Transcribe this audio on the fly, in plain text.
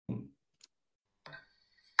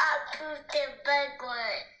Approve the big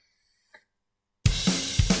one.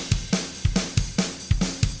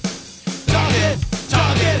 Talking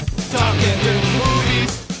through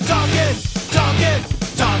movies. Talking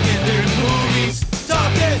through movies.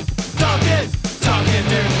 Talking through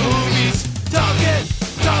movies.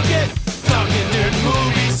 Talking through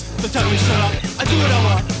movies. So tell me shut up, I do what I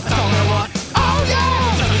want, I talk what I want. Oh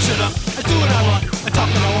yeah! Tell me shut up, I do what I want, I talk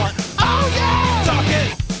what I want. Oh yeah! Talking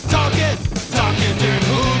through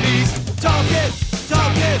movies. Talking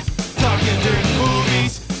through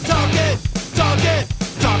movies. Talking through movies.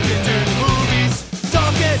 Talking through movies.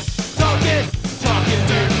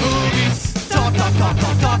 Talk.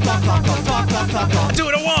 I do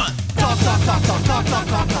what I want. Talk. I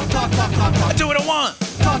do what I want.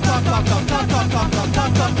 I do what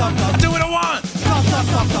I want.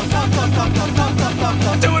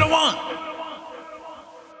 I do what I want.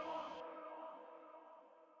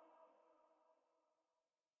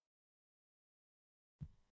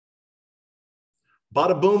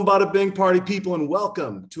 Bada boom, bada bing, party people, and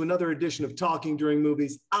welcome to another edition of Talking During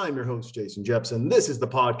Movies. I'm your host, Jason Jepson. This is the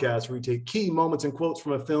podcast where we take key moments and quotes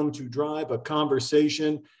from a film to drive a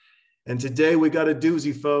conversation. And today we got a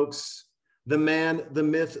doozy, folks. The man, the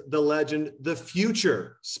myth, the legend, the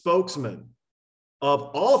future spokesman of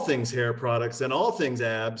all things hair products and all things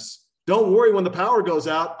abs. Don't worry when the power goes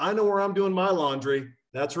out. I know where I'm doing my laundry.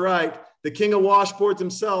 That's right. The king of washboards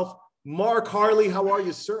himself, Mark Harley. How are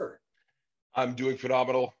you, sir? I'm doing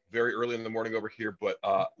phenomenal. Very early in the morning over here, but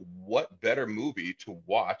what better movie to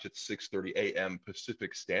watch at 6:30 a.m.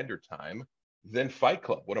 Pacific Standard Time than Fight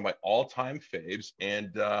Club, one of my all-time faves.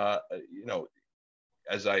 And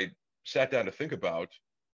as I sat down to think about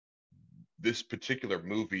this particular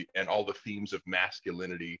movie and all the themes of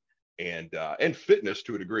masculinity and fitness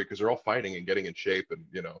to a degree, because they're all fighting and getting in shape, and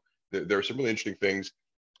there are some really interesting things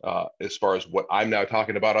as far as what I'm now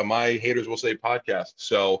talking about on my Haters Will Say podcast.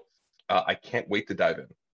 So. I can't wait to dive in.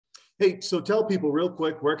 Hey, so tell people real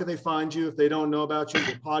quick, where can they find you if they don't know about you,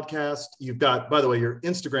 your podcast? You've got, by the way, your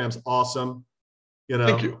Instagram's awesome.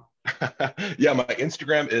 Thank you. Yeah, my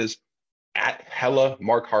Instagram is at Hella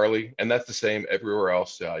Mark Harley, and that's the same everywhere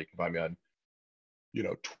else. You can find me on,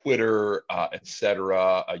 Twitter,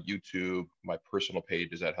 etc., YouTube. My personal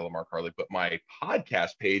page is at Hella Mark Harley, but my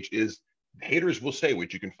podcast page is Haters Will Say,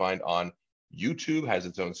 which you can find on YouTube, has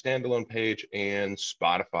its own standalone page, and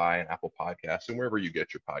Spotify and Apple Podcasts, and wherever you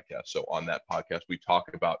get your podcasts. So on that podcast, we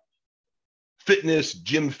talk about fitness,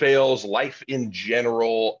 gym fails, life in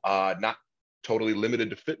general, not totally limited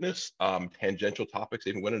to fitness, tangential topics,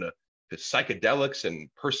 even went into psychedelics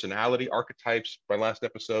and personality archetypes, my last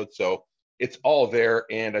episode. So it's all there,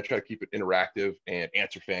 and I try to keep it interactive and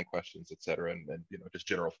answer fan questions, etc., and just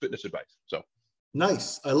general fitness advice. So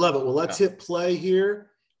nice. I love it. Well, let's hit play here.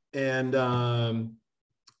 And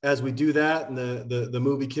as we do that and the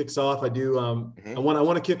movie kicks off, I do I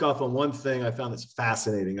want to kick off on one thing I found that's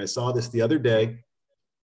fascinating. I saw this the other day.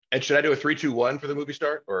 And should I do a 3, 2, 1 for the movie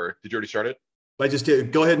start, or did you already start it? I just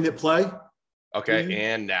did. Go ahead and hit play. Okay, 3,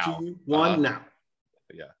 and now 2, 1 now.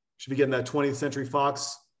 Yeah. Should be getting that 20th Century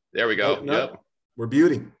Fox. There we go. Yep. We're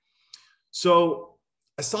beauty. So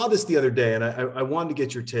I saw this the other day, and I wanted to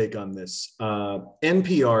get your take on this.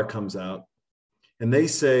 NPR comes out. And they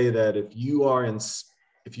say that if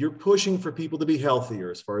you're pushing for people to be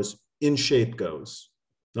healthier as far as in shape goes,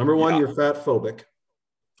 number one, you're fat phobic.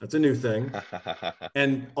 That's a new thing.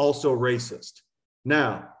 And also racist.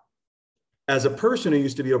 Now, as a person who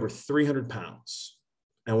used to be over 300 pounds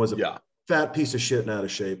and was a fat piece of shit and out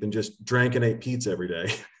of shape and just drank and ate pizza every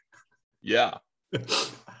day. Yeah.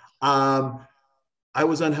 I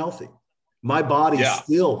was unhealthy. My body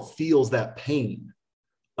still feels that pain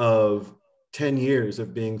of 10 years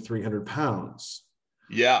of being 300 pounds.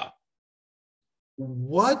 Yeah.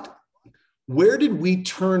 Where did we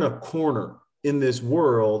turn a corner in this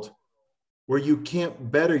world where you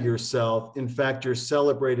can't better yourself? In fact, you're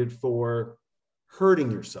celebrated for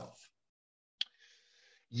hurting yourself.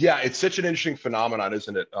 Yeah, it's such an interesting phenomenon,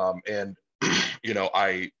 isn't it? And,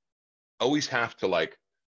 I always have to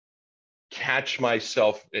catch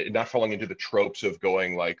myself not falling into the tropes of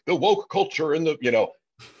going the woke culture and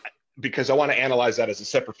because I want to analyze that as a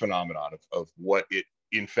separate phenomenon of what it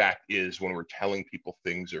in fact is when we're telling people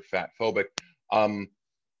things are fat phobic. The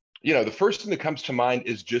first thing that comes to mind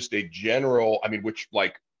is just a general, which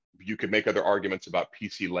you could make other arguments about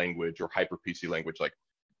PC language or hyper PC language.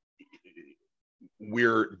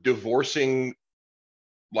 We're divorcing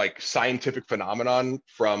scientific phenomenon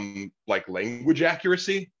from language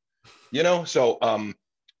accuracy, So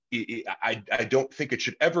I don't think it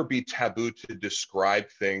should ever be taboo to describe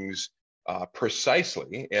things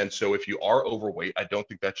precisely. And so if you are overweight, I don't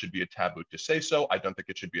think that should be a taboo to say so. I don't think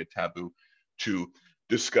it should be a taboo to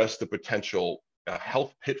discuss the potential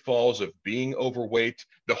health pitfalls of being overweight.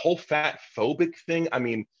 The whole fat phobic thing, I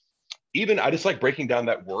mean, even I just like breaking down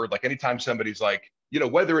that word. Like anytime somebody's like,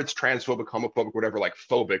 whether it's transphobic, homophobic, whatever, like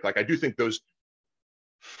phobic, like I do think those,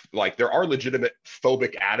 like there are legitimate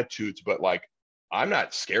phobic attitudes, but like I'm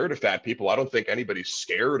not scared of fat people. I don't think anybody's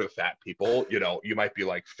scared of fat people. You might be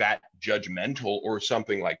like fat judgmental or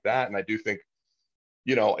something like that. And I do think,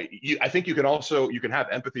 I think you can have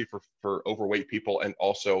empathy for overweight people and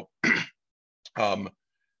also,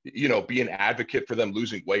 be an advocate for them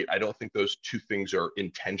losing weight. I don't think those two things are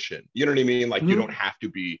in tension. You know what I mean? Like you don't have to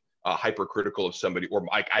be hypercritical of somebody, or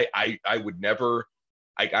like I would never.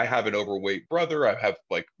 I have an overweight brother. I have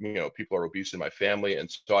people are obese in my family, and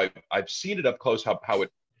so I've seen it up close how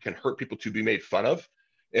it can hurt people to be made fun of.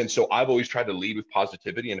 And so I've always tried to lead with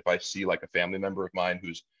positivity. And if I see like a family member of mine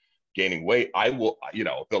who's gaining weight, I will,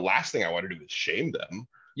 the last thing I want to do is shame them.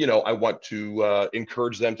 I want to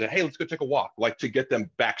encourage them to, hey, let's go take a walk, like to get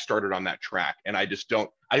them back started on that track. And I think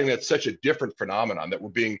that's such a different phenomenon that we're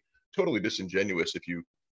being totally disingenuous if you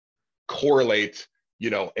correlate,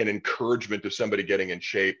 an encouragement of somebody getting in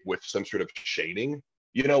shape with some sort of shading,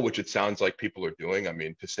 which it sounds like people are doing. I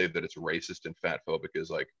mean, to say that it's racist and fat phobic is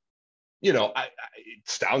like, it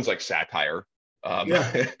sounds like satire.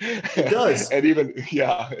 Yeah, it does. And even,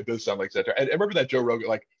 yeah, it does sound like satire. And I remember that Joe Rogan,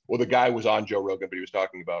 the guy was on Joe Rogan, but he was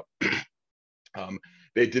talking about,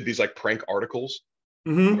 they did these like prank articles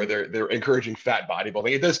where they're encouraging fat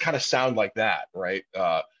bodybuilding. It does kind of sound like that, right?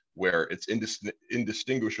 Where it's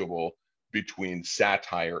indistinguishable between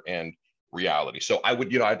satire and reality. So I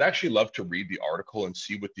would, I'd actually love to read the article and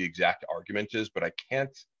see what the exact argument is, but I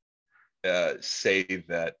can't say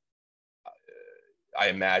that I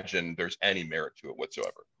imagine there's any merit to it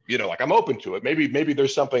whatsoever. Like I'm open to it. Maybe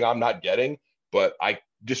there's something I'm not getting, but I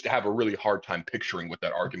just have a really hard time picturing what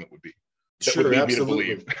that argument would be. That Sure, would lead absolutely.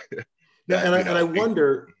 me to believe. Yeah, and I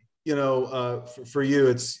wonder, for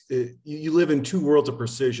you, you live in two worlds of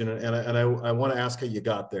precision, and I want to ask how you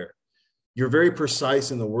got there. You're very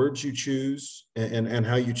precise in the words you choose and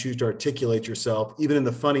how you choose to articulate yourself. Even in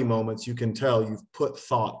the funny moments, you can tell you've put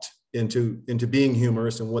thought into being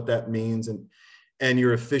humorous and what that means, and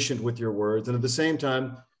you're efficient with your words. And at the same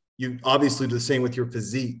time, you obviously do the same with your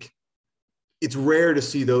physique. It's rare to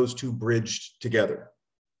see those two bridged together.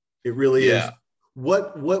 It really is.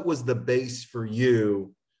 What was the base for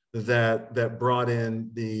you that brought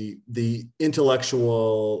in the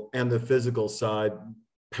intellectual and the physical side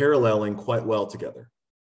paralleling quite well together?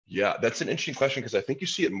 Yeah, that's an interesting question because I think you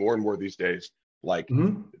see it more and more these days. Like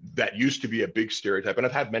that used to be a big stereotype. And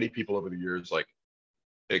I've had many people over the years like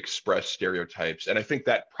express stereotypes. And I think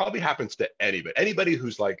that probably happens to anybody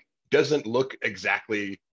who's like, doesn't look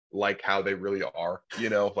exactly like how they really are,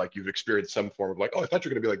 like you've experienced some form of like, oh, I thought you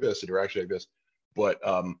were going to be like this and you're actually like this. But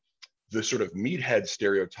the sort of meathead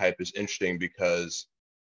stereotype is interesting because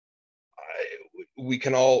we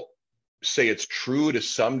can all say it's true to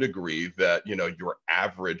some degree that, your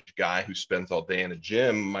average guy who spends all day in a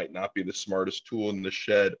gym might not be the smartest tool in the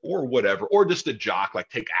shed or whatever, or just a jock, like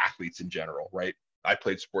take athletes in general, right? I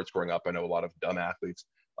played sports growing up. I know a lot of dumb athletes.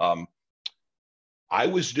 I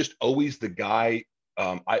was just always the guy,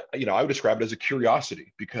 I would describe it as a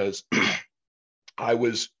curiosity because I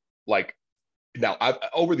was like, now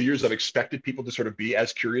over the years, I've expected people to sort of be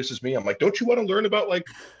as curious as me. I'm like, don't you want to learn about like,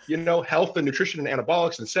 health and nutrition and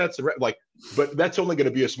anabolics and sets and like, but that's only going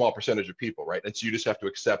to be a small percentage of people. Right. And so you just have to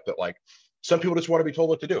accept that like some people just want to be told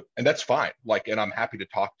what to do, and that's fine. Like, and I'm happy to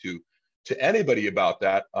talk to anybody about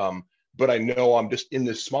that. But I know I'm just in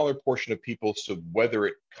this smaller portion of people. So whether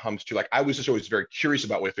it comes to like, I was just always very curious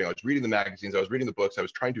about weight thing. I was reading the magazines, I was reading the books, I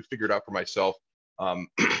was trying to figure it out for myself.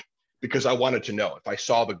 Because I wanted to know if I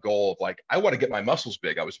saw the goal of like, I want to get my muscles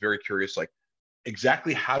big. I was very curious, like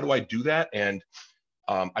exactly how do I do that? And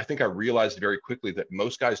I think I realized very quickly that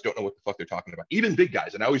most guys don't know what the fuck they're talking about, even big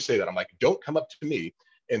guys. And I always say that I'm like, don't come up to me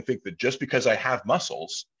and think that just because I have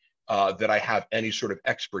muscles, that I have any sort of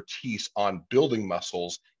expertise on building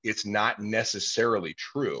muscles. It's not necessarily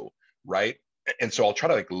true, right? And so I'll try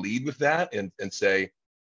to like lead with that and say,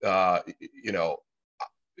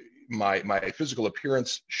 my physical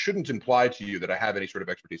appearance shouldn't imply to you that I have any sort of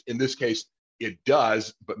expertise. In this case, it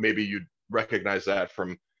does, but maybe you'd recognize that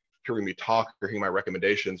from hearing me talk or hearing my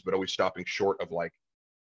recommendations, but always stopping short of like,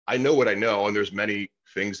 I know what I know, and there's many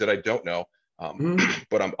things that I don't know,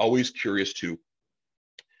 but I'm always curious to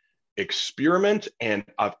experiment. And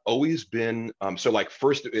I've always been, so like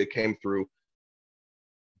first it came through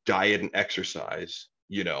diet and exercise,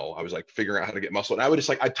 I was like figuring out how to get muscle. And I would just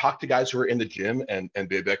like, I'd talk to guys who are in the gym and they'd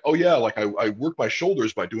be like, oh yeah, like I work my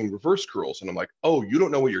shoulders by doing reverse curls. And I'm like, oh, you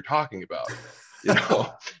don't know what you're talking about.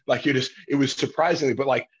 Like it was surprisingly, but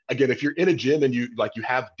like, again, if you're in a gym and you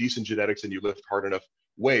have decent genetics and you lift hard enough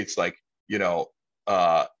weights, like,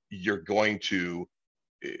 you're going to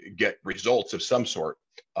get results of some sort.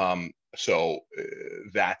 So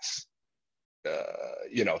that's,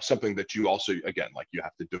 something that you also, again, like you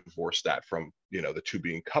have to divorce that from, the two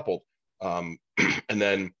being coupled. And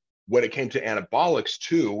then when it came to anabolics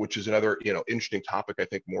too, which is another, interesting topic, I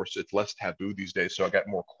think more, so it's less taboo these days. So I got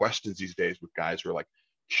more questions these days with guys who are like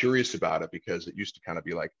curious about it, because it used to kind of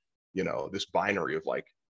be like, this binary of like,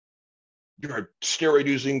 you're a steroid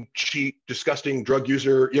using, cheat, disgusting drug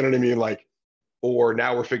user, you know what I mean? Like, or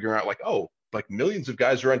now we're figuring out like, oh, like millions of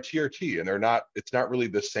guys are on TRT and it's not really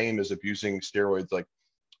the same as abusing steroids, like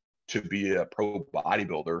to be a pro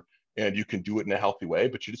bodybuilder, and you can do it in a healthy way,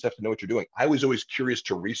 but you just have to know what you're doing. I was always curious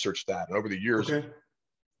to research that. And over the years,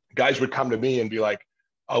 guys would come to me and be like,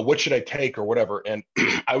 what should I take or whatever. And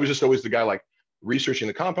I was just always the guy like researching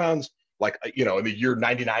the compounds, like, in the year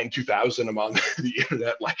 99, 2000, I'm on the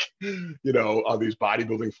internet, like, on these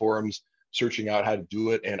bodybuilding forums, searching out how to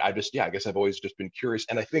do it. And I guess I've always just been curious.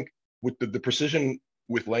 And I think with the precision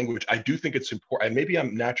with language, I do think it's important. And maybe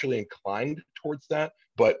I'm naturally inclined towards that,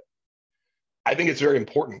 but I think it's very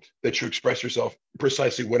important that you express yourself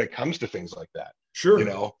precisely when it comes to things like that.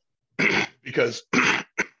 Sure. Because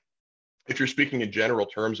if you're speaking in general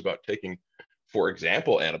terms about taking, for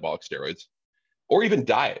example, anabolic steroids or even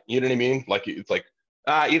diet, you know what I mean? Like, it's like,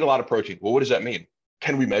 eat a lot of protein. Well, what does that mean?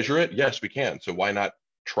 Can we measure it? Yes, we can. So why not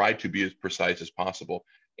try to be as precise as possible?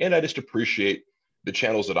 And I just appreciate the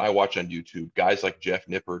channels that I watch on YouTube, guys like Jeff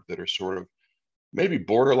Nippard that are sort of maybe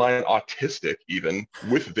borderline autistic even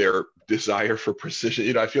with their desire for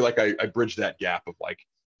precision. I feel like I bridge that gap of like,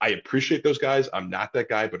 I appreciate those guys. I'm not that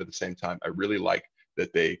guy, but at the same time, I really like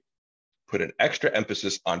that they put an extra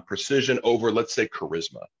emphasis on precision over, let's say,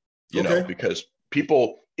 charisma, because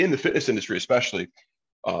people in the fitness industry, especially,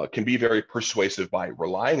 can be very persuasive by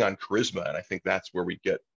relying on charisma. And I think that's where we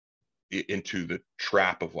get into the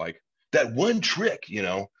trap of like that one trick,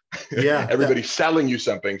 everybody's selling you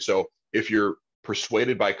something. So if you're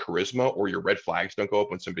persuaded by charisma or your red flags don't go up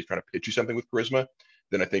when somebody's trying to pitch you something with charisma,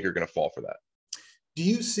 then I think you're going to fall for that. Do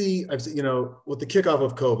you see, with the kickoff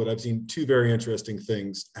of COVID, I've seen two very interesting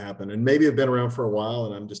things happen, and maybe have been around for a while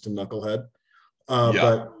and I'm just a knucklehead.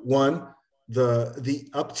 But one, the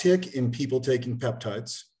uptick in people taking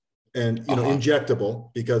peptides and,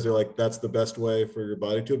 injectable, because they're like, that's the best way for your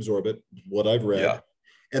body to absorb it, what I've read. Yeah.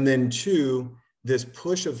 And then two, this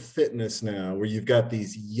push of fitness now where you've got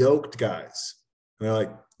these yoked guys. And they're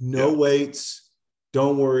like, no weights,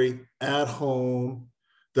 don't worry, at home.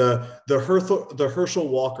 The Herschel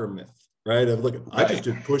Walker myth, right? Of look, I just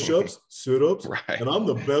did push-ups, sit-ups, and I'm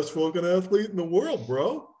the best fucking athlete in the world,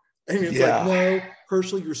 bro. And it's like, no,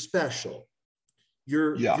 Herschel, you're special.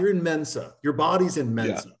 You're in Mensa. Your body's in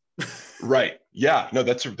Mensa. Yeah. Right. Yeah. No,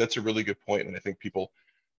 that's a really good point. And I think people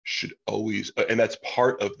should always, and that's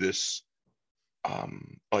part of this,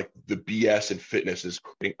 like the BS in fitness is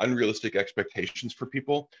creating unrealistic expectations for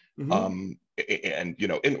people. And,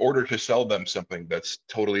 in order to sell them something that's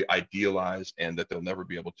totally idealized and that they'll never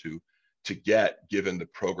be able to get given the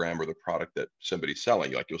program or the product that somebody's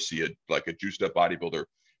selling. Like you'll see a juiced up bodybuilder,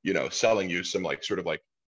 selling you some like sort of like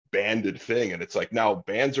banded thing. And it's like, now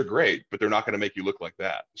bands are great, but they're not going to make you look like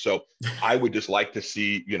that. So I would just like to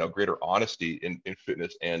see, greater honesty in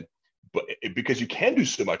fitness, but because you can do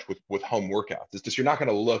so much with home workouts. It's just, you're not going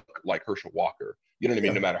to look like Herschel Walker, you know what I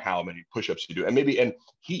mean? No matter how many push-ups you do. And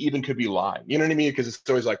he even could be lying, you know what I mean? Because it's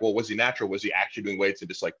always like, well, was he natural? Was he actually doing weights? And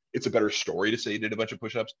just like, it's a better story to say he did a bunch of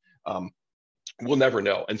push-ups. We'll never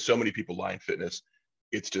know. And so many people lie in fitness.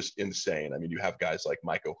 It's just insane. I mean, you have guys like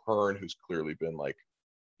Mike O'Hearn, who's clearly been like,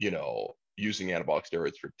 using anabolic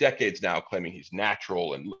steroids for decades now, claiming he's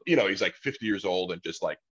natural. And, he's like 50 years old and just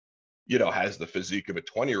like, has the physique of a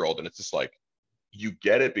 20-year-old. And it's just like, you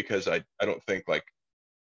get it, because I don't think like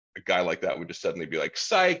a guy like that would just suddenly be like,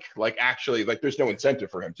 psych, like actually, like there's no incentive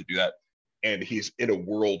for him to do that. And he's in a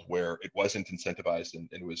world where it wasn't incentivized and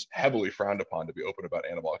it was heavily frowned upon to be open about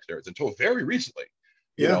anabolic steroids until very recently,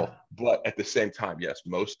 you know, but at the same time, yes,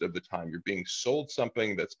 most of the time you're being sold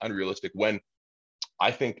something that's unrealistic, when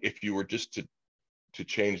I think if you were just to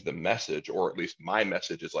change the message, or at least my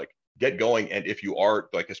message is like, get going. And if you are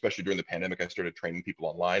like, especially during the pandemic, I started training people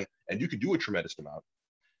online, and you could do a tremendous amount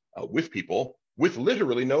with people with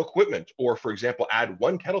literally no equipment. Or for example, add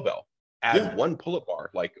one kettlebell, add one pull-up bar,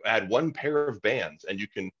 like add one pair of bands, and you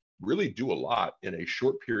can really do a lot in a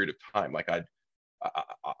short period of time. Like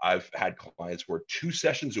I've had clients where 2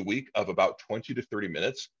 sessions a week of about 20 to 30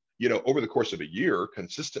 minutes, over the course of a year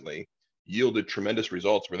consistently yielded tremendous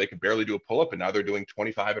results where they could barely do a pull-up and now they're doing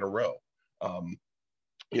 25 in a row.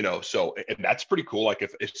 So, and that's pretty cool. Like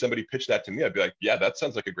if somebody pitched that to me, I'd be like, yeah, that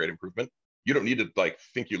sounds like a great improvement. You don't need to like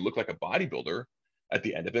think you look like a bodybuilder at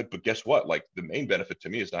the end of it, but guess what? Like the main benefit to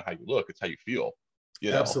me is not how you look, it's how you feel.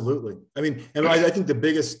 Absolutely. I mean, and I think the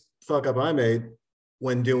biggest fuck up I made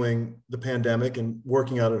when doing the pandemic and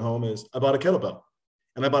working out at home is I bought a kettlebell,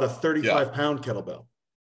 and I bought a 35-pound kettlebell.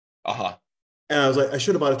 And I was like, I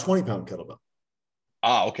should have bought a 20-pound kettlebell.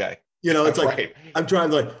 Okay. It's like, right. I'm trying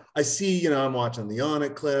to like, I see, I'm watching the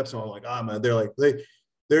Onnit clips, and I'm like, man, they're like,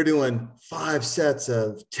 they're doing 5 sets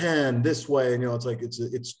of 10 this way. And, it's like,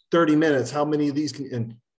 it's 30 minutes. How many of these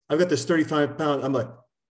and I've got this 35-pound. I'm like,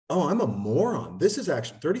 oh, I'm a moron. This is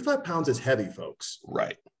actually 35 pounds is heavy, folks.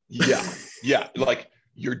 Right. Yeah. Yeah. Like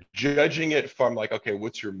you're judging it from like, okay,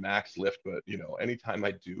 what's your max lift? But, anytime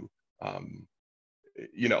I do,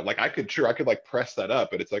 like I could like press that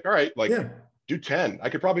up, but it's like, all right, like do 10. I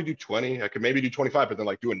could probably do 20. I could maybe do 25, but then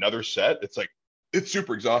like do another set. It's like, it's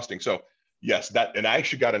super exhausting. So yes, and I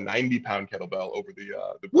actually got a 90-pound kettlebell over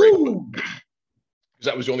the break. Because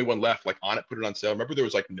that was the only one left. Like Onnit put it on sale. Remember there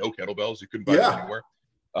was like no kettlebells. You couldn't buy them anywhere.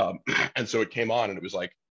 And so it came on and it was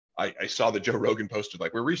like, I saw that Joe Rogan posted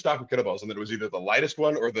like, we're restocking kettlebells. And then it was either the lightest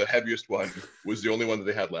one or the heaviest one was the only one that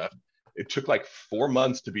they had left. It took like 4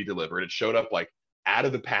 months to be delivered. It showed up like out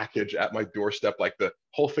of the package at my doorstep. Like the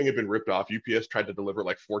whole thing had been ripped off. UPS tried to deliver it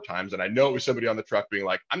like 4 times. And I know it was somebody on the truck being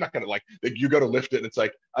like, I'm not going to like, you go to lift it and it's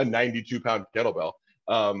like a 92-pound kettlebell.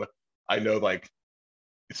 I know like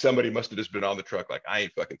somebody must've just been on the truck. Like I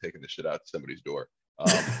ain't fucking taking this shit out to somebody's door.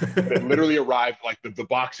 It literally arrived like the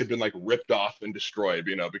box had been like ripped off and destroyed,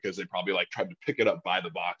 because they probably like tried to pick it up by the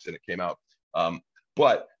box and it came out.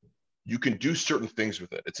 But you can do certain things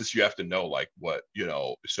with it. It's just you have to know like what,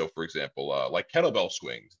 so for example, like kettlebell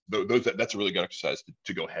swings, that's a really good exercise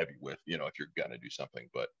to go heavy with, if you're gonna do something,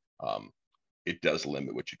 but it does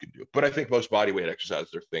limit what you can do. But I think most body weight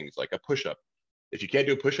exercises are things like a push-up. If you can't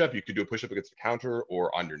do a push-up, you can do a push-up against the counter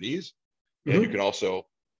or on your knees. And you can also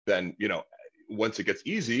then, once it gets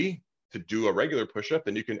easy to do a regular push-up,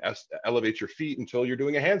 then you can elevate your feet until you're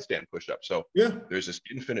doing a handstand push-up. So there's this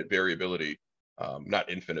infinite variability, not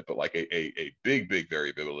infinite, but like a big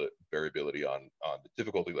variability on the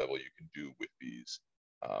difficulty level you can do with these.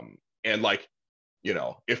 And like,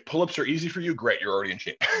 if pull-ups are easy for you, great, you're already in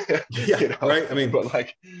shape. Right. I mean,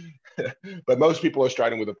 but most people are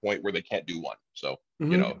starting with a point where they can't do one. So,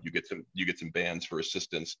 you get some bands for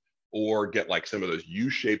assistance, or get like some of those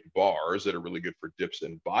U-shaped bars that are really good for dips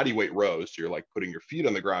and body weight rows. So you're like putting your feet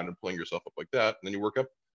on the ground and pulling yourself up like that. And then you work up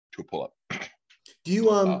to a pull-up. Do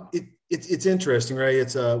you, it's interesting, right?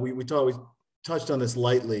 It's, we touched on this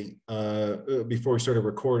lightly before we started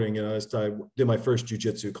recording, as I did my first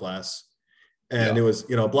jujitsu class, and it was,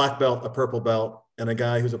 a black belt, a purple belt, and a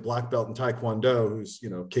guy who's a black belt in Taekwondo, who's,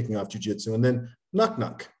 kicking off jujitsu, and then Nuk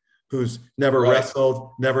Nuk, who's never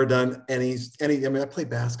wrestled, never done any. I mean, I played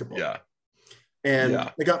basketball. Yeah. And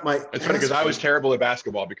I got my. It's funny because I was terrible at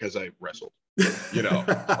basketball because I wrestled,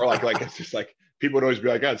 or like it's just like people would always be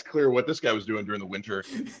like, it's clear what this guy was doing during the winter.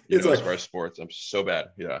 As far as sports, I'm so bad.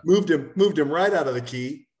 Yeah. Moved him right out of the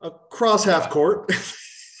key across half court.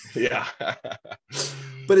 Yeah.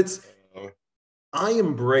 But I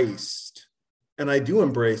embraced, and I do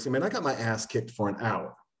embrace. I mean, I got my ass kicked for an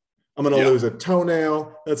hour. I'm going to lose a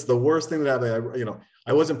toenail. That's the worst thing that happened.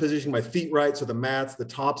 I wasn't positioning my feet right. So the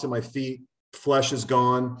tops of my feet, flesh is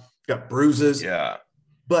gone, got bruises. Yeah.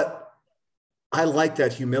 But I like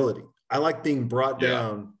that humility. I like being brought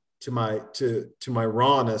down to my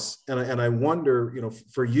rawness. And I wonder,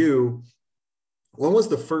 for you, when was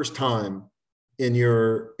the first time in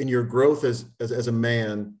your growth as a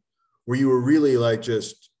man where you were really like,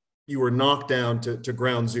 you were knocked down to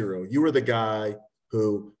ground zero? You were the guy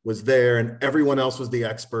who was there and everyone else was the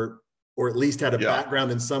expert, or at least had a background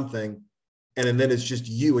in something. And then it's just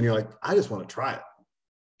you and you're like, I just want to try it.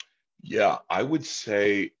 Yeah, I would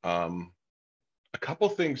say a couple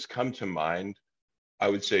things come to mind. I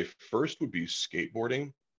would say first would be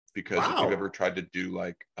skateboarding, because if you've ever tried to do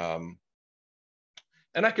like, and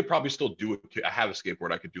I could probably still do it. I have a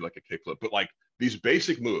skateboard. I could do like a kickflip, but like these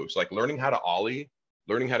basic moves, like learning how to ollie,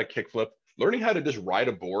 learning how to kickflip, learning how to just ride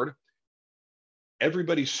a board.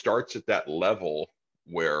 Everybody starts at that level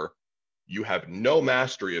where you have no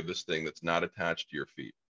mastery of this thing that's not attached to your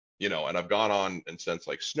feet, and I've gone on and since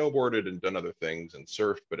like snowboarded and done other things and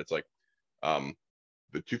surfed, but it's like,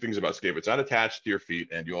 the two things about skate, it's not attached to your feet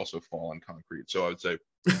and you also fall on concrete. So I would say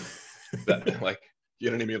that like, You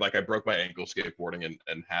know what I mean? Like I broke my ankle skateboarding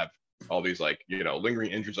and have all these like, you know, lingering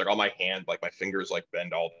injuries, like on my hand, like my fingers like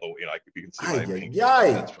bend all the way, you know, like if you can see my pinky,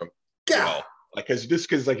 that's from, you know, like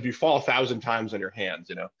because like if you fall 1,000 times on your hands,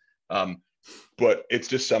 you know, but it's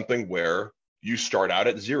just something where you start out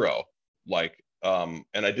at zero, like,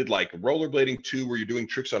 and I did like rollerblading too, where you're doing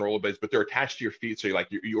tricks on rollerblades, but they're attached to your feet. So you like,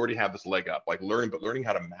 you already have this leg up, like learning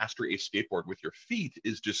how to master a skateboard with your feet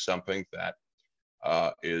is just something that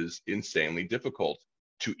is insanely difficult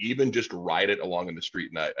to even just ride it along in the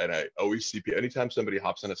street. And I always see people, anytime somebody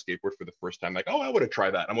hops on a skateboard for the first time, like, oh, I want to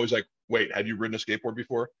try that. I'm always like, wait, have you ridden a skateboard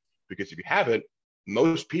before? Because if you haven't,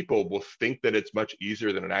 most people will think that it's much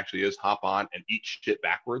easier than it actually is. Hop on and eat shit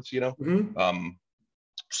backwards, you know? Mm-hmm.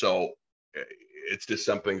 So it's just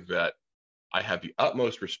something that I have the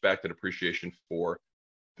utmost respect and appreciation for,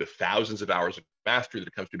 the thousands of hours of mastery that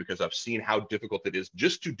it comes to, because I've seen how difficult it is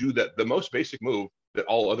just to do that, the most basic move that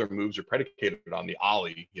all other moves are predicated on, the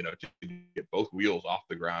ollie, you know, to get both wheels off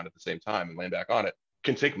the ground at the same time and land back on it,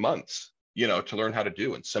 can take months, you know, to learn how to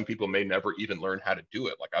do. And some people may never even learn how to do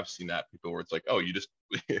it. Like I've seen that people where it's like, oh, you just,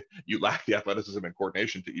 you lack the athleticism and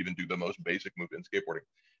coordination to even do the most basic move in skateboarding.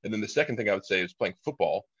 And then the second thing I would say is playing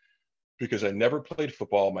football, because I never played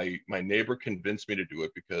football. My neighbor convinced me to do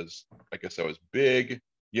it because I guess I was big.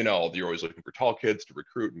 You know, you're always looking for tall kids to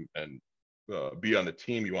recruit and be on the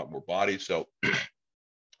team. You want more bodies. So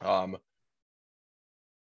I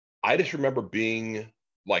just remember being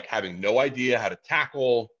like having no idea how to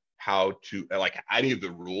tackle, how to like any of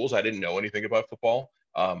the rules. I didn't know anything about football.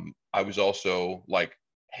 I was also like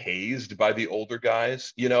hazed by the older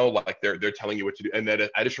guys, you know, like they're telling you what to do. And then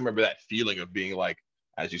I just remember that feeling of being like,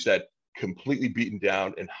 as you said, completely beaten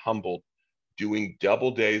down and humbled, doing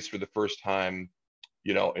double days for the first time,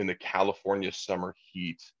 you know, in the California summer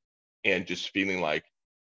heat, and just feeling like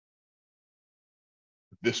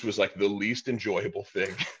this was like the least enjoyable thing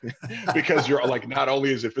because you're like, not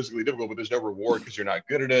only is it physically difficult, but there's no reward because you're not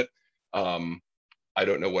good at it. I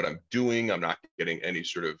don't know what I'm doing. I'm not getting any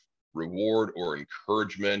sort of reward or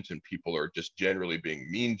encouragement, and people are just generally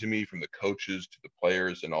being mean to me, from the coaches to the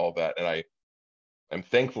players and all that. And I'm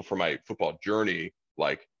thankful for my football journey.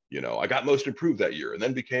 Like, you know, I got most improved that year, and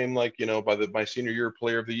then became like, you know, by my senior year,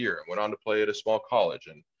 player of the year, and went on to play at a small college,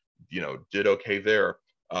 and, you know, did okay there.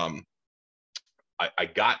 I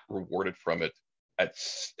got rewarded from it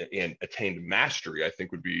and attained mastery, I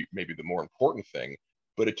think would be maybe the more important thing,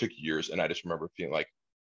 but it took years. And I just remember feeling like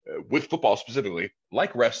with football specifically,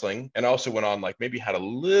 like wrestling, and I also went on, like maybe had a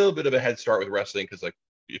little bit of a head start with wrestling, because like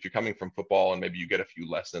if you're coming from football and maybe you get a few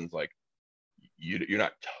lessons, like you're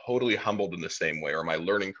not totally humbled in the same way, or my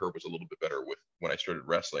learning curve was a little bit better with when I started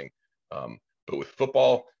wrestling. But with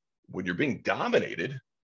football, when you're being dominated,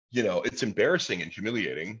 you know, it's embarrassing and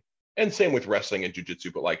humiliating. And same with wrestling and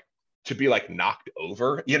jiu-jitsu, but like to be like knocked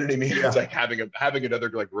over, you know what I mean? Yeah. It's like having another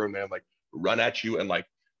like grown man like run at you and like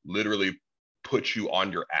literally put you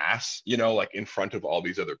on your ass, you know, like in front of all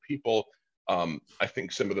these other people. I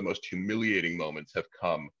think some of the most humiliating moments have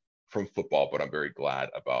come from football, but I'm very glad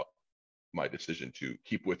about my decision to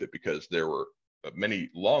keep with it, because there were many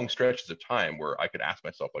long stretches of time where I could ask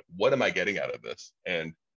myself, like, what am I getting out of this?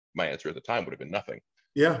 And my answer at the time would have been nothing.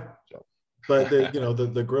 Yeah. So. But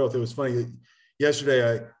the growth, it was funny.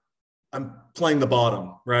 Yesterday, I'm playing the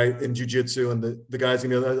bottom, right, in jiu-jitsu, and the guys, you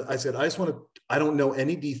know, I said, I don't know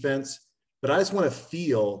any defense, but I just want to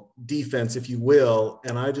feel defense, if you will.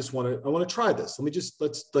 And I want to try this.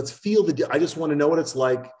 Let's feel I just want to know what it's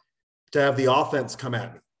like to have the offense come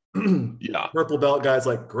at me. Yeah. Purple belt guy's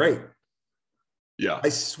like, great. Yeah. I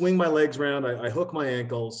swing my legs around, I hook my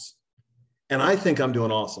ankles, and I think I'm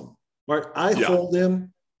doing awesome. Right. I hold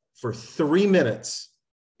him for 3 minutes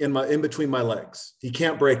in between my legs. He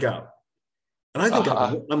can't break out. And I think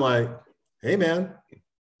I'm like, hey man,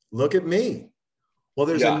 look at me. Well,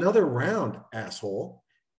 there's another round, asshole.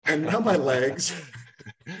 And now my legs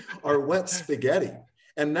are wet spaghetti.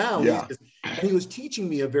 And now he was teaching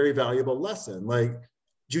me a very valuable lesson. Like,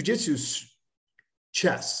 jiu-jitsu's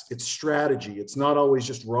chess, it's strategy. It's not always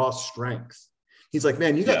just raw strength. He's like,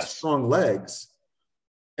 man, you got strong legs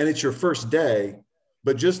and it's your first day,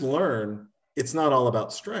 but just learn it's not all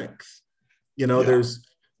about strength. You know,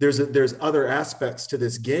 there's other aspects to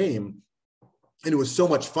this game. And it was so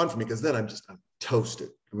much fun for me, because then I'm toasted.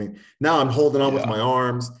 I mean, now I'm holding on with my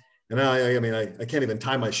arms, and now I can't even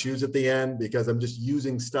tie my shoes at the end because I'm just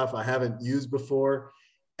using stuff I haven't used before.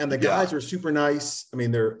 And the guys are super nice. I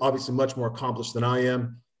mean, they're obviously much more accomplished than I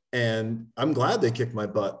am, and I'm glad they kicked my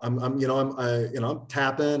butt. I'm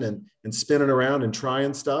tapping and spinning around and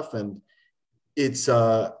trying stuff, and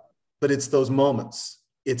but it's those moments.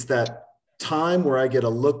 It's that time where I get to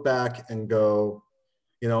look back and go,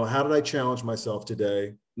 how did I challenge myself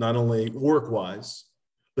today? Not only work-wise,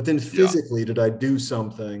 but then physically, did I do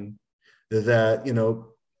something that,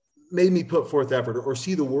 made me put forth effort or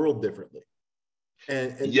see the world differently?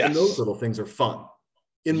 And those little things are fun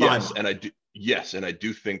in my mind. And I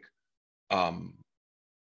do think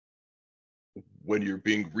when you're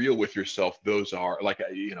being real with yourself, those are like,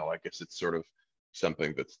 I guess it's sort of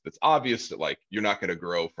something that's obvious that like you're not going to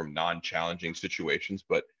grow from non-challenging situations,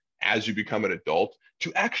 but as you become an adult,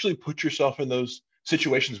 to actually put yourself in those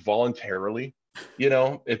situations voluntarily,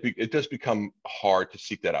 it does become hard to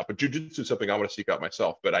seek that out. But jujitsu is something I want to seek out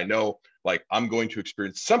myself, but I know like I'm going to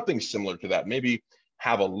experience something similar to that, maybe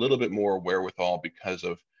have a little bit more wherewithal because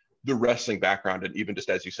of the wrestling background, and even just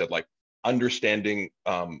as you said, like understanding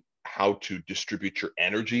how to distribute your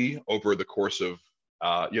energy over the course of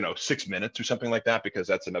 6 minutes or something like that, because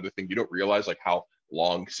that's another thing you don't realize, like how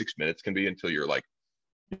long 6 minutes can be until you're like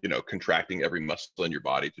contracting every muscle in your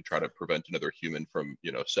body to try to prevent another human from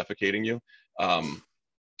suffocating you.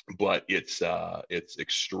 But it's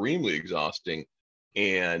extremely exhausting,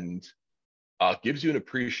 and gives you an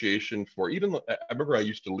appreciation for even, I remember I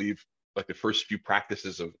used to leave like the first few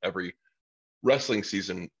practices of every wrestling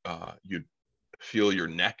season, you'd feel your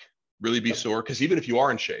neck really be sore, because even if you are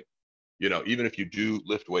in shape, even if you do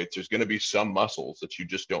lift weights, there's going to be some muscles that you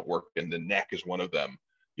just don't work, and the neck is one of them.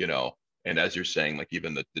 And as you're saying, like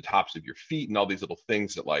even the tops of your feet and all these little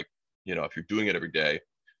things that, like, if you're doing it every day,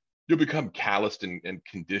 you'll become calloused and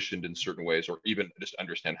conditioned in certain ways, or even just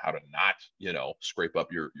understand how to not, scrape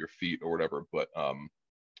up your feet or whatever. But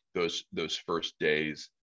those first days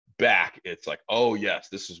back, it's like, oh yes,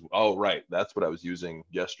 right, that's what I was using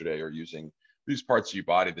yesterday, or using these parts of your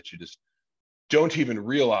body that you just don't even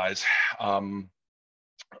realize.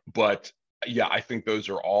 But yeah, I think those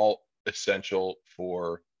are all essential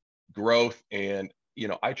for growth. And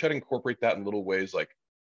I try to incorporate that in little ways. Like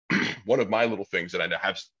one of my little things that I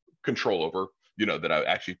have control over, that I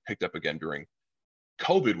actually picked up again during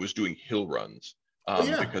COVID, was doing hill runs.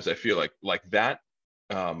 Because I feel like that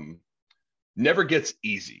never gets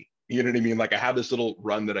easy. You know what I mean? Like I have this little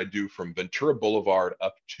run that I do from Ventura Boulevard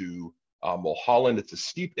up to Mulholland. It's a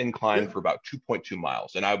steep incline for about 2.2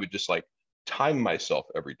 miles. And I would just like time myself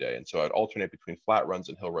every day. And so I'd alternate between flat runs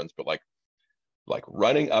and hill runs, but like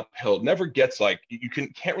running uphill never gets, like, you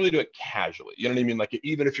can't really do it casually. You know what I mean? Like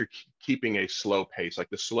even if you're keeping a slow pace, like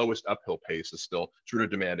the slowest uphill pace is still sort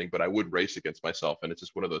of demanding, but I would race against myself. And it's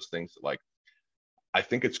just one of those things that, like, I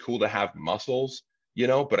think it's cool to have muscles,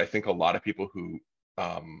 but I think a lot of people who,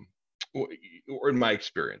 or in my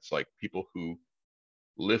experience, like people who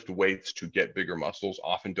lift weights to get bigger muscles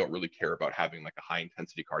often don't really care about having like a high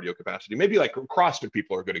intensity cardio capacity. Maybe like CrossFit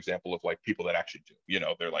people are a good example of like people that actually do,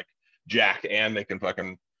 they're like jacked and they can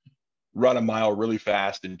fucking run a mile really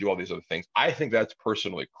fast and do all these other things. I think that's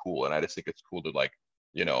personally cool. And I just think it's cool to, like,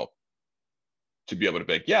 to be able to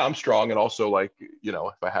be like, yeah, I'm strong. And also, like,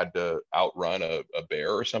 if I had to outrun a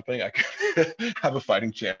bear or something, I could have a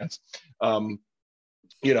fighting chance.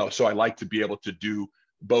 So I like to be able to do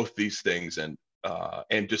both these things. And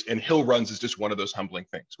hill runs is just one of those humbling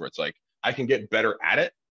things where it's like, I can get better at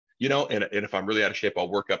it, and if I'm really out of shape, I'll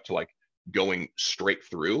work up to like going straight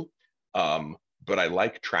through. But I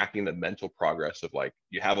like tracking the mental progress of, like,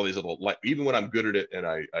 you have all these little, like, even when I'm good at it, and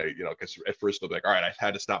I because at first I'll be like, all right, I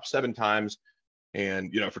had to stop 7 times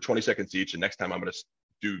and, for 20 seconds each. And next time I'm going to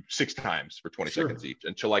do 6 times for 20 seconds each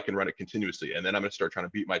until I can run it continuously. And then I'm going to start trying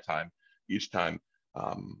to beat my time each time.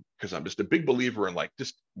 Because I'm just a big believer in, like,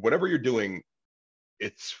 just whatever you're doing,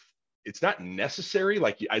 it's not necessary.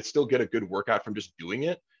 Like, I still get a good workout from just doing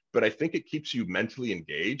it, but I think it keeps you mentally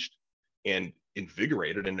engaged and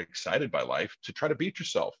invigorated and excited by life to try to beat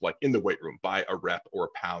yourself, like in the weight room, by a rep or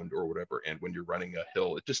a pound or whatever. And when you're running a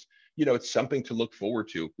hill, it just, it's something to look forward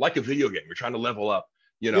to, like a video game. You're trying to level up,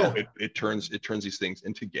 it turns these things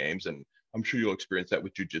into games. And I'm sure you'll experience that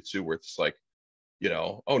with jujitsu, where it's like,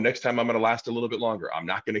 oh, next time I'm going to last a little bit longer. I'm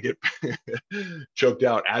not going to get choked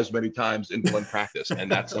out as many times in one practice. And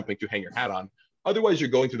that's something to hang your hat on. Otherwise, you're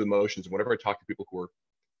going through the motions. And whenever I talk to people who are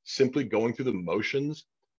simply going through the motions,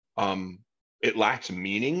 it lacks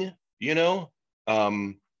meaning,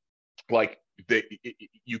 like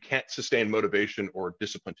you can't sustain motivation or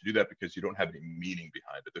discipline to do that because you don't have any meaning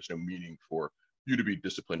behind it. There's no meaning for you to be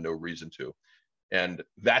disciplined, no reason to. And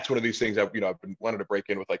that's one of these things I've been wanting to break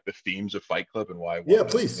in with, like the themes of Fight Club and why I want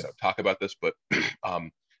please to talk about this. But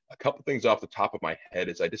a couple things off the top of my head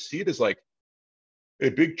is I just see it as like a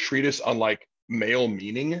big treatise on like male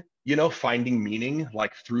meaning, finding meaning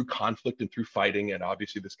like through conflict and through fighting. And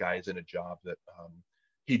obviously this guy is in a job that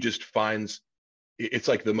he just finds it's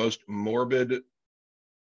like the most morbid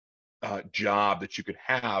job that you could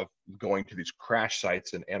have going to these crash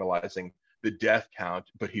sites and analyzing the death count,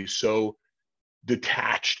 but he's so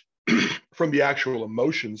detached from the actual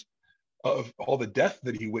emotions of all the death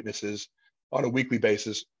that he witnesses on a weekly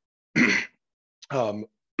basis. um,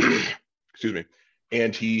 excuse me.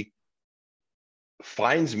 And he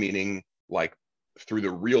finds meaning like through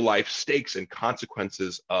the real life stakes and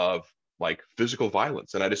consequences of like physical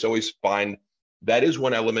violence. And I just always find that is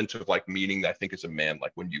one element of like meaning that I think as a man,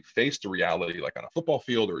 like when you face the reality, like on a football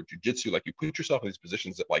field or jujitsu, like you put yourself in these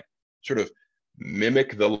positions that like sort of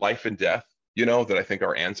mimic the life and death, you know, that I think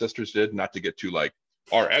our ancestors did, not to get too like,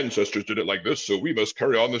 our ancestors did it like this, so we must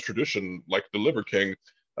carry on this tradition like the Liver King.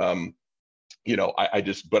 You know,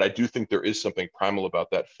 but I do think there is something primal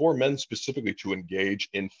about that for men specifically to engage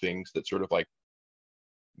in things that sort of like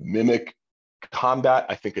mimic combat.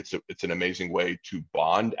 I think it's an amazing way to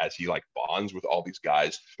bond, as he like bonds with all these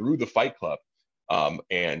guys through the Fight Club,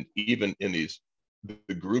 and even in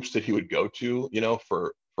the groups that he would go to, you know,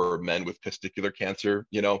 for men with testicular cancer,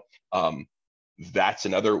 you know, that's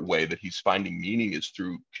another way that he's finding meaning is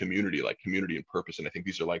through community, like community and purpose. And I think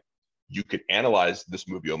these are like, you could analyze this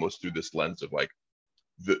movie almost through this lens of like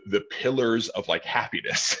the pillars of like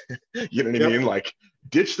happiness. You know what I mean? Like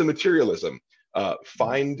ditch the materialism,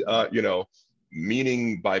 find you know,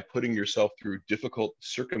 meaning by putting yourself through difficult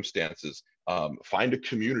circumstances, find a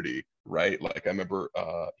community, right? Like I remember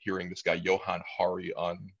hearing this guy Johan Hari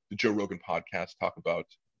on the Joe Rogan podcast talk about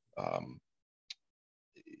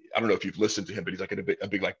I don't know if you've listened to him, but he's like a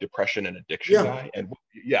big like depression and addiction guy. And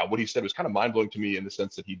what he said was kind of mind blowing to me in the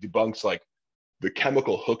sense that he debunks like the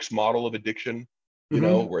chemical hooks model of addiction, you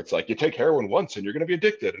know, where it's like you take heroin once and you're going to be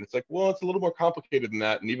addicted. And it's like, well, it's a little more complicated than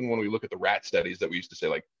that. And even when we look at the rat studies that we used to say,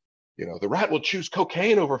 like, you know, the rat will choose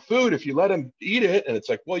cocaine over food if you let him eat it. And it's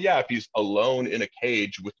like, well, yeah, if he's alone in a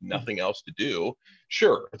cage with nothing else to do,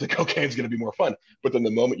 sure, the cocaine's going to be more fun. But then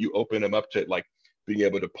the moment you open him up to like being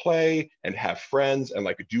able to play and have friends and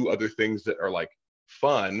like do other things that are like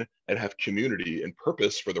fun and have community and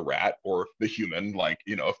purpose for the rat or the human, like,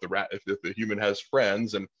 you know, if the human has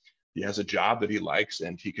friends and he has a job that he likes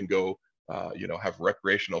and he can go, you know, have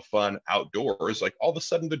recreational fun outdoors, like all of a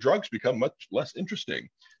sudden the drugs become much less interesting.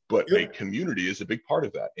 But a community is a big part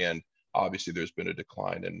of that. And obviously there's been a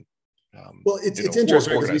decline in well, it's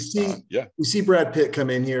interesting because we see Brad Pitt come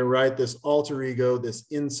in here, right? This alter ego, this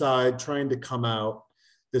inside trying to come out,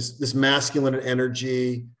 this masculine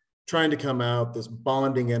energy trying to come out, this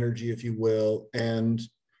bonding energy, if you will, and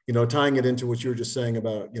you know, tying it into what you were just saying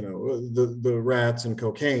about, you know, the rats and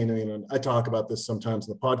cocaine. I mean, I talk about this sometimes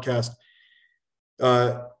in the podcast.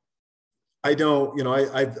 I don't, you know,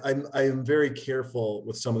 I am very careful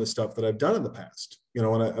with some of the stuff that I've done in the past, you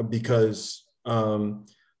know, because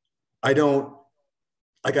I don't,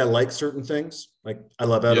 like, I like certain things. Like I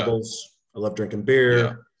love edibles. I love drinking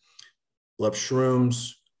beer, love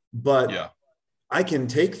shrooms, but I can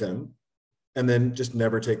take them and then just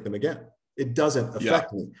never take them again. It doesn't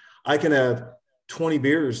affect me. I can have 20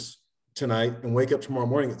 beers tonight and wake up tomorrow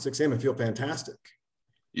morning at 6 a.m. and feel fantastic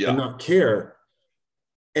and not care.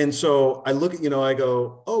 And so I look at, you know, I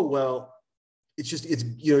go, oh, well, it's,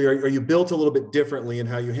 you know, are you built a little bit differently in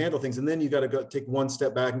how you handle things? And then you got to go take one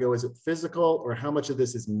step back and go, is it physical or how much of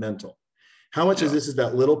this is mental? How much of this is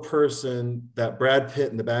that little person, that Brad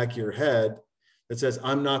Pitt in the back of your head that says,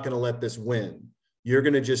 I'm not going to let this win. You're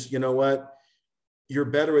going to just, you know what? You're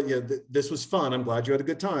better at, this was fun. I'm glad you had a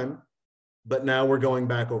good time, but now we're going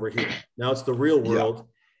back over here. Now it's the real world.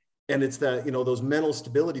 And it's that, you know, those mental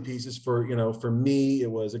stability pieces for, you know, for me, it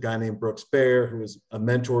was a guy named Brooks Bear, who was a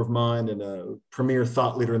mentor of mine and a premier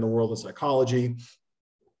thought leader in the world of psychology.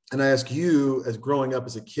 And I ask you, as growing up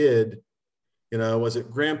as a kid, you know, was it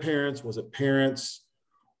grandparents? Was it parents?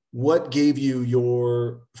 What gave you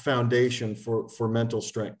your foundation for mental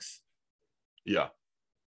strength? Yeah.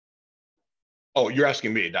 Oh, you're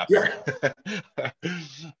asking me, not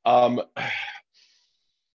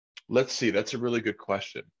Let's see. That's a really good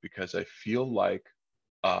question because I feel like,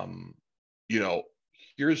 you know,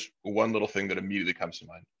 here's one little thing that immediately comes to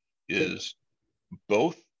mind is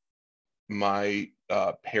both my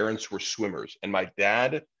parents were swimmers, and my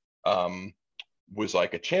dad was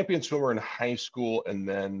like a champion swimmer in high school and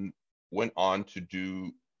then went on to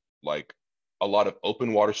do like a lot of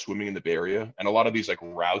open water swimming in the Bay Area and a lot of these like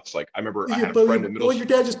routes. Like I remember I had a friend in middle school. Your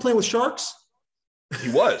dad just playing with sharks? He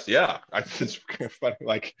was, yeah. It's funny,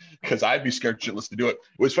 like, because I'd be scared shitless to do it.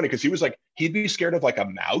 It was funny because he was like, he'd be scared of like a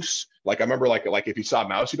mouse. Like I remember, like if he saw a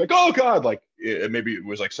mouse, he'd be like, "Oh God!" Like maybe it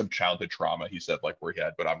was like some childhood trauma he said, like where he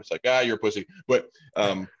had. But I'm just like, you're a pussy. But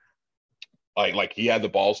like he had the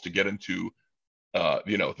balls to get into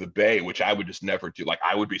the bay, which I would just never do. Like,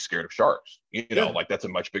 I would be scared of sharks, Yeah. like that's a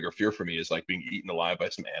much bigger fear for me, is like being eaten alive by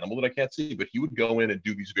some animal that I can't see. But he would go in and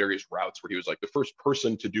do these various routes where he was like the first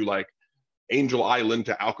person to do like Angel Island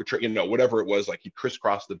to Alcatraz, whatever it was. Like, he'd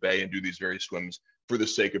crisscross the bay and do these various swims for the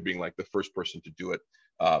sake of being like the first person to do it.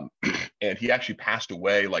 And he actually passed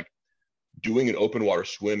away like doing an open water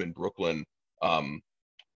swim in Brooklyn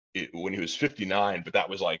when he was 59. But that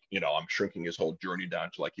was like, I'm shrinking his whole journey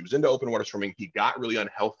down to like, he was into open water swimming. He got really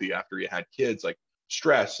unhealthy after he had kids, like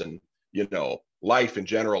stress and, life in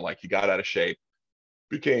general. Like, he got out of shape,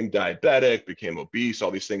 became diabetic, became obese,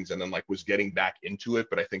 all these things, and then like was getting back into it.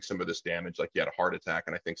 But I think some of this damage, like he had a heart attack,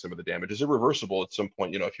 and I think some of the damage is irreversible at some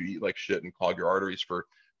point. If you eat like shit and clog your arteries for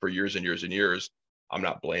years and years and years, I'm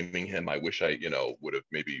not blaming him. I wish I, would have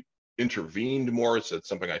maybe intervened more. So it's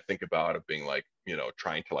something I think about, of being like,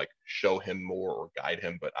 trying to like show him more or guide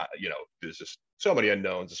him. But there's just so many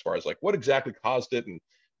unknowns as far as like what exactly caused it, and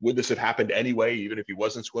would this have happened anyway, even if he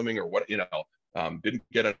wasn't swimming, or what, didn't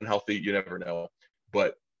get unhealthy. You never know.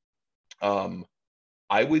 But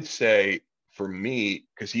I would say for me,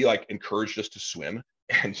 because he like encouraged us to swim,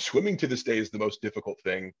 and swimming to this day is the most difficult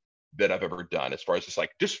thing that I've ever done, as far as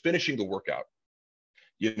just finishing the workout,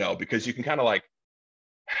 because you can kind of like,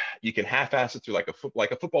 you can half-ass it through like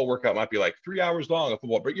a football workout might be like 3 hours long,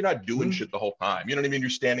 but you're not doing shit the whole time. You know what I mean? You're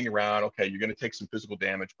standing around. Okay, you're going to take some physical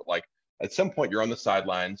damage, but like at some point you're on the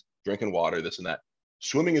sidelines drinking water, this and that.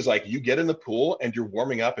 Swimming is like, you get in the pool and you're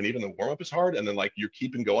warming up, and even the warm up is hard, and then like you're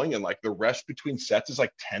keeping going, and like the rest between sets is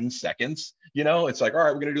like 10 seconds. It's like, all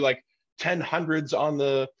right, we're going to do like 10 hundreds on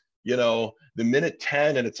the minute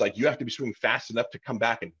 10, and it's like you have to be swimming fast enough to come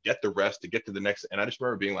back and get the rest to get to the next. And I just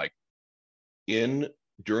remember being like,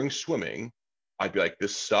 during swimming, I'd be like,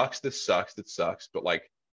 this sucks, but like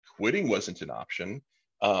quitting wasn't an option.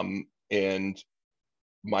 And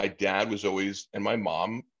my dad was always, and my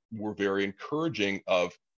mom were very encouraging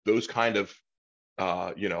of those kind of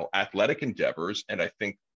athletic endeavors. And I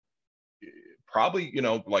think probably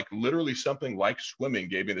like literally something like swimming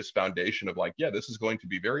gave me this foundation of like, yeah, this is going to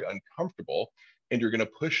be very uncomfortable, and you're going to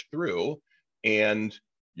push through, and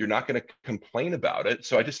you're not going to complain about it.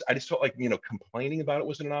 So I just felt like, complaining about it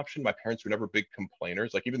wasn't an option. My parents were never big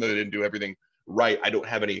complainers. Like, even though they didn't do everything right, I don't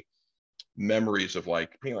have any memories of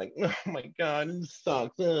like being like, oh my God, it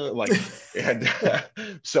sucks. Like, and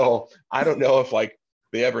so I don't know if like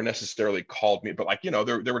they ever necessarily called me, but like,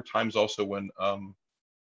 there were times also when,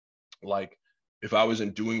 like if I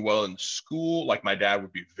wasn't doing well in school, like my dad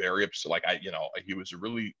would be very upset. Like he was a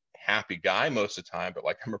really happy guy most of the time, but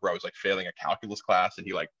like I remember I was like failing a calculus class, and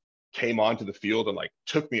he like came onto the field and like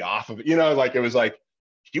took me off of it, like it was like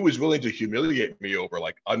he was willing to humiliate me over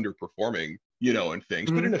like underperforming, and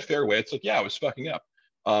things, but in a fair way. It's like, yeah, I was fucking up.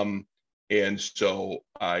 And so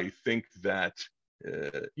I think that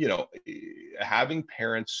having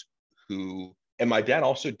parents who, and my dad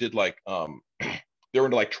also did like they were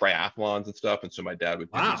into like triathlons and stuff, and so my dad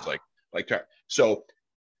would do this so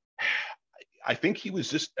I think he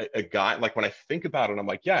was just a guy, like when I think about it, I'm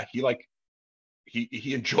like, yeah,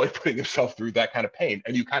 he enjoyed putting himself through that kind of pain.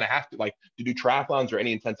 And you kind of have to, like, to do triathlons or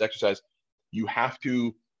any intense exercise, you have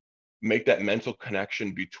to make that mental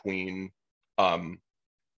connection between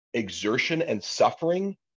exertion and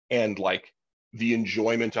suffering, and like the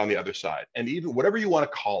enjoyment on the other side. And even whatever you want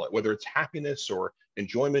to call it, whether it's happiness or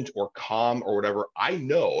enjoyment or calm or whatever, I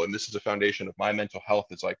know, and this is a foundation of my mental health,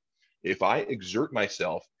 is like, if I exert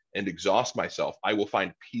myself and exhaust myself, I will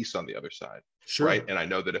find peace on the other side. Sure. Right. And I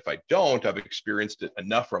know that if I don't, I've experienced it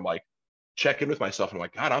enough where I'm like, check in with myself, and I'm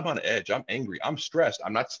like, God, I'm on edge. I'm angry. I'm stressed.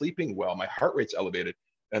 I'm not sleeping well. My heart rate's elevated.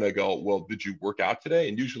 And I go, well, did you work out today?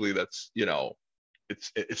 And usually that's,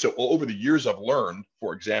 it's so over the years I've learned,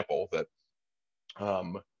 for example, that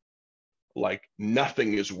like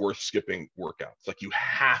nothing is worth skipping workouts. Like, you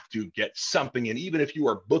have to get something in, even if you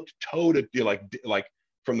are booked toe to like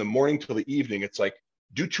from the morning till the evening. It's like,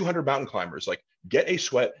 do 200 mountain climbers, like get a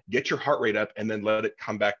sweat, get your heart rate up, and then let it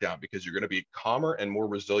come back down, because you're going to be calmer and more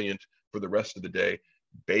resilient for the rest of the day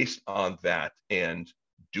based on that. And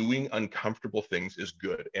doing uncomfortable things is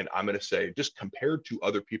good. And I'm going to say, just compared to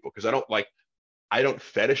other people, because I don't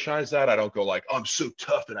fetishize that. I don't go like, oh, I'm so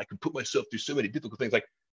tough and I can put myself through so many difficult things. Like,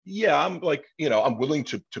 yeah, I'm like, I'm willing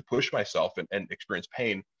to push myself and experience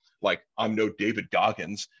pain. Like, I'm no David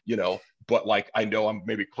Goggins, but like, I know I'm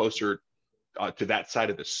maybe closer to that side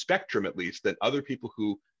of the spectrum, at least, than other people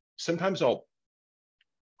who sometimes I'll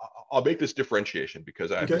make this differentiation,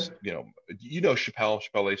 because I just,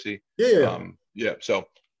 Chappelle Lacey. Yeah. So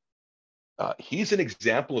he's an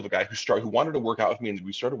example of a guy who wanted to work out with me, and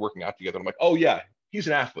we started working out together. I'm like, oh yeah, he's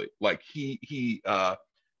an athlete. Like he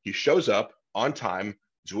shows up, on time,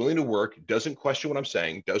 is willing to work, doesn't question what I'm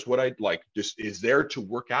saying, does what I like, just is there to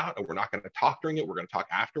work out. And we're not going to talk during it. We're going to talk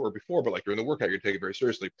after or before, but like during the workout, you're going to take it very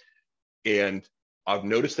seriously. And I've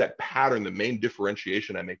noticed that pattern. The main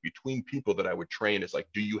differentiation I make between people that I would train is like,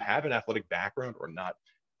 do you have an athletic background or not?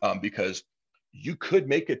 Because you could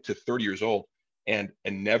make it to 30 years old and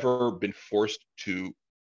never been forced to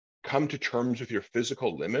come to terms with your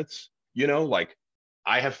physical limits. You know, like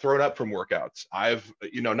I have thrown up from workouts. I've,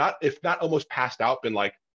 you know, not almost passed out, been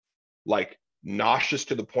like nauseous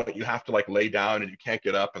to the point you have to like lay down and you can't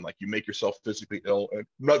get up and like you make yourself physically ill. And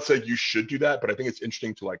I'm not saying you should do that, but I think it's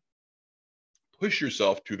interesting to like push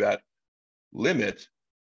yourself to that limit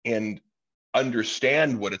and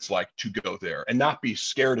understand what it's like to go there and not be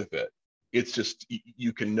scared of it. It's just,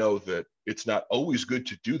 you can know that it's not always good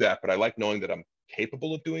to do that, but I like knowing that I'm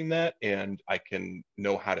capable of doing that, and I can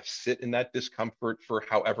know how to sit in that discomfort for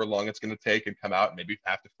however long it's going to take and come out and maybe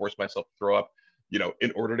have to force myself to throw up, you know,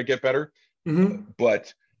 in order to get better.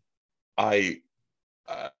 But I've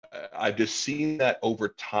just seen that over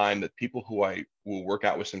time, that people who I will work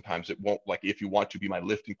out with sometimes, it won't, like, if you want to be my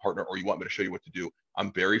lifting partner or you want me to show you what to do,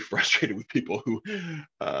 I'm very frustrated with people who,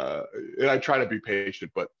 and I try to be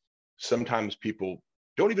patient, but sometimes people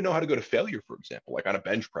don't even know how to go to failure, for example, like on a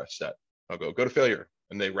bench press set. I'll go to failure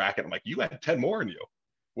and they rack it. I'm like, you had 10 more in you.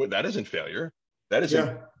 Well, that isn't failure. That isn't,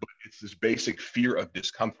 but it's this basic fear of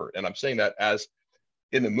discomfort. And I'm saying that as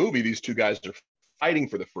in the movie, these two guys are fighting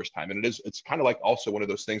for the first time. And it's kind of like also one of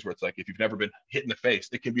those things where it's like, if you've never been hit in the face,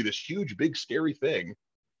 it can be this huge, big, scary thing,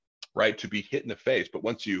 right? To be hit in the face. But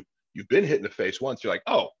once you've been hit in the face once, you're like,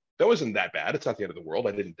 oh, that wasn't that bad. It's not the end of the world.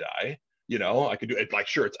 I didn't die. You know, I could do it. Like,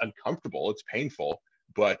 sure, it's uncomfortable. It's painful,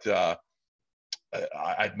 but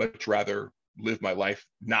I'd much rather live my life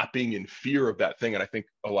not being in fear of that thing. And I think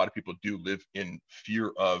a lot of people do live in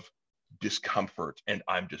fear of discomfort. And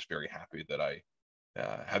I'm just very happy that I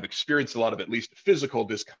have experienced a lot of at least physical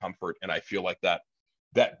discomfort. And I feel like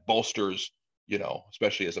that bolsters, you know,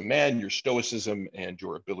 especially as a man, your stoicism and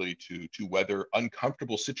your ability to weather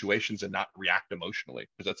uncomfortable situations and not react emotionally,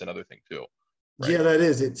 because that's another thing too. Right? Yeah, that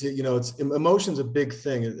is. It's, you know, it's emotion's a big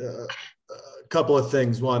thing. A couple of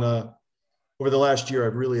things. One, over the last year, I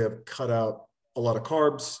really have cut out a lot of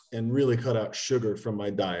carbs and really cut out sugar from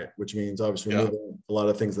my diet, which means obviously removing a lot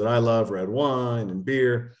of things that I love, red wine and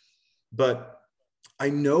beer. But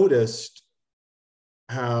I noticed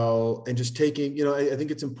how, and just taking, you know, I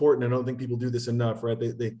think it's important. I don't think people do this enough, right?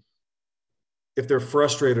 They if they're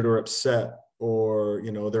frustrated or upset or,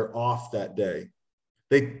 you know, they're off that day,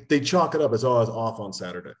 they chalk it up as, oh, I was off on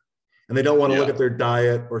Saturday. And they don't want to look at their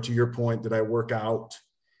diet, or to your point, did I work out?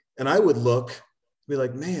 And I would be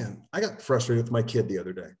like, man, I got frustrated with my kid the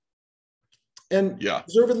other day. And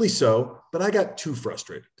deservedly so, but I got too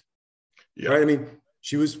frustrated. Right? I mean,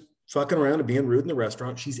 she was fucking around and being rude in the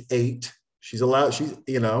restaurant. She's 8. She's,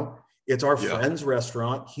 you know, it's our friend's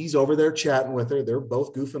restaurant. He's over there chatting with her. They're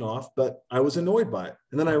both goofing off, but I was annoyed by it.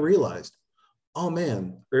 And then I realized, oh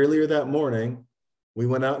man, earlier that morning, we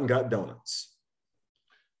went out and got donuts.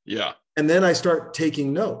 Yeah. And then I start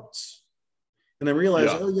taking notes. And I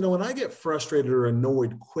realized, oh, you know, when I get frustrated or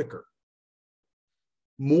annoyed quicker,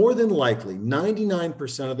 more than likely,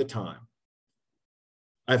 99% of the time,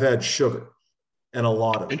 I've had sugar, and a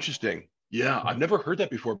lot of it. Interesting. Yeah, I've never heard that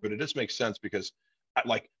before, but it does make sense, because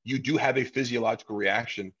like you do have a physiological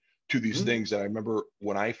reaction to these things. And I remember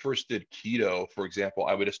when I first did keto, for example,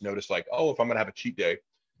 I would just notice like, oh, if I'm going to have a cheat day,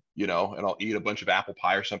 you know, and I'll eat a bunch of apple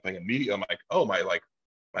pie or something, immediately I'm like, oh,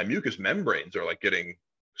 my mucous membranes are like getting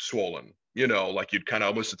swollen, you know, like you'd kind of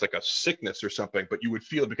almost, it's like a sickness or something, but you would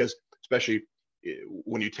feel it, because especially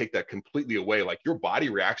when you take that completely away, like your body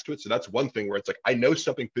reacts to it. So that's one thing where it's like, I know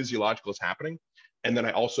something physiological is happening. And then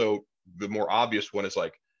I also, the more obvious one is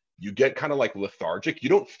like, you get kind of like lethargic. You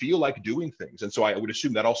don't feel like doing things. And so I would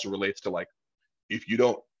assume that also relates to like, if you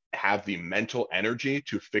don't have the mental energy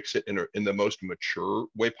to fix it in the most mature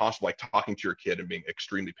way possible, like talking to your kid and being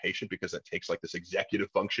extremely patient, because that takes like this executive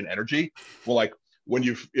function energy. Well, like when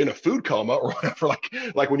you're in a food coma or whatever,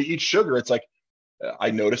 like when you eat sugar, it's like,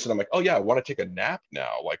 I noticed and I'm like, oh yeah, I want to take a nap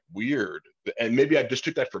now, like weird. And maybe I just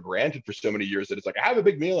took that for granted for so many years that it's like, I have a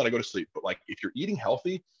big meal and I go to sleep. But like, if you're eating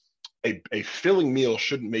healthy, a filling meal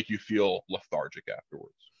shouldn't make you feel lethargic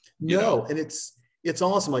afterwards. No, and it's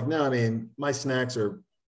awesome. Like now, I mean, my snacks are,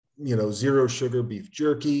 you know, 0 sugar beef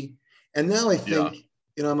jerky. And now I think,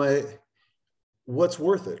 you know, what's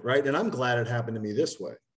worth it, right? And I'm glad it happened to me this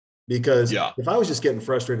way, because if I was just getting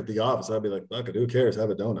frustrated at the office, I'd be like, fuck it, who cares? Have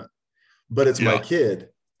a donut. But it's my kid.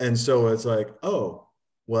 And so it's like, oh,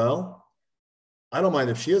 well, I don't mind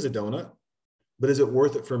if she has a donut, but is it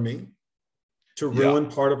worth it for me? to ruin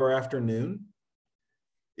part of our afternoon?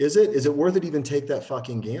 Is it worth it to even take that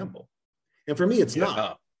fucking gamble? And for me, it's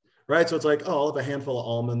not, right? So it's like, oh, I'll have a handful of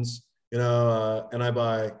almonds, and I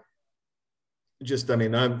buy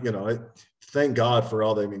thank God for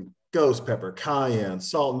all ghost pepper, cayenne,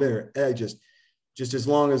 salt and vinegar, egg, just as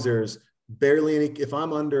long as there's barely any, if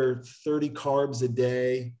I'm under 30 carbs a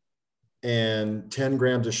day and 10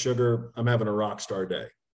 grams of sugar, I'm having a rock star day.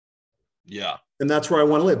 Yeah. And that's where I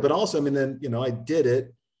want to live. But also, I did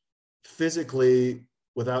it physically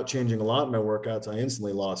without changing a lot in my workouts. I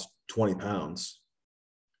instantly lost 20 pounds.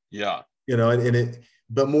 Yeah.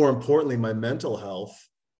 But more importantly, my mental health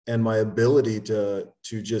and my ability to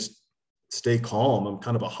just stay calm. I'm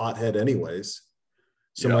kind of a hothead anyways.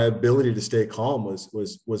 So my ability to stay calm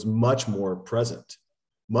was much more present,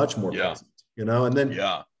 present,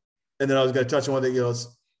 and then I was going to touch on one thing,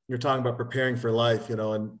 you're talking about preparing for life,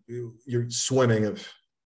 and you're swimming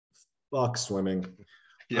swimming.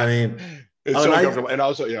 Yeah. I mean, it's so uncomfortable. And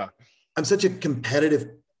also, I'm such a competitive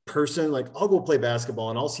person. Like, I'll go play basketball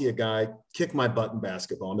and I'll see a guy kick my butt in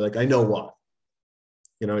basketball and be like, I know why.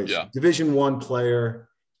 He's a Division I player,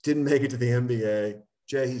 didn't make it to the NBA.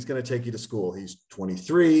 Jay, he's going to take you to school. He's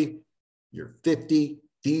 23, you're 50.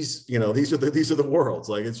 These are the worlds.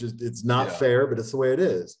 Like, it's not fair, but it's the way it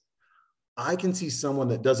is. I can see someone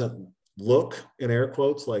that doesn't look, in air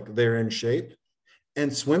quotes, like they're in shape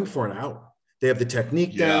and swim for an hour. They have the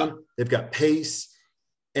technique down, they've got pace.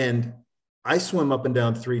 And I swim up and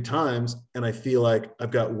down 3 times and I feel like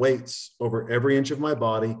I've got weights over every inch of my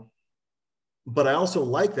body. But I also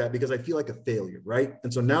like that because I feel like a failure, right?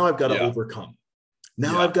 And so now I've got to overcome.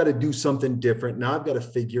 Now I've got to do something different. Now I've got to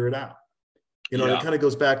figure it out. And it kind of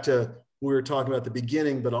goes back to what we were talking about at the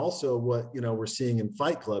beginning, but also what, we're seeing in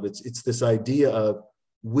Fight Club. It's this idea of,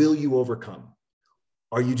 will you overcome?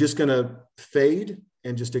 Are you just going to fade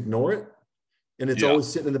and just ignore it? And it's always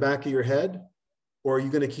sitting in the back of your head? Or are you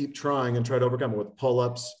going to keep trying and try to overcome it with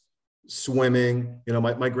pull-ups, swimming?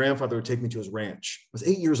 My grandfather would take me to his ranch. I was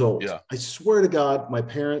 8 years old. Yeah. I swear to God, my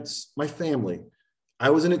parents, my family, I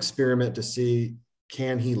was an experiment to see,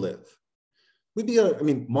 can he live? We'd be,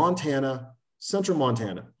 Montana, central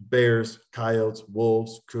Montana, bears, coyotes,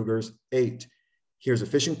 wolves, cougars, 8. Here's a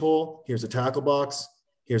fishing pole. Here's a tackle box.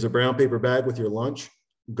 Here's a brown paper bag with your lunch.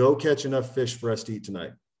 Go catch enough fish for us to eat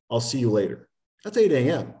tonight. I'll see you later. That's 8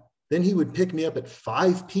 a.m. Then he would pick me up at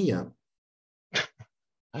 5 p.m.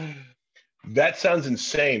 That sounds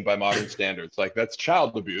insane by modern standards. Like, that's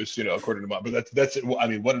child abuse, according to mom. But that's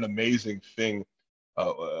what an amazing thing.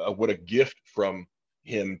 What a gift from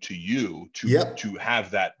him to you to have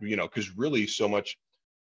that, because really so much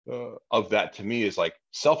of that to me is like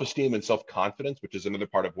self-esteem and self-confidence, which is another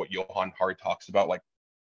part of what Johan Hari talks about, like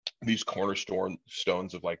these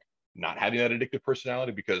cornerstones of like not having that addictive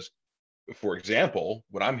personality. Because, for example,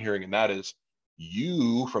 what I'm hearing in that is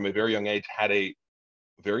you from a very young age had a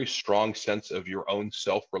very strong sense of your own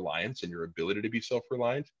self-reliance and your ability to be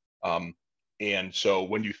self-reliant. And so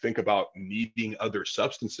when you think about needing other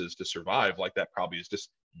substances to survive, like, that probably is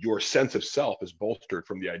just your sense of self is bolstered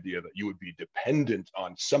from the idea that you would be dependent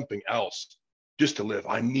on something else just to live.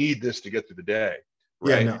 I need this to get through the day,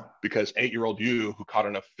 right? Yeah, no. Because 8-year-old you who caught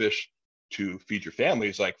enough fish to feed your family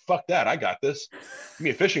is like, fuck that, I got this. Give me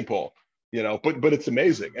a fishing pole, but it's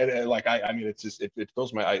amazing. And like, it's just, it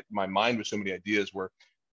fills my mind with so many ideas where,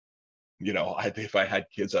 if I had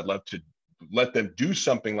kids, I'd love to let them do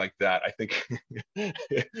something like that. I think,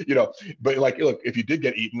 but like, look, if you did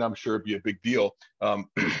get eaten, I'm sure it'd be a big deal.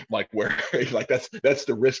 Like, where, like, that's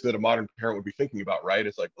the risk that a modern parent would be thinking about, right?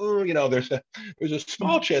 It's like, oh, there's a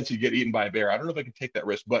small chance you get eaten by a bear. I don't know if I can take that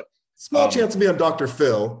risk, but small chance to be on Dr.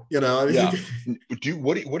 Phil, Yeah.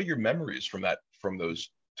 What are your memories from those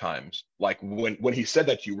times? Like, when he said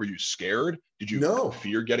that to you, were you scared? Did you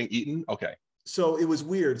fear getting eaten? Okay. So it was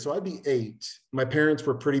weird. So I'd be 8. My parents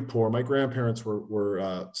were pretty poor. My grandparents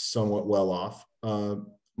were somewhat well off.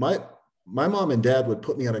 My mom and dad would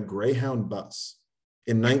put me on a Greyhound bus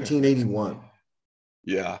in 1981.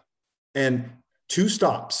 Yeah. And 2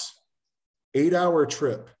 stops, 8-hour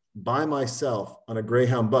trip by myself on a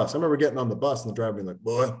Greyhound bus. I remember getting on the bus and the driver being like,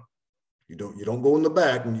 boy, you don't go in the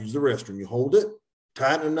back and use the restroom. You hold it,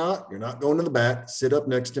 tighten a knot. You're not going to the back. Sit up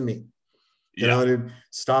next to me.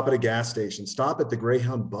 Stop at a gas station, stop at the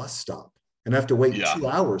Greyhound bus stop and have to wait 2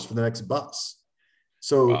 hours for the next bus.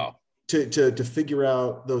 So to figure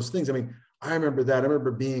out those things. I remember that. I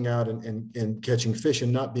remember being out and catching fish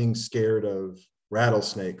and not being scared of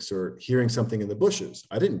rattlesnakes or hearing something in the bushes.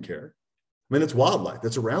 I didn't care. It's wildlife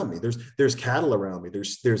that's around me. There's cattle around me.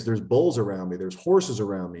 There's bulls around me. There's horses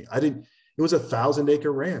around me. It It was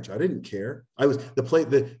 1,000-acre ranch. I didn't care. I was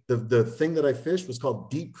the thing that I fished was called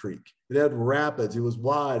Deep Creek. It had rapids. It was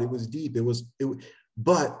wide. It was deep.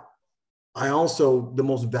 But I also, the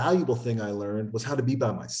most valuable thing I learned was how to be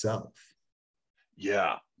by myself.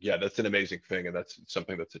 Yeah. Yeah. That's an amazing thing. And that's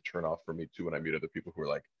something that's a turnoff for me too. When I meet other people who are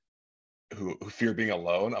like, who fear being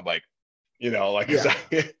alone, I'm like, like, Yeah.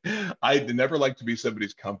 I never like to be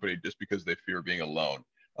somebody's company just because they fear being alone.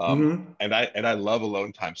 Mm-hmm. And I love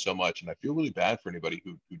alone time so much. And I feel really bad for anybody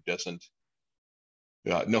who doesn't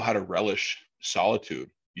know how to relish solitude,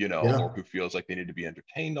 Yeah. or who feels like they need to be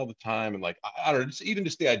entertained all the time. And like, I don't know, even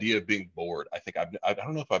just the idea of being bored. I think I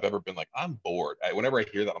don't know if I've ever been like, I'm bored. Whenever I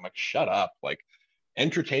hear that, I'm like, shut up. Like,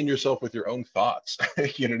 entertain yourself with your own thoughts.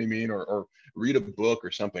 You know what I mean? Or read a book or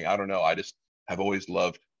something. I don't know. I just have always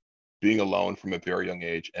loved being alone from a very young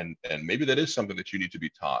age. And maybe that is something that you need to be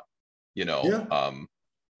taught, Yeah.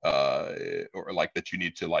 or like that you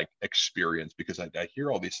need to like experience, because I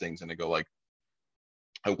hear all these things and I go like,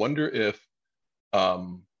 I wonder if,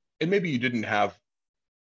 and maybe you didn't have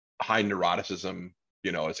high neuroticism,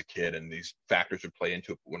 as a kid, and these factors would play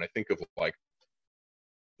into it. But when I think of like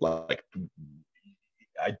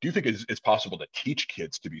I do think it's possible to teach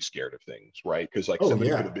kids to be scared of things, right? Because like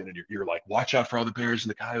somebody could have been in your ear, like, watch out for all the bears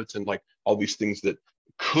and the coyotes and like all these things that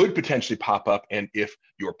could potentially pop up. And if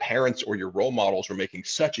your parents or your role models were making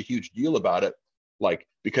such a huge deal about it, like,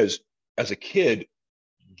 because as a kid,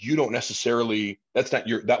 you don't necessarily,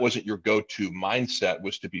 that wasn't your go-to mindset,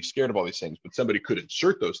 was to be scared of all these things, but somebody could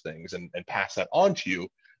insert those things and pass that on to you.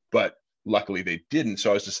 But luckily they didn't.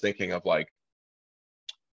 So I was just thinking of like,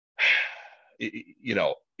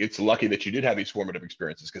 it's lucky that you did have these formative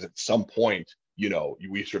experiences, because at some point,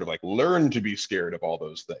 we sort of like learn to be scared of all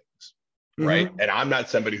those things. Right. Mm-hmm. And I'm not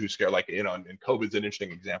somebody who's scared, like, and COVID's an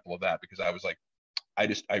interesting example of that, because I was like,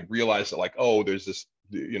 I realized that like, oh, there's this,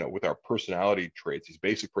 with our personality traits, these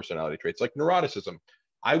basic personality traits, like neuroticism.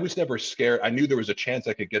 I was never scared. I knew there was a chance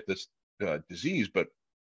I could get this disease, but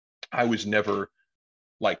I was never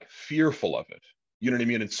like fearful of it. You know what I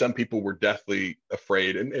mean? And some people were deathly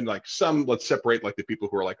afraid. And like some, let's separate like the people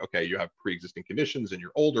who are like, okay, you have pre-existing conditions and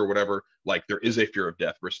you're older or whatever. Like there is a fear of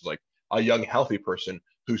death versus like a young, healthy person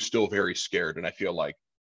who's still very scared. And I feel like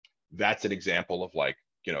that's an example of like,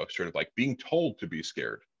 sort of like being told to be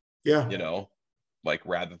scared. Yeah. Like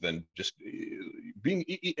rather than just being,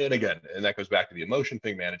 and again, and that goes back to the emotion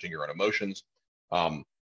thing, managing your own emotions,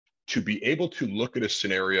 to be able to look at a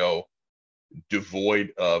scenario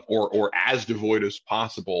devoid of, or as devoid as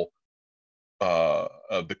possible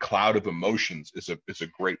of the cloud of emotions is a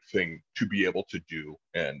great thing to be able to do.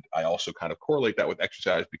 And I also kind of correlate that with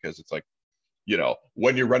exercise, because it's like,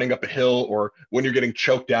 when you're running up a hill or when you're getting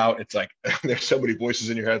choked out, it's like there's so many voices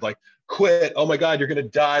in your head like, quit, oh my God, you're gonna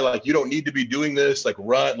die, like you don't need to be doing this, like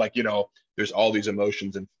run, like there's all these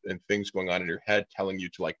emotions and things going on in your head telling you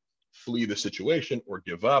to like flee the situation or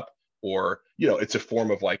give up, or it's a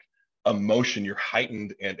form of like emotion, you're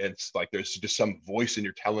heightened, and it's like there's just some voice in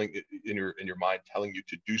your mind telling you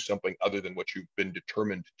to do something other than what you've been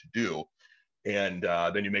determined to do. And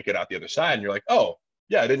then you make it out the other side and you're like, oh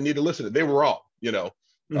yeah, I didn't need to listen to it. They were wrong,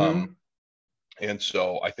 Mm-hmm. And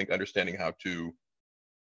so I think understanding how to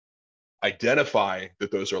identify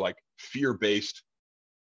that those are like fear-based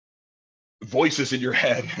voices in your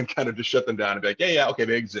head and kind of just shut them down and be like, yeah, okay,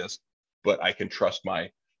 they exist, but I can trust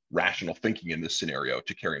my rational thinking in this scenario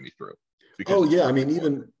to carry me through. Oh yeah, I mean,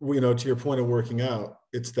 even to your point of working out,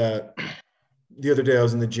 it's that the other day I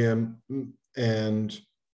was in the gym and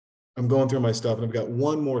I'm going through my stuff and I've got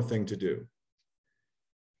one more thing to do.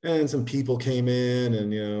 And some people came in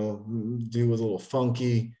and, dude was a little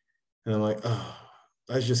funky. And I'm like, oh,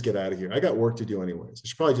 I should just get out of here. I got work to do anyways. I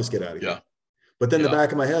should probably just get out of here. But then the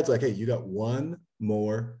back of my head's like, hey, you got one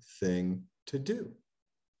more thing to do.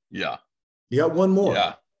 Yeah. You got one more.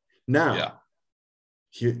 Yeah. Now,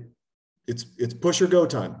 it's push or go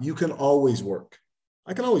time. You can always work.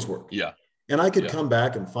 I can always work. Yeah. And I could come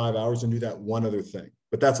back in 5 hours and do that one other thing.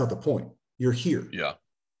 But that's not the point. You're here. Yeah.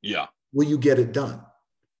 Yeah. Will you get it done?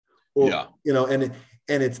 Or, yeah.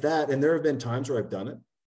 And it's that. And there have been times where I've done it.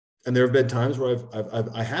 And there have been times where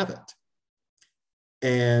I haven't.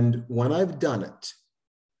 And when I've done it,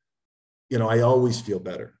 I always feel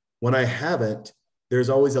better. When I haven't, there's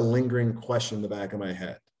always a lingering question in the back of my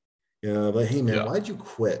head. Like, hey man, why'd you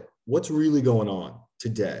quit? What's really going on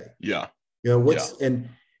today? Yeah. And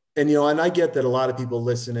I get that a lot of people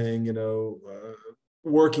listening,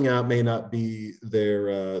 working out may not be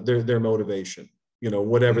their motivation,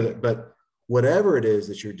 whatever, but whatever it is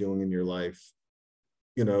that you're doing in your life,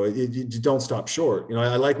 you don't stop short.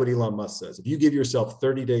 I like what Elon Musk says. If you give yourself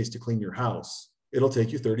 30 days to clean your house, it'll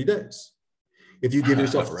take you 30 days. If you give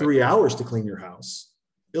yourself Right. 3 hours to clean your house,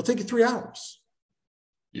 it'll take you 3 hours.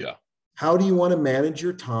 Yeah. How do you want to manage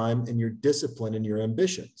your time and your discipline and your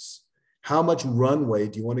ambitions? How much runway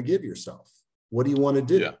do you want to give yourself? What do you want to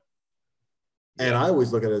do? Yeah. And I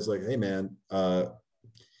always look at it as like, hey man,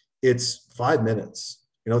 it's 5 minutes.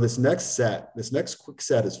 This next quick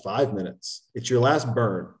set is 5 minutes. It's your last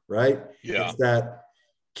burn, right? Yeah. It's that,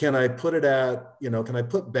 can I put it at, can I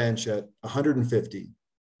put bench at 150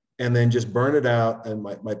 and then just burn it out? And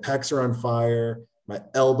my pecs are on fire, my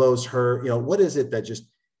elbows hurt. What is it that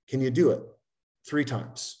can you do it 3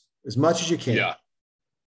 times, as much as you can? Yeah.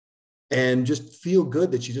 And just feel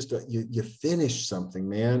good that you finished something,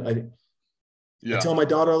 man. I tell my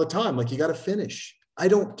daughter all the time, like, you got to finish. I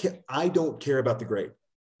don't care about the grade.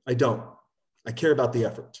 I don't. I care about the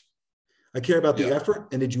effort. I care about the effort.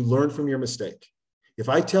 And did you learn from your mistake? If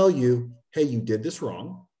I tell you, hey, you did this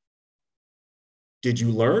wrong, did you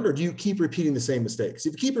learn, or do you keep repeating the same mistakes?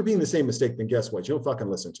 If you keep repeating the same mistake, then guess what? You don't fucking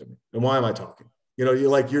listen to me. And why am I talking?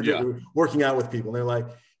 You're working out with people and they're like,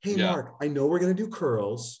 hey, Mark, I know we're going to do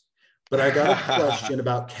curls, but I got a question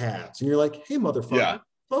about calves. And you're like, hey, motherfucker,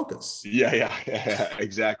 focus. Yeah.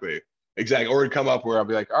 Exactly. Or it'd come up where I'll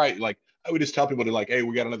be like, all right, like, I would just tell people to like, hey,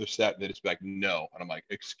 we got another set. And they just be like, no. And I'm like,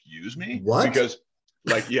 excuse me? What? Because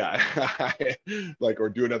like, like, or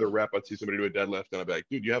do another rep. I'd see somebody do a deadlift and I'd be like,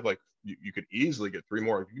 dude, you have like, you could easily get 3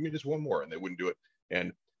 more. Give me just 1 more. And they wouldn't do it.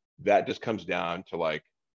 And that just comes down to like,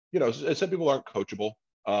 some people aren't coachable.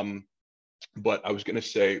 But I was going to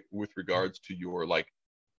say, with regards to your, like,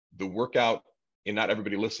 the workout, and not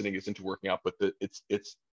everybody listening is into working out, but it's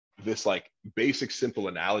this like basic, simple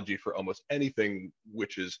analogy for almost anything,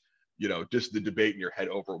 which is, just the debate in your head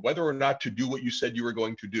over whether or not to do what you said you were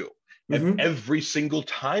going to do. And every single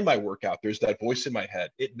time I work out, there's that voice in my head.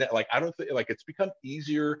 I don't think, like, it's become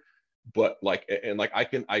easier, but like, and like,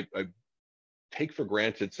 I take for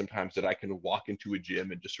granted sometimes that I can walk into a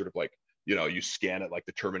gym and just sort of like, you scan it like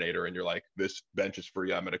the Terminator and you're like, this bench is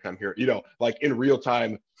free, I'm going to come here. Like in real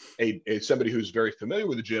time, somebody who's very familiar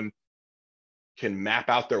with the gym can map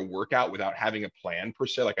out their workout without having a plan per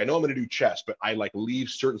se. Like, I know I'm going to do chest, but I like leave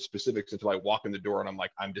certain specifics until I walk in the door and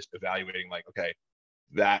I'm just evaluating, like, okay,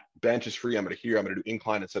 that bench is free. I'm going to do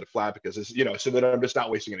incline instead of flat because this, so that I'm just not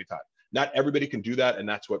wasting any time. Not everybody can do that. And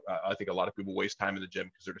that's what I think a lot of people waste time in the gym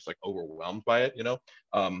because they're just like overwhelmed by it,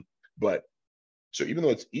 but so even though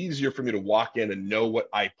it's easier for me to walk in and know what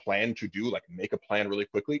I plan to do, like make a plan really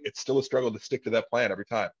quickly, it's still a struggle to stick to that plan every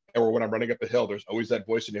time. Or when I'm running up the hill, there's always that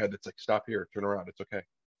voice in your head that's like, stop here, turn around, it's okay.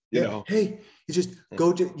 Hey, you just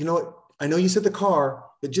go to, what? I know you said the car,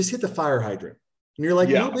 but just hit the fire hydrant. And you're like,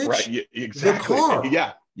 no, bitch, right, exactly. The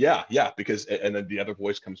car. Yeah. Because, and then the other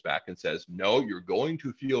voice comes back and says, no, you're going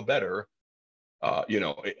to feel better.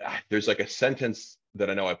 There's like a sentence that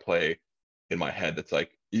I know I play in my head that's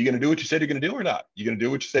like, are you going to do what you said you're going to do or not? You going to do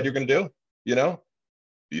what you said you're going to do?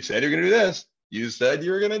 You said you're going to do this. You said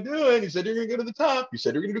you were going to do it. You said you're going to go to the top. You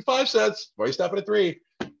said you're going to do 5 sets. Why are you stopping at 3?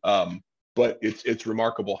 But it's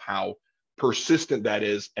remarkable how persistent that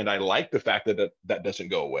is. And I like the fact that doesn't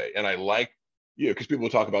go away. And I like, because people will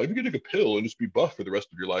talk about, if you could take a pill and just be buff for the rest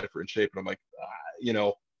of your life or in shape. And I'm like,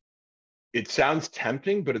 it sounds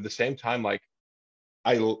tempting, but at the same time, like,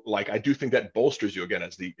 I do think that bolsters you again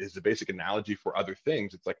as the basic analogy for other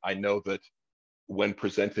things. It's like, I know that when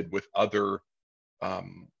presented with other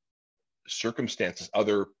circumstances,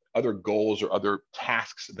 other goals or other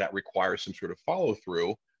tasks that require some sort of follow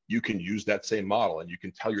through, you can use that same model and you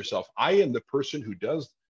can tell yourself, I am the person who does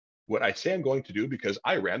what I say I'm going to do because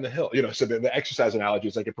I ran the hill. So the exercise analogy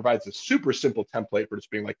is like, it provides a super simple template for just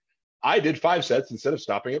being like, I did 5 sets instead of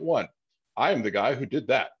stopping at 1. I am the guy who did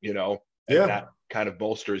that, and that kind of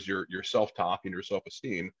bolsters your self-talk and your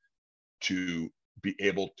self-esteem to be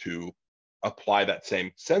able to apply that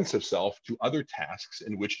same sense of self to other tasks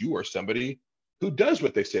in which you are somebody who does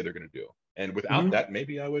what they say they're going to do. And without that,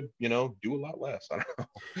 maybe I would, do a lot less. I don't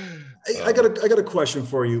know. I got a question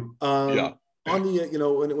for you. On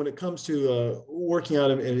the, when it comes to working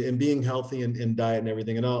out and being healthy and diet and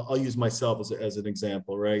everything, and I'll use myself as an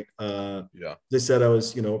example, right? They said I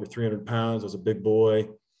was, over 300 pounds. I was a big boy.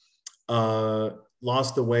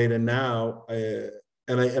 Lost the weight, and now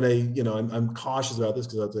I'm cautious about this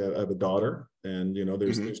because I have a daughter, and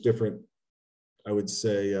there's different, I would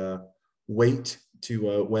say, weight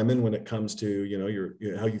to women when it comes to your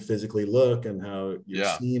how you physically look and how you're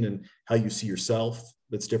seen and how you see yourself.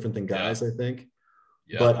 That's different than guys, I think.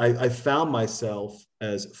 But I found myself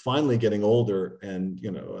as finally getting older and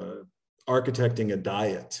architecting a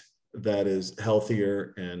diet that is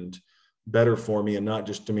healthier and better for me, and not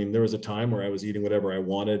just, there was a time where I was eating whatever I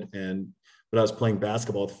wanted, and but I was playing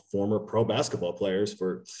basketball with former pro basketball players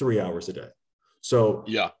for 3 hours a day. So,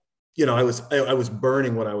 Yeah. I was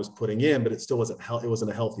burning what I was putting in, but it still wasn't it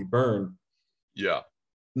wasn't a healthy burn. Yeah.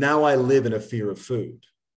 Now I live in a fear of food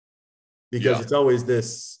because it's always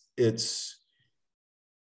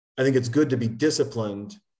I think it's good to be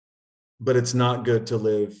disciplined, but it's not good to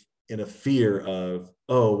live in a fear of,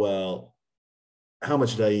 oh, well, how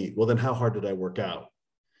much did I eat? Well, then how hard did I work out?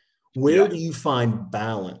 Where do you find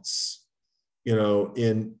balance,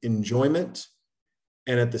 in enjoyment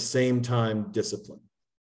and at the same time discipline?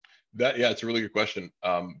 It's a really good question,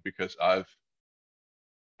 because I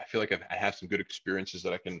feel like I have some good experiences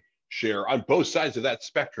that I can share on both sides of that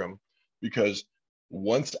spectrum, because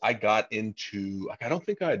once I got into, like, I don't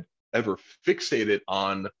think I'd ever fixated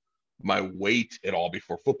on my weight at all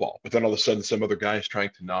before football, but then all of a sudden some other guy is trying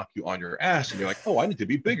to knock you on your ass and you're like, oh, I need to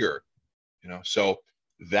be bigger, so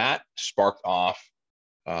that sparked off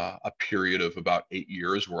a period of about 8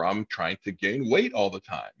 years where I'm trying to gain weight all the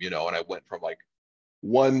time, and I went from like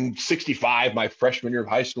 165 my freshman year of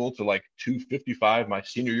high school to like 255 my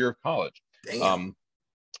senior year of college.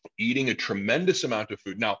 Eating a tremendous amount of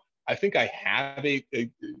food. Now, I think I have a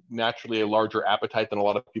naturally a larger appetite than a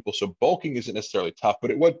lot of people, so bulking isn't necessarily tough, but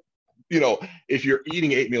it would, if you're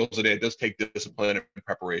eating 8 meals a day, it does take discipline and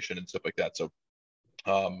preparation and stuff like that. So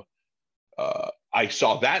I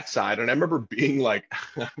saw that side, and I remember being like,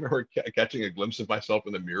 I remember catching a glimpse of myself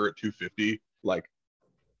in the mirror at 250, like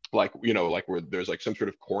where there's like some sort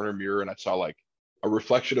of corner mirror, and I saw like a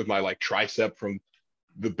reflection of my like tricep from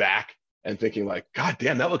the back, and thinking like, God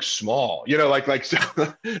damn, that looks small, so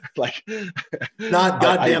like not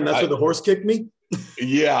goddamn, that's where the horse kicked me.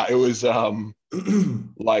 Yeah, it was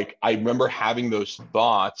like I remember having those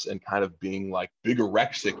thoughts and kind of being like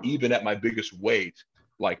bigorexic, even at my biggest weight,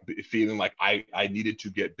 like feeling like I needed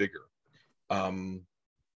to get bigger.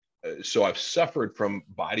 So I've suffered from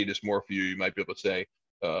body dysmorphia, you might be able to say,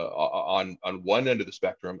 on one end of the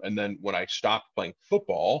spectrum. And then when I stopped playing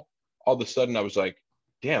football, all of a sudden I was like,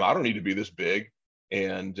 damn, I don't need to be this big.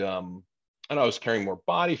 And I was carrying more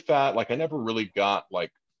body fat. Like I never really got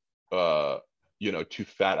like, too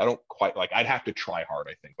fat. I don't quite like, I'd have to try hard,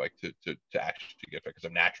 I think, like to actually get fit, because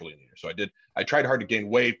I'm naturally leaner. So I tried hard to gain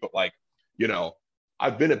weight, but like,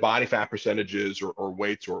 I've been at body fat percentages or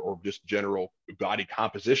weights or just general body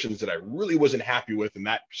compositions that I really wasn't happy with. And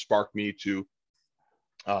that sparked me to,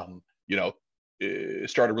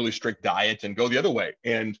 start a really strict diet and go the other way.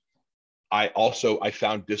 And I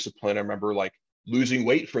found discipline. I remember like losing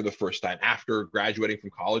weight for the first time after graduating from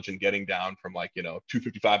college and getting down from like,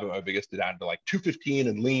 255 at my biggest to down to like 215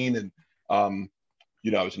 and lean. And,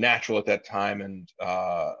 I was natural at that time. And,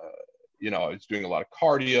 I was doing a lot of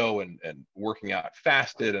cardio and working out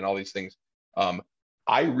fasted and all these things.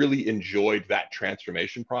 I really enjoyed that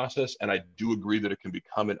transformation process. And I do agree that it can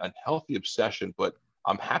become an unhealthy obsession, but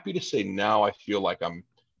I'm happy to say now I feel like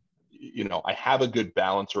I have a good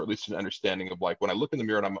balance, or at least an understanding of like when I look in the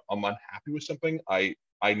mirror and I'm unhappy with something, I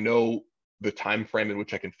know the time frame in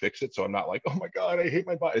which I can fix it. So I'm not like, oh my God, I hate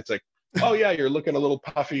my body. It's like, oh yeah, you're looking a little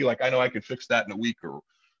puffy. Like I know I can fix that in a week or,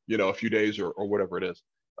 a few days or whatever it is.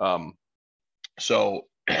 So,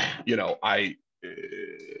 I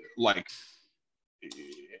like,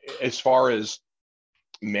 as far as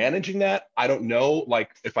managing that, I don't know,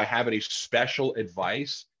 like if I have any special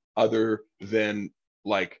advice other than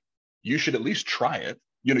like, you should at least try it.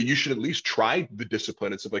 You should at least try the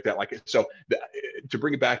discipline and stuff like that. Like, so to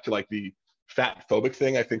bring it back to like the fat phobic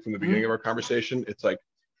thing, I think from the beginning of our conversation, it's like,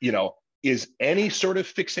 is any sort of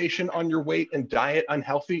fixation on your weight and diet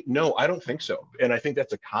unhealthy? No, I don't think so. And I think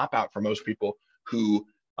that's a cop out for most people who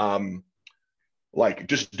like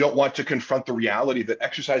just don't want to confront the reality that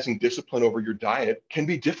exercising discipline over your diet can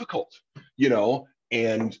be difficult,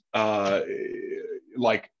 and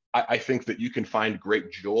like I think that you can find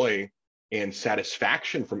great joy and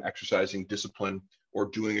satisfaction from exercising discipline or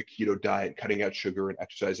doing a keto diet, cutting out sugar and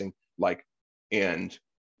exercising, like, and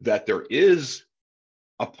that there is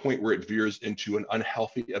a point where it veers into an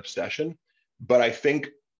unhealthy obsession. But I think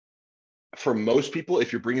for most people,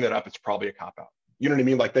 if you're bringing that up, it's probably a cop out. You know what I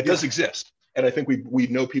mean? Like that does exist. And I think we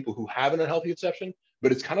know people who have an unhealthy obsession,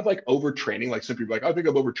 but it's kind of like overtraining. Like some people are like, I think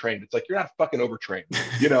I'm overtrained. It's like, you're not fucking overtrained,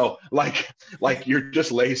 like you're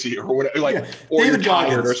just lazy or whatever, like, or David you're tired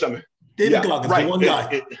Goggins. or something. David Goggins, right. The one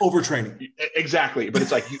guy, overtraining. Exactly. But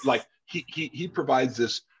it's like, he provides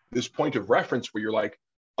this point of reference where you're like,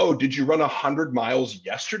 oh, did you run 100 miles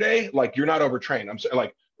yesterday? Like, you're not overtrained. I'm saying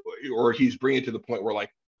like, or he's bringing it to the point where like,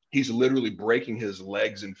 he's literally breaking his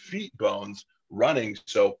legs and feet bones running.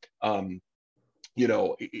 So,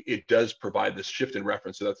 it does provide this shift in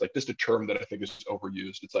reference. So that's like just a term that I think is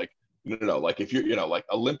overused. It's like, No. Like if you're, like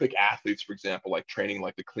Olympic athletes, for example, like training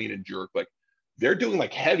like the clean and jerk, like they're doing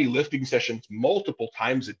like heavy lifting sessions multiple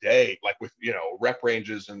times a day, like with, rep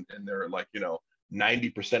ranges and they're like,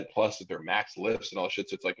 90% plus of their max lifts and all that shit.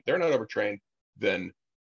 So it's like, if they're not overtrained, then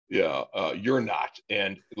you're not.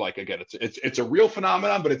 And like, again, it's a real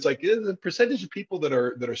phenomenon, but it's like the percentage of people that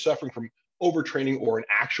are suffering from overtraining or an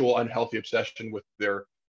actual unhealthy obsession with their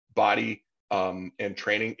body and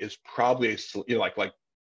training is probably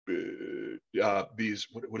these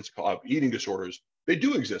what is it called, eating disorders. They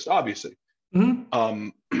do exist, obviously.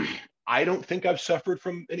 I don't think I've suffered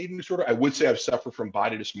from an eating disorder. I would say I've suffered from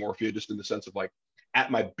body dysmorphia, just in the sense of like,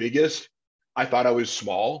 at my biggest, I thought I was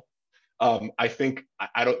small. I think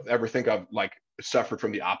I don't ever think I've like suffered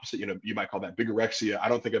from the opposite. You might call that bigorexia. I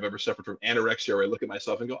don't think I've ever suffered from anorexia, where I look at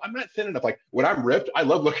myself and go, I'm not thin enough. Like when I'm ripped, I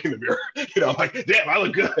love looking in the mirror. I'm like, damn, I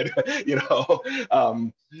look good.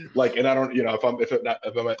 Like, and I don't, if I'm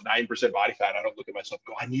at 9% body fat, I don't look at myself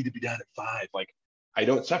and go, I need to be down at 5. Like, I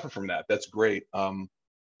don't suffer from that. That's great.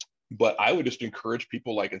 But I would just encourage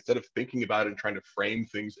people, like, instead of thinking about it and trying to frame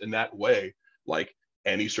things in that way, like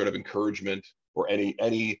any sort of encouragement or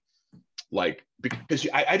any like, because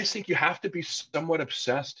I just think you have to be somewhat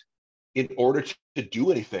obsessed in order to do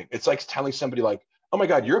anything. It's like telling somebody like, oh my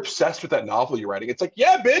God, you're obsessed with that novel you're writing. It's like,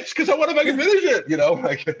 yeah, bitch, because I want to fucking finish it.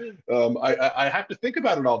 Like, I have to think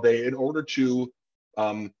about it all day in order to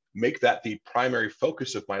make that the primary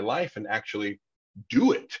focus of my life and actually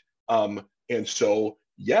do it. And so,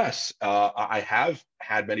 yes, I have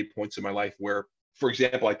had many points in my life where, for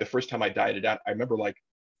example, like the first time I dieted out, I remember like,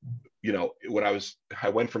 when I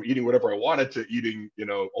went from eating whatever I wanted to eating,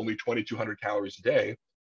 only 2,200 calories a day.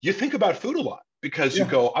 You think about food a lot because you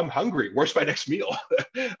go, I'm hungry. Where's my next meal?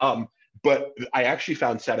 But I actually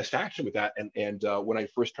found satisfaction with that. And when I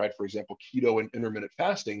first tried, for example, keto and intermittent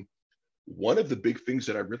fasting, one of the big things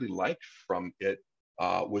that I really liked from it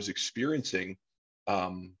was experiencing,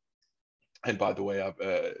 and by the way,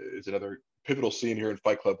 is another pivotal scene here in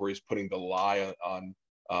Fight Club where he's putting the lie on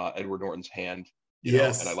Edward Norton's hand.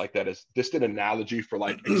 And I like that as just an analogy for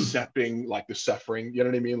like accepting like the suffering, you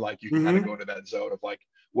know what I mean? Like you can kind of go into that zone of like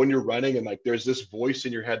when you're running and like there's this voice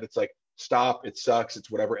in your head that's like, stop, it sucks,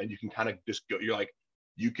 it's whatever. And you can kind of just go, you're like,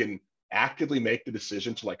 you can actively make the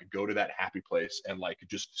decision to like go to that happy place and like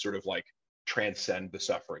just sort of like transcend the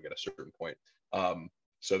suffering at a certain point.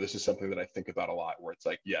 So this is something that I think about a lot, where it's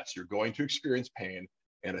like, yes, you're going to experience pain.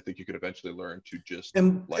 And I think you could eventually learn to just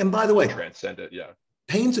and by the way, transcend it. Yeah.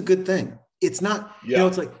 Pain's a good thing. It's not,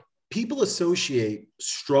 it's like people associate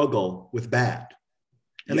struggle with bad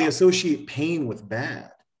and they associate pain with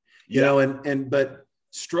bad, but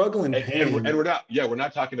struggle and pain. And we're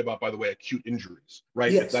not talking about, by the way, acute injuries,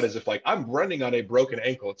 right? Yes. It's not as if like I'm running on a broken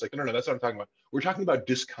ankle. It's like, no, that's what I'm talking about. We're talking about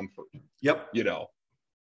discomfort. Yep.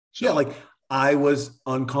 So. Like I was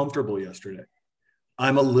uncomfortable yesterday.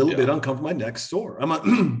 I'm a little bit uncomfortable. My neck's sore.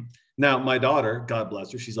 Now, my daughter, God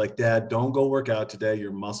bless her, she's like, Dad, don't go work out today.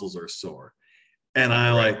 Your muscles are sore. And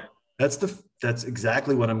I like, that's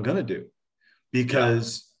exactly what I'm going to do.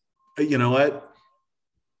 Because you know what?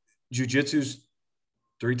 Jiu-jitsu's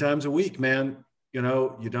 3 times a week, man.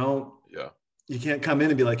 You can't come in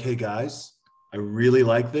and be like, hey guys, I really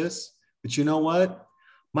like this, but you know what?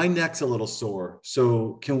 My neck's a little sore.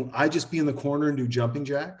 So can I just be in the corner and do jumping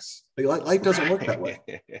jacks? Like life doesn't work that way.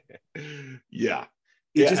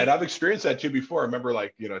 And I've experienced that too before. I remember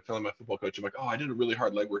like, telling my football coach, I'm like, oh, I did a really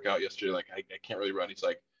hard leg workout yesterday. Like I can't really run. He's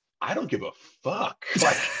like, I don't give a fuck.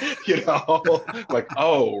 Like, like,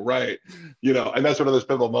 oh, right. And that's one of those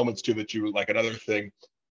pivotal moments too, that you like another thing.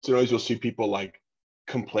 So always you'll see people like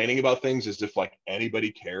complaining about things as if like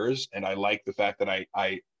anybody cares. And I like the fact that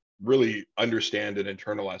I really understand and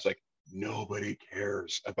internalize like nobody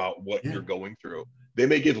cares about what you're going through. They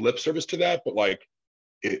may give lip service to that, but like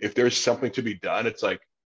if there's something to be done, it's like,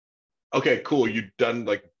 okay, cool, you've done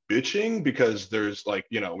like bitching because there's like,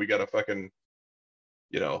 we gotta fucking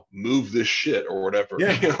move this shit or whatever.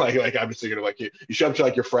 Like I'm just thinking of like you show up to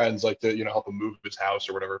like your friends like to help them move his house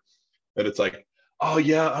or whatever, and it's like, oh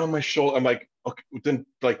yeah, on my shoulder. I'm like, okay, then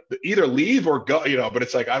like either leave or go, but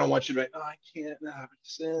it's like, I don't want you to be like, oh, I can't,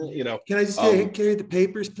 Can I just carry the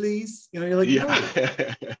papers, please? You're like,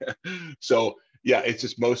 no. So it's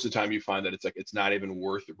just most of the time you find that it's like, it's not even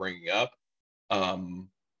worth bringing up.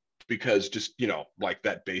 Because just, like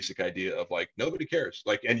that basic idea of like, nobody cares.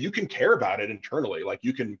 Like, and you can care about it internally. Like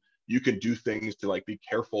you can do things to like, be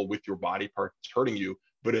careful with your body part that's hurting you.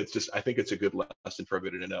 But it's just, I think it's a good lesson for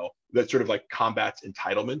everybody to know that sort of like combats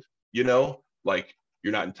entitlement, like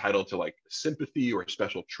you're not entitled to like sympathy or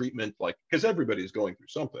special treatment, like, because everybody's going through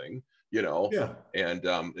something. you know, Yeah. and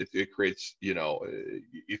it creates,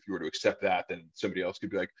 if you were to accept that, then somebody else could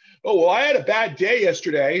be like, oh, well, I had a bad day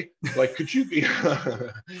yesterday. Like, could you be,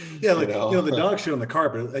 Yeah, you like know? the dog shit on the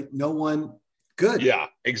carpet. Like no one good. Yeah,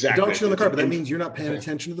 The exactly. dog shit on the carpet. That And means you're not paying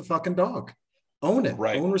attention to the fucking dog. Own it.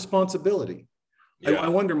 right. Own responsibility. I Yeah.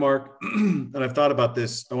 wonder, Mark, and I've thought about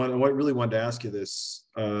this. I really wanted to ask you this.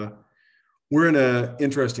 We're in an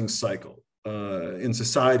interesting cycle in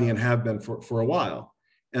society and have been for a while.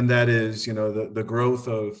 And that is, the growth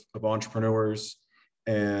of entrepreneurs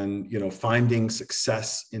and, finding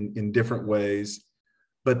success in different ways,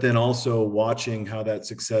 but then also watching how that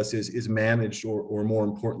success is managed or more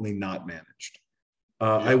importantly, not managed.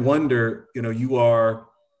 I wonder,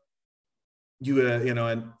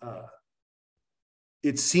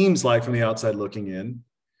 it seems like from the outside looking in,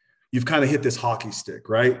 you've kind of hit this hockey stick,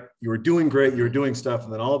 right? You were doing great, you were doing stuff,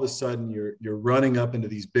 and then all of a sudden you're running up into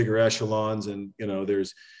these bigger echelons, and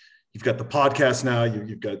you've got the podcast now,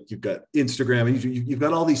 you've got Instagram, and you've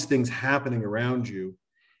got all these things happening around you,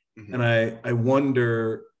 and I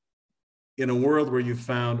wonder, in a world where you've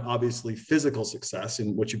found obviously physical success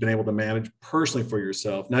in what you've been able to manage personally for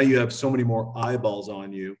yourself, now you have so many more eyeballs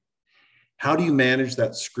on you. How do you manage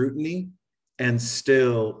that scrutiny and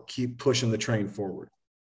still keep pushing the train forward?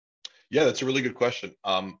 Yeah, that's a really good question.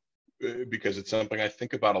 Because it's something I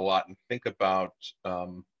think about a lot and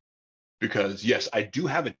because yes, I do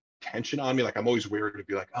have attention on me. Like I'm always wary to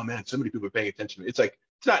be like, oh man, so many people are paying attention. It's like,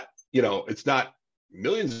 it's not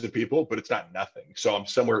millions of people, but it's not nothing. So I'm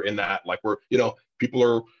somewhere in that, like where, people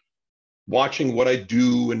are watching what I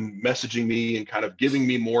do and messaging me and kind of giving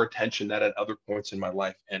me more attention than at other points in my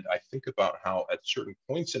life. And I think about how at certain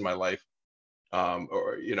points in my life,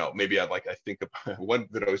 maybe I think of one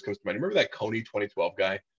that always comes to mind. Remember that Coney 2012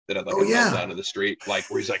 guy that had meltdown in the street, like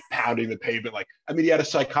where he's like pounding the pavement? Like, I mean, he had a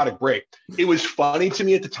psychotic break. It was funny to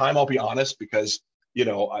me at the time, I'll be honest, because,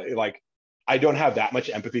 I don't have that much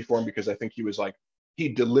empathy for him, because I think he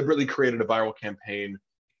deliberately created a viral campaign.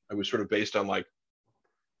 It was sort of based on like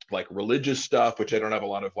religious stuff, which I don't have a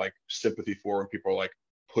lot of sympathy for, and people are like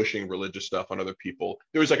pushing religious stuff on other people.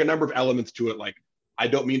 There was a number of elements to it, like, I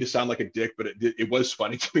don't mean to sound like a dick, but it was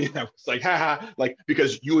funny to me. I was like, haha,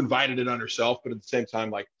 because you invited it on yourself. But at the same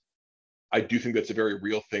time, I do think that's a very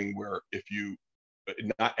real thing where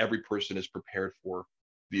not every person is prepared for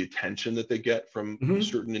the attention that they get from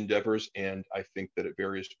certain endeavors. And I think that at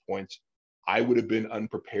various points, I would have been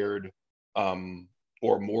unprepared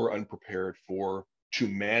or more unprepared to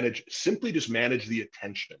simply manage the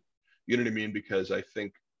attention. You know what I mean? Because I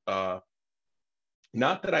think,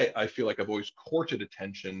 not that I feel like I've always courted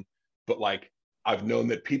attention, but I've known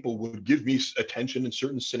that people would give me attention in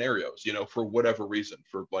certain scenarios, for whatever reason,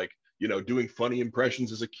 for doing funny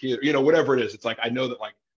impressions as a kid, whatever it is. It's I know that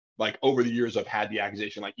over the years I've had the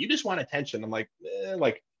accusation, you just want attention. I'm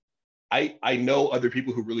I know other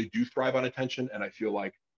people who really do thrive on attention. And I feel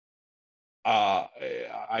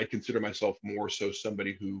I consider myself more so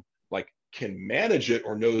somebody who can manage it,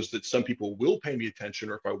 or knows that some people will pay me attention.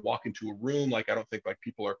 Or if I walk into a room, I don't think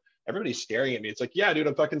everybody's staring at me. It's yeah, dude,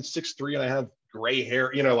 I'm fucking 6'3" and I have gray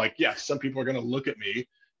hair, yeah, some people are going to look at me,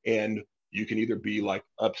 and you can either be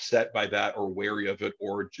upset by that or wary of it,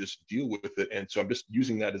 or just deal with it. And so I'm just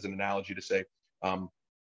using that as an analogy to say, I'm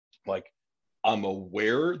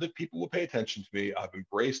aware that people will pay attention to me. I've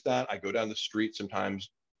embraced that. I go down the street sometimes,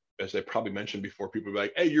 as I probably mentioned before, people be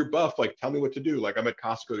like, hey, you're buff, tell me what to do. I'm at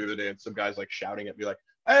Costco the other day, and some guy's shouting at me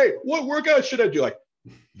hey, what workout should I do?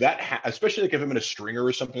 That, especially if I'm in a stringer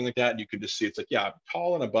or something like that, and you can just see it's yeah, I'm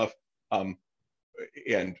tall and I'm buff,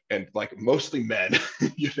 and mostly men,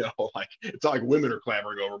 it's not like women are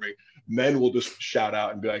clamoring over me. Men will just shout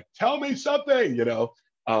out and be like, tell me something,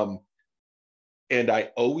 and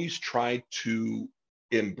I always try to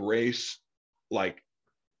embrace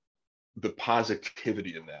the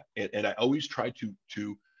positivity in that, and I always try to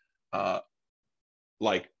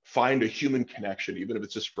find a human connection, even if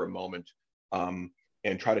it's just for a moment,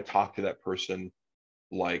 and try to talk to that person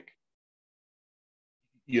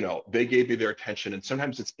they gave me their attention. And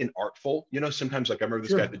sometimes it's inartful, sometimes I remember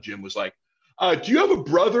this guy at the gym was do you have a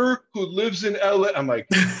brother who lives in LA? I'm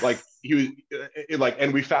he was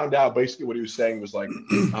and we found out basically what he was saying was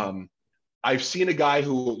I've seen a guy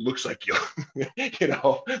who looks like you,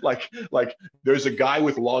 there's a guy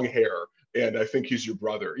with long hair, and I think he's your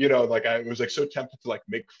brother, I was so tempted to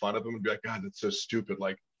make fun of him and be God, that's so stupid.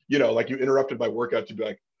 You interrupted my workout to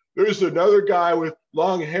be there's another guy with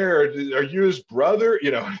long hair. Are you his brother?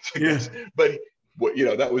 Yes. But what,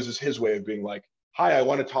 that was just his way of being hi, I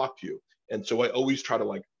want to talk to you. And so I always try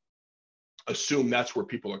to assume that's where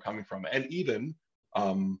people are coming from. And even,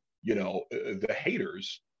 the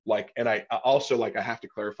haters, Like, and I also, like, I have to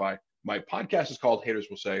clarify, my podcast is called Haters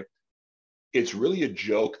Will Say. It's really a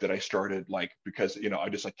joke that I started, like, because, you know, I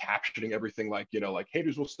just like captioning everything, like, you know, like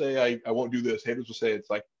haters will say, I won't do this. Haters will say, it's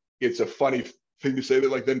like, it's a funny thing to say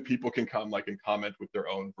that, like, then people can come like and comment with their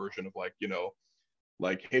own version of, like, you know,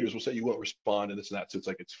 like haters will say you won't respond and this and that. So it's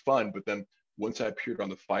like, it's fun. But then once I appeared on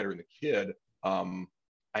The Fighter and The Kid, I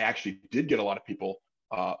actually did get a lot of people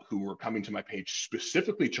who were coming to my page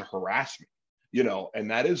specifically to harass me, you know,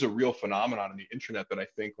 and that is a real phenomenon on the internet that I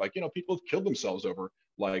think, like, you know, people have killed themselves over,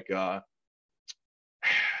 like,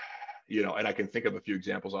 you know, and I can think of a few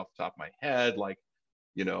examples off the top of my head, like,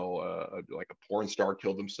 you know, like a porn star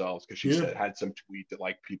killed themselves because she said, had some tweet that,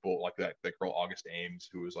 like, people like that girl August Ames,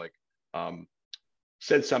 who was like,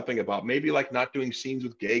 said something about maybe like not doing scenes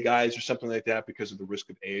with gay guys or something like that because of the risk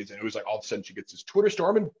of AIDS. And it was like, all of a sudden she gets this Twitter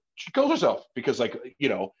storm and she kills herself because, like, you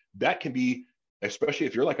know, that can be, especially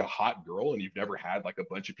if you're like a hot girl and you've never had like a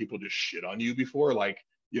bunch of people just shit on you before, like,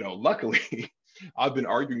 you know, luckily I've been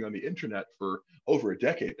arguing on the internet for over a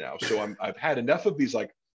decade now. So I've had enough of these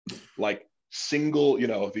like single, you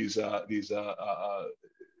know, these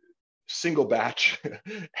single batch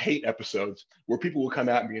hate episodes where people will come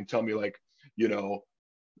at me and tell me, like, you know,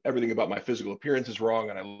 everything about my physical appearance is wrong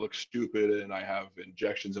and I look stupid and I have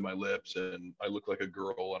injections in my lips and I look like a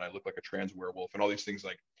girl and I look like a trans werewolf and all these things.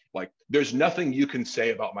 Like there's nothing you can say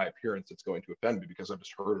about my appearance that's going to offend me because I've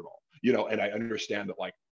just heard it all, you know. And I understand that,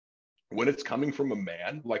 like, when it's coming from a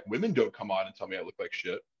man, like, women don't come on and tell me I look like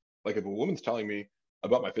shit. Like, if a woman's telling me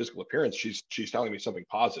about my physical appearance, she's telling me something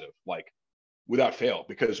positive, like, without fail,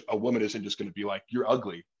 because a woman isn't just going to be like, you're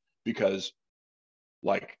ugly, because,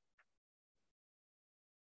 like,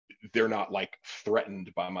 they're not like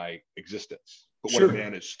threatened by my existence. But when a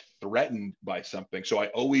man is threatened by something, so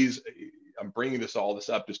I'm bringing all this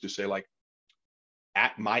up just to say, like,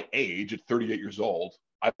 at my age, at 38 years old,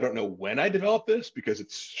 I don't know when I developed this, because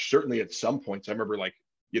it's certainly at some points. I remember, like,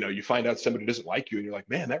 you know, you find out somebody doesn't like you and you're like,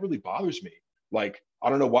 man, that really bothers me. Like, I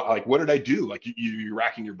don't know what, like, what did I do? Like, you're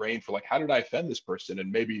racking your brain for, like, how did I offend this person?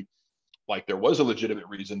 And maybe, like, there was a legitimate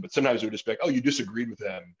reason, but sometimes it would just be like, oh, you disagreed with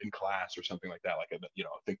them in class or something like that. Like, you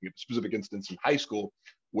know, thinking of a specific instance in high school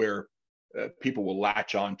where people will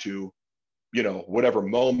latch on to, you know, whatever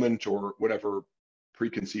moment or whatever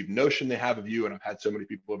preconceived notion they have of you. And I've had so many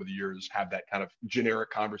people over the years have that kind of generic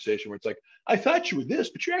conversation where it's like, I thought you were this,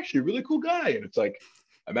 but you're actually a really cool guy. And it's like,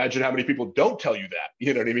 imagine how many people don't tell you that,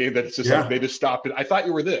 you know what I mean? That it's just like, they just stopped it. I thought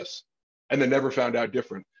you were this, and then never found out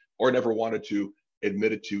different, or never wanted to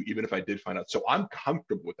admit it to, even if I did find out. So I'm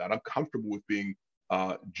comfortable with that. I'm comfortable with being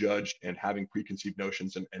judged and having preconceived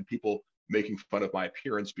notions and people making fun of my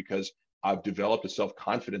appearance, because I've developed a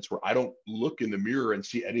self-confidence where I don't look in the mirror and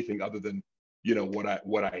see anything other than, you know,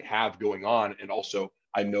 what I have going on. And also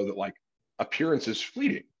I know that, like, appearance is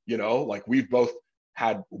fleeting, you know, like, we've both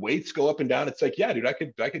had weights go up and down. It's like, yeah, dude, I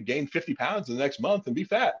could gain 50 pounds in the next month and be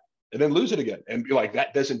fat and then lose it again. And be like,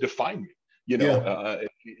 that doesn't define me, you know,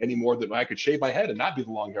 any more than I could shave my head and not be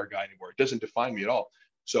the long hair guy anymore. It doesn't define me at all.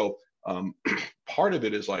 So part of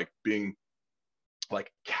it is, like, being,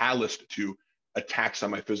 like, calloused to attacks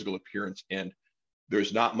on my physical appearance. And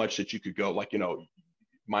there's not much that you could go, like, you know,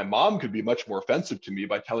 my mom could be much more offensive to me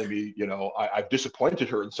by telling me, you know, I've disappointed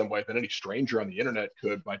her in some way than any stranger on the internet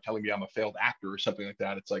could by telling me I'm a failed actor or something like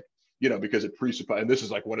that. It's like, you know, because it presupposes, and this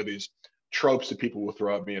is like one of these tropes that people will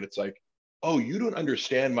throw at me, and it's like, oh, you don't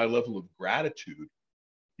understand my level of gratitude,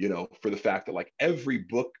 you know, for the fact that, like, every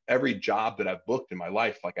job that I've booked in my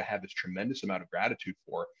life, like, I have this tremendous amount of gratitude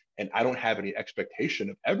for, and I don't have any expectation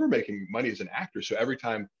of ever making money as an actor. So every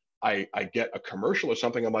time I get a commercial or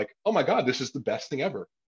something, I'm like, oh my God, this is the best thing ever.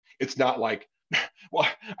 It's not like, well,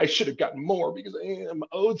 I should have gotten more because I am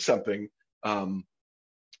owed something.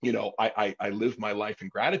 You know, I live my life in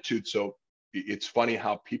gratitude. So it's funny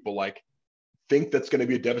how people, like, think that's going to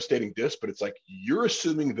be a devastating diss, but it's like, you're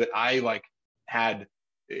assuming that I, like, had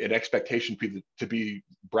an expectation to be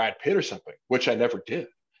Brad Pitt or something, which I never did.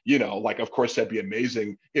 You know, like, of course, that'd be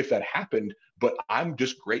amazing if that happened, but I'm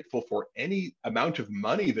just grateful for any amount of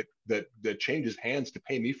money that changes hands to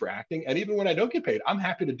pay me for acting. And even when I don't get paid, I'm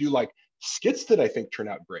happy to do, like, skits that I think turn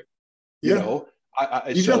out great. You know,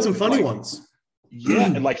 you've done some funny ones. Yeah.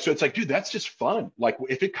 And, like, so it's like, dude, that's just fun. Like,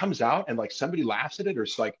 if it comes out and, like, somebody laughs at it, or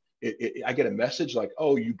it's like, I get a message like,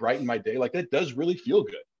 oh, you brighten my day. Like, that does really feel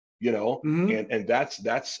good, you know? And that's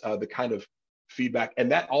the kind of feedback. And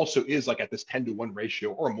that also is, like, at this 10-to-1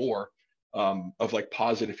 ratio or more of, like,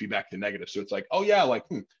 positive feedback to negative. So it's like, oh yeah, like,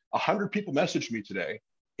 100 people messaged me today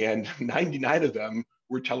and 99 of them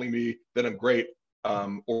were telling me that I'm great,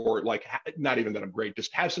 or, like, not even that I'm great,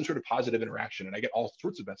 just have some sort of positive interaction. And I get all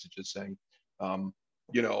sorts of messages saying,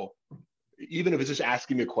 you know, even if it's just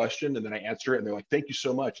asking me a question and then I answer it and they're like, thank you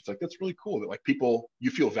so much. It's like, that's really cool that like people, you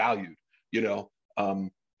feel valued, you know?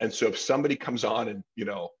 And so if somebody comes on and, you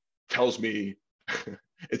know, tells me,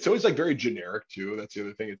 it's always like very generic too. That's the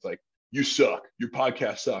other thing. It's like, you suck, your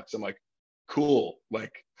podcast sucks. I'm like, cool.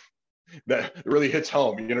 Like that really hits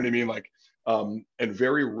home. You know what I mean? Like, and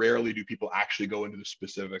very rarely do people actually go into the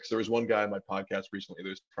specifics. There was one guy on my podcast recently that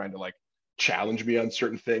was trying to like challenge me on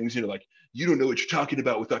certain things, you know, like, you don't know what you're talking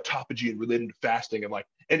about with autophagy and related to fasting. I'm like,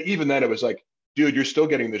 and even then it was like, dude, you're still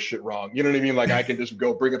getting this shit wrong. You know what I mean? Like I can just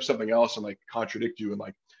go bring up something else and like contradict you. And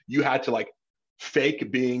like, you had to like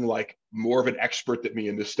fake being like more of an expert than me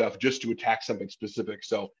in this stuff just to attack something specific.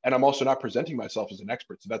 So, and I'm also not presenting myself as an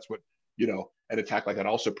expert. So that's what, you know, an attack like that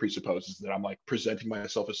also presupposes that I'm like presenting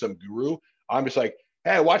myself as some guru. I'm just like,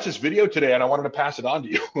 hey, I watched this video today and I wanted to pass it on to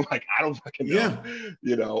you. Like, I don't fucking know,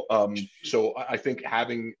 you know? So I think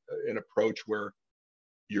having an approach where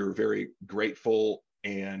you're very grateful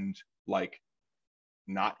and like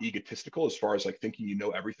not egotistical as far as like thinking you know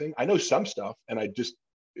everything. I know some stuff and I just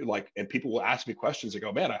like, and people will ask me questions. I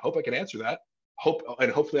go, man, I hope I can answer that.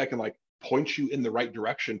 Hopefully I can like point you in the right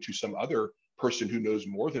direction to some other person who knows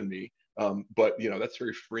more than me. But you know, that's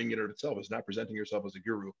very freeing in and of itself. It's not presenting yourself as a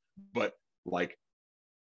guru, but like,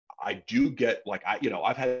 I do get like, you know,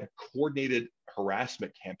 I've had coordinated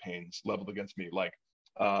harassment campaigns leveled against me, like,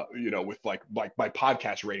 you know, with like my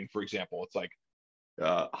podcast rating, for example. It's like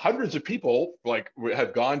hundreds of people like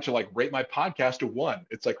have gone to like rate my podcast a 1.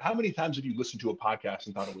 It's like, how many times have you listened to a podcast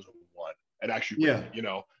and thought it was a 1 and actually, you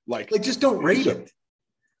know, like just don't rate it.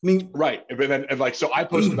 I mean, right. And like, so I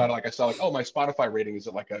posted about it. Like I saw like, oh, my Spotify rating is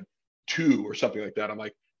at like a 2 or something like that. I'm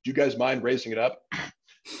like, do you guys mind raising it up?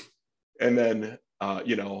 And then,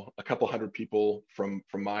 you know, a couple hundred people from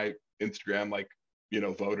my Instagram, like, you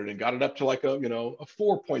know, voted and got it up to like a, you know, a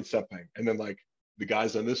 4 point something. And then like the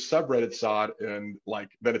guys on this subreddit saw it and like,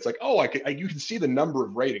 then it's like, oh, you can see the number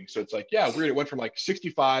of ratings. So it's like, yeah, weird. It went from like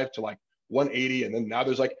 65 to like 180. And then now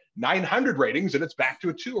there's like 900 ratings and it's back to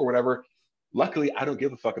a 2 or whatever. Luckily, I don't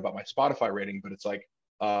give a fuck about my Spotify rating, but it's like,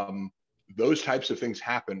 those types of things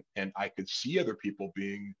happen. And I could see other people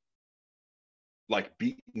being like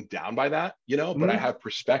beaten down by that, you know, but I have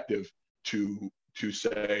perspective to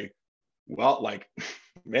say, well, like,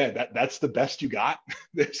 man, that's the best you got.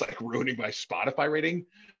 It's like ruining my Spotify rating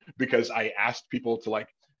because I asked people to like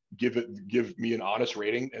give me an honest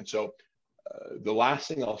rating. And so the last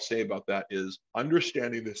thing I'll say about that is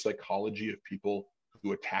understanding the psychology of people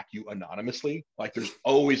who attack you anonymously. Like there's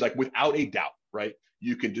always like, without a doubt, right?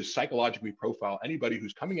 You can just psychologically profile anybody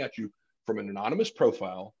who's coming at you from an anonymous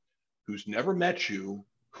profile, who's never met you,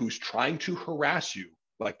 who's trying to harass you.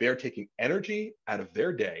 Like they're taking energy out of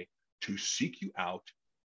their day to seek you out,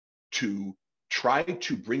 to try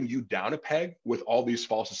to bring you down a peg with all these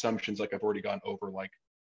false assumptions. Like I've already gone over, like,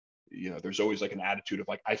 you know, there's always like an attitude of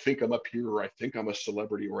like, I think I'm up here, or I think I'm a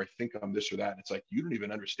celebrity, or I think I'm this or that. And it's like, you don't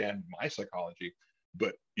even understand my psychology.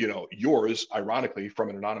 But, you know, yours, ironically, from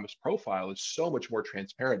an anonymous profile is so much more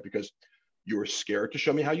transparent because you're scared to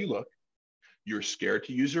show me how you look. You're scared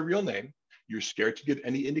to use your real name. You're scared to give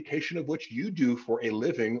any indication of what you do for a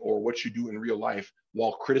living or what you do in real life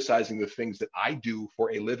while criticizing the things that I do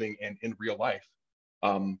for a living and in real life.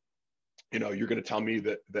 You know, you're going to tell me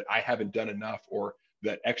that I haven't done enough or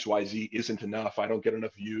that XYZ isn't enough. I don't get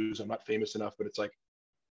enough views. I'm not famous enough. But it's like,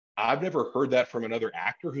 I've never heard that from another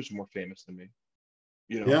actor who's more famous than me.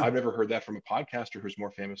 You know, I've never heard that from a podcaster who's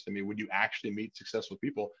more famous than me. When you actually meet successful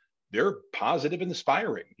people, they're positive and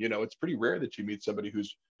inspiring. You know, it's pretty rare that you meet somebody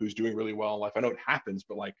who's doing really well in life. I know it happens,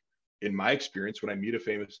 but like in my experience, when I meet a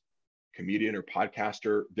famous comedian or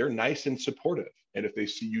podcaster, they're nice and supportive. And if they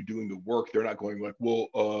see you doing the work, they're not going like,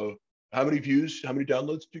 well, how many views, how many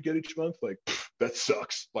downloads do you get each month? Like, that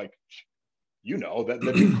sucks. Like, you know,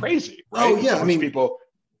 that'd be crazy, right? Oh yeah, I mean, people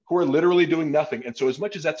who are literally doing nothing. And so as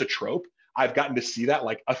much as that's a trope, I've gotten to see that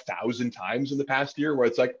like 1,000 times in the past year where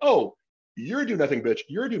it's like, oh, you're doing nothing, bitch.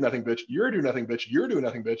 You're doing nothing, bitch. You're doing nothing, bitch. You're doing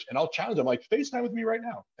nothing, bitch. And I'll challenge them like, FaceTime with me right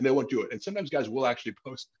now. And they won't do it. And sometimes guys will actually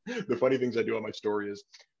post. The funny things I do on my story is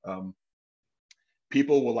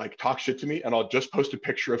people will like talk shit to me and I'll just post a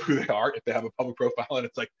picture of who they are if they have a public profile. And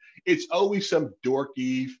it's like, it's always some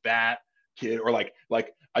dorky, fat kid or like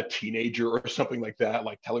a teenager or something like that,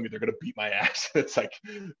 like telling me they're going to beat my ass. It's like,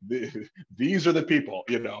 these are the people,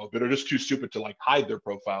 you know, that are just too stupid to like hide their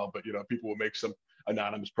profile. But, you know, people will make some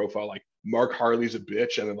anonymous profile like Mark Harley's a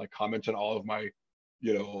bitch and then like comment on all of my,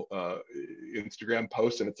 you know, Instagram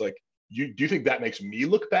posts. And it's like, do you think that makes me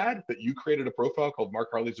look bad that you created a profile called Mark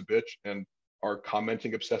Harley's a bitch and are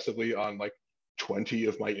commenting obsessively on like 20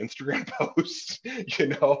 of my Instagram posts, you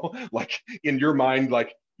know, like in your mind,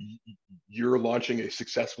 like you're launching a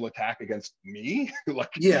successful attack against me.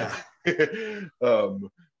 Like, Yeah.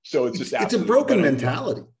 So it's just It's a broken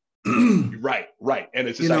mentality. Right. And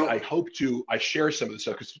it's just, You know, I share some of this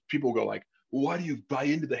stuff because people go like, why do you buy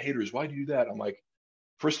into the haters? Why do you do that? I'm like,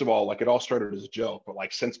 first of all, like it all started as a joke, but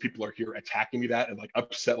like since people are here attacking me that and like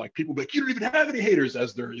upset, like people be like, you don't even have any haters,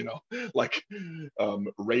 as they're, you know, like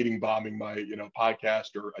rating bombing my, you know,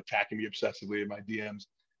 podcast or attacking me obsessively in my DMs.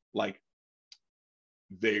 Like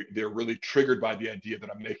they're really triggered by the idea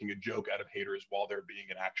that I'm making a joke out of haters while they're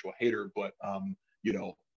being an actual hater. But you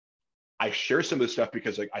know, I share some of this stuff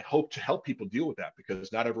because like I hope to help people deal with that,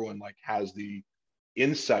 because not everyone like has the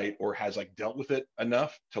insight or has like dealt with it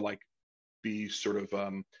enough to like be sort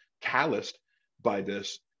of calloused by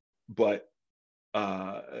this. But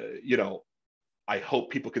you know, I hope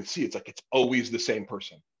people can see it's like it's always the same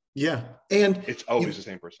person. Yeah. And it's always the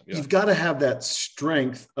same person. Yeah. You've got to have that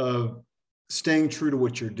strength of staying true to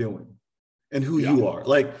what you're doing and who you are.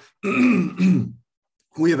 Like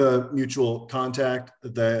we have a mutual contact,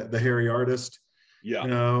 the Harry artist. Yeah. You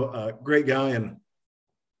know, great guy. And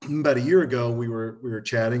about a year ago, we were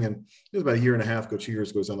chatting, and it was about a year and a half ago, 2 years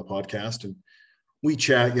ago, I was on the podcast, and we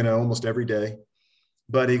chat, you know, almost every day.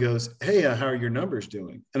 But he goes, hey, how are your numbers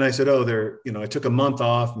doing? And I said, oh, they're, you know, I took a month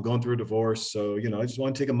off. I'm going through a divorce. So, you know, I just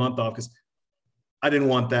want to take a month off because I didn't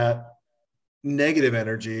want that negative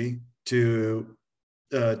energy to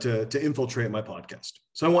infiltrate my podcast.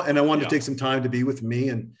 So I wanted to take some time to be with me.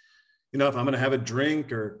 And, you know, if I'm going to have a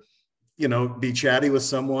drink or, you know, be chatty with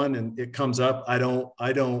someone and it comes up, I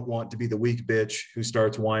don't want to be the weak bitch who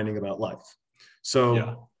starts whining about life.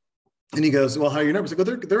 So, and he goes, well, how are your numbers? I go,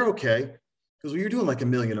 they're okay. Because you're doing like $1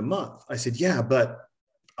 million a month. I said, yeah, but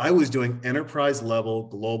I was doing enterprise level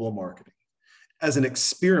global marketing as an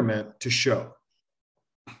experiment to show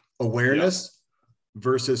awareness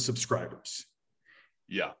versus subscribers.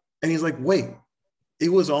 Yeah. And he's like, wait, it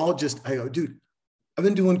was all just, I go, dude, I've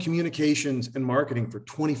been doing communications and marketing for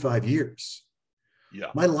 25 years.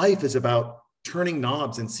 Yeah. My life is about turning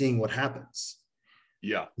knobs and seeing what happens.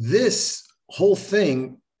 Yeah. This whole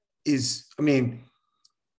thing is, I mean,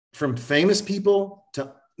 from famous people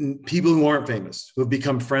to people who aren't famous, who have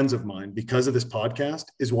become friends of mine because of this podcast,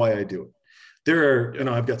 is why I do it. There are, you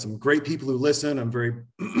know, I've got some great people who listen. I'm very,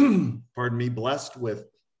 pardon me, blessed with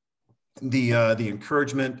the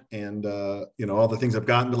encouragement and, you know, all the things I've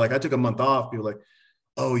gotten. But like, I took a month off. People were like,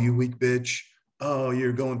 oh, you weak bitch. Oh,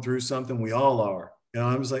 you're going through something. We all are. You know,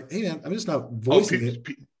 I was like, hey man, I'm just not voicing it.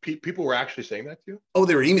 People were actually saying that to you? Oh,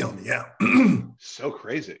 they were emailing me. Yeah. So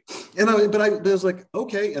crazy. And I was like,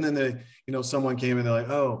 okay. And then you know, someone came and they're like,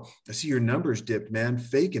 oh, I see your numbers dipped, man,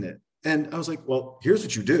 faking it. And I was like, well, here's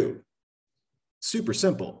what you do. Super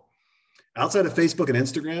simple. Outside of Facebook and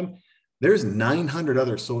Instagram, there's 900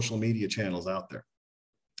 other social media channels out there,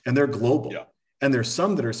 and they're global. Yeah. And there's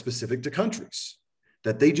some that are specific to countries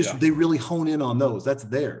that they really hone in on those. That's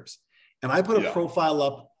theirs. And I put a profile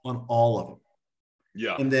up on all of them.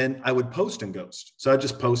 Yeah. And then I would post and ghost. So I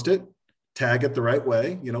just post it, tag it the right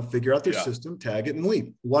way, you know, figure out their system, tag it and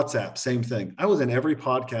leave. WhatsApp, same thing. I was in every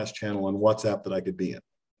podcast channel on WhatsApp that I could be in.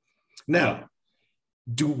 Now,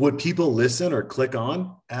 would people listen or click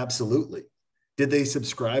on? Absolutely. Did they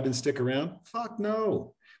subscribe and stick around? Fuck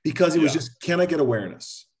no. Because it was just, can I get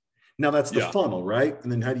awareness? Now that's the funnel, right?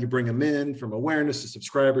 And then how do you bring them in from awareness to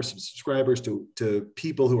subscribers to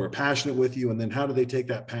people who are passionate with you? And then how do they take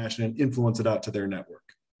that passion and influence it out to their network?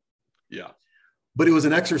 Yeah. But it was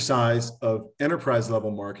an exercise of enterprise level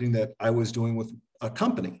marketing that I was doing with a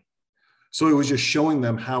company. So it was just showing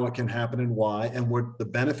them how it can happen and why, and what the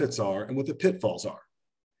benefits are and what the pitfalls are.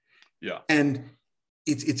 Yeah. And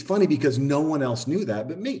it's funny because no one else knew that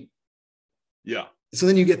but me. Yeah. So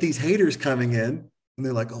then you get these haters coming in and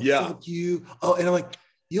they're like, oh, fuck you. Oh, and I'm like,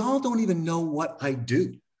 y'all don't even know what I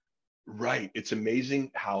do. Right. It's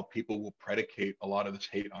amazing how people will predicate a lot of this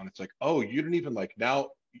hate on. It's like, oh, you didn't even like now,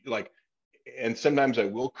 like, and sometimes I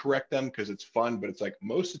will correct them because it's fun, but it's like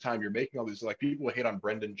most of the time you're making all these, like people will hate on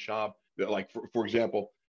Brendan Schaub. That like, for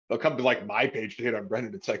example, they'll come to like my page to hate on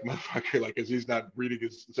Brendan. It's like, motherfucker, like, cause he's not reading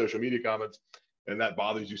his social media comments and that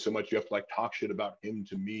bothers you so much. You have to like talk shit about him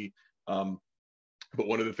to me. But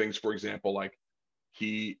one of the things, for example, like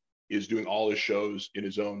he is doing all his shows in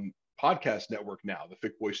his own podcast network now, the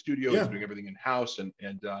Thick Boy Studio. He's doing everything in house. And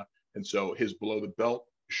so his Below the Belt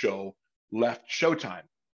show left Showtime.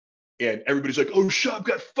 And everybody's like, oh, Schaub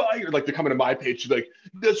got fired. Like they're coming to my page, like,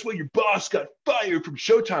 that's why your boss got fired from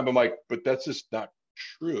Showtime. I'm like, but that's just not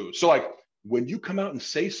true. So like when you come out and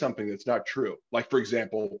say something that's not true, like for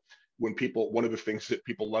example, when people, one of the things that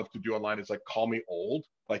people love to do online is like call me old,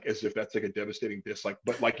 like as if that's like a devastating diss, like,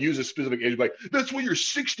 but like use a specific age, like that's when you're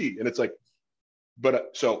 60. And it's like,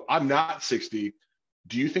 but so I'm not 60.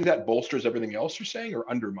 Do you think that bolsters everything else you're saying or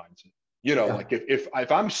undermines it? You know, Yeah. like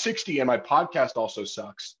if I'm 60 and my podcast also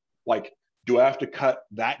sucks, like, do I have to cut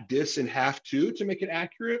that diss in half too to make it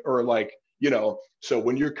accurate? Or like, you know, so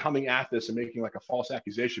when you're coming at this and making like a false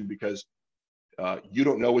accusation because you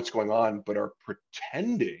don't know what's going on, but are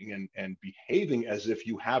pretending and behaving as if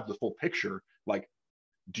you have the full picture, like,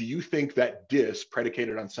 do you think that diss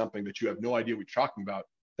predicated on something that you have no idea what you're talking about,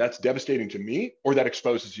 that's devastating to me, or that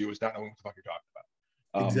exposes you as not knowing what the fuck you're talking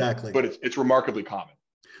about? Exactly. But it's remarkably common,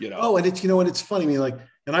 you know? Oh, and it's, you know, and it's funny. I mean, like,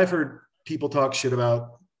 and I've heard people talk shit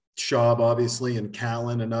about Schaub, obviously, and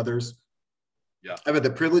Callan and others. Yeah. I've had the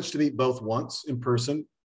privilege to meet both once in person,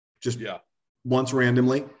 just Yeah. once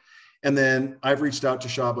randomly. And then I've reached out to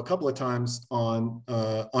Schaub a couple of times on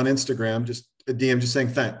Instagram, just a DM, just saying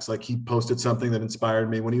thanks. Like he posted something that inspired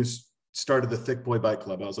me when he started the Thick Boy Bike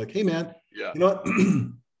Club. I was like, hey man, Yeah. you know what?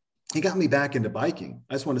 He got me back into biking.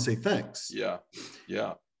 I just want to say thanks. Yeah.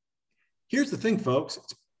 Yeah. Here's the thing, folks.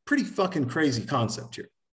 It's a pretty fucking crazy concept here.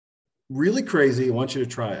 Really crazy. I want you to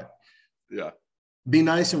try it. Yeah. Be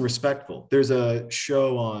nice and respectful. There's a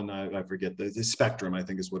show on, I forget, the Spectrum, I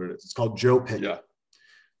think is what it is. It's called Joe Pickett. Yeah.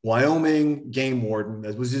 Wyoming game warden.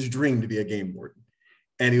 That was his dream, to be a game warden.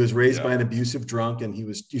 And he was raised by an abusive drunk, and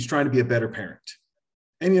he's trying to be a better parent.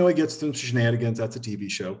 And, you know, he gets some shenanigans. That's a TV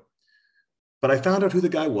show. But I found out who the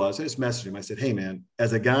guy was. I just messaged him. I said, hey, man,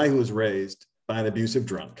 as a guy who was raised by an abusive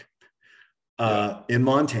drunk in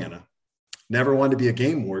Montana, never wanted to be a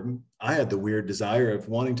game warden. I had the weird desire of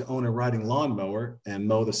wanting to own a riding lawnmower and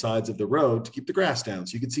mow the sides of the road to keep the grass down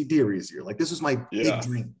so you could see deer easier. Like, this was my big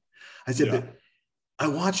dream. I said, but I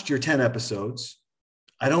watched your 10 episodes.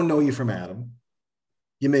 I don't know you from Adam.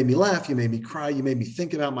 You made me laugh. You made me cry. You made me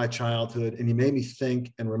think about my childhood, and you made me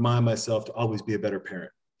think and remind myself to always be a better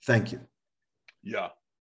parent. Thank you. Yeah.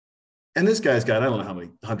 And this guy's got, I don't know how many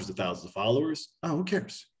hundreds of thousands of followers. Oh, who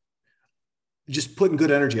cares? Just putting good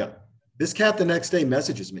energy out. This cat the next day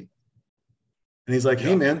messages me. And he's like,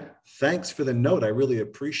 hey, man, thanks for the note. I really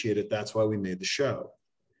appreciate it. That's why we made the show.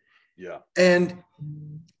 Yeah. And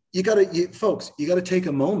you got to, folks, you got to take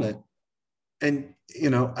a moment. And, you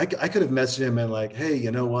know, I could have messaged him and like, hey,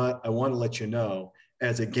 you know what? I want to let you know,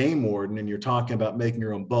 as a game warden, and you're talking about making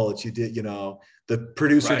your own bullets, you did, you know, the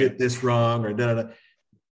producer did this wrong, or da, da, da.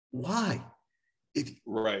 Why?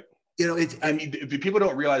 Right. You know, it's, I mean, people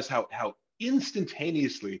don't realize how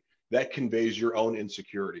instantaneously that conveys your own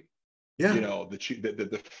insecurity. Yeah. You know,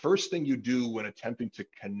 the first thing you do when attempting to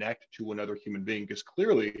connect to another human being is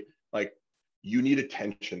clearly like, you need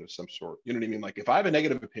attention of some sort. You know what I mean? Like, if I have a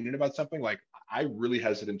negative opinion about something, like, I really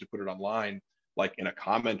hesitant to put it online, like in a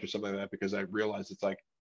comment or something like that, because I realize it's like,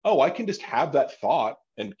 oh, I can just have that thought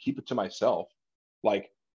and keep it to myself.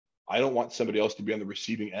 Like, I don't want somebody else to be on the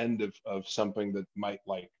receiving end of something that might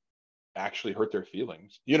like actually hurt their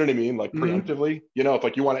feelings. You know what I mean? Like preemptively, you know, if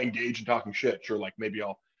like you want to engage in talking shit, sure, like maybe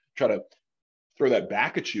I'll try to throw that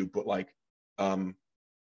back at you. But like,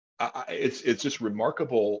 it's just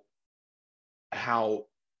remarkable how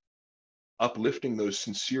uplifting those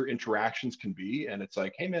sincere interactions can be. And it's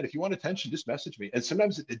like, hey man, if you want attention, just message me. And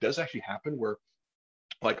sometimes it does actually happen where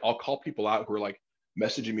like I'll call people out who are like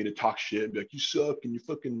messaging me to talk shit and be like, you suck and your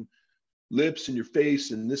fucking lips and your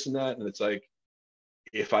face and this and that. And it's like,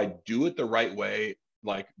 if I do it the right way,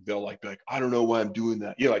 like they'll like be like, I don't know why I'm doing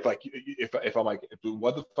that. Yeah, like if I'm like,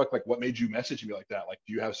 what the fuck, like what made you message me like that? Like,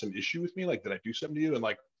 do you have some issue with me? Like, did I do something to you? And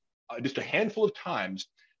like just a handful of times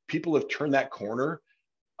people have turned that corner.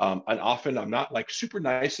 And often I'm not like super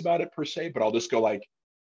nice about it per se, but I'll just go like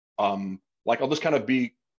I'll just kind of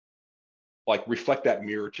be like, reflect that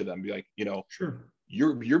mirror to them, be like, you know, sure,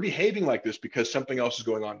 you're behaving like this because something else is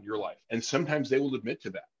going on in your life. And sometimes they will admit to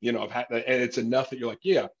that, you know, and it's enough that you're like,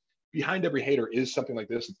 yeah, behind every hater is something like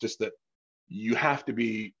this. It's just that you have to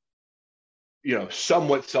be, you know,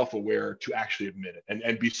 somewhat self-aware to actually admit it,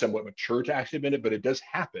 and be somewhat mature to actually admit it. But it does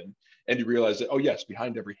happen. And you realize that, oh yes,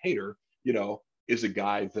 behind every hater, you know, is a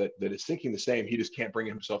guy that is thinking the same. He just can't bring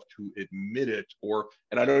himself to admit it.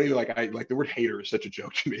 And I don't even I like the word hater is such a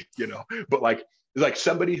joke to me, you know, but like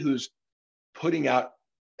somebody who's putting out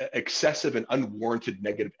excessive and unwarranted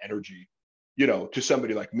negative energy, you know, to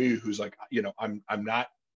somebody like me, who's like, you know, I'm not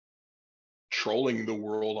trolling the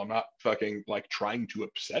world. I'm not fucking like trying to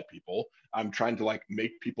upset people. I'm trying to like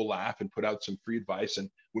make people laugh and put out some free advice. And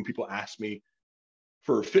when people ask me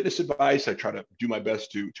for fitness advice, I try to do my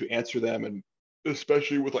best to answer them. And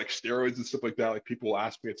especially with like steroids and stuff like that, like people will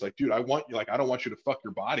ask me, it's like, dude, I don't want you to fuck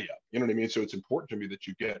your body up. You know what I mean? So it's important to me that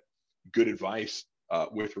you get good advice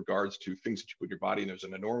with regards to things that you put in your body. And there's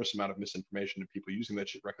an enormous amount of misinformation and people using that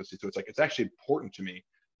shit recklessly. So it's like, it's actually important to me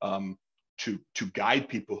to guide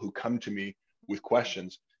people who come to me with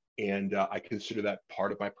questions. And I consider that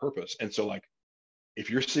part of my purpose. And so like, if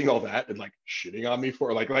you're seeing all that and like shitting on me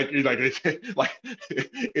for like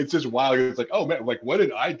it's just wild. It's like, oh man, like what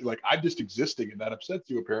did I do? Like I'm just existing and that upsets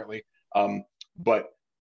you apparently. But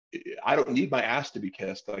I don't need my ass to be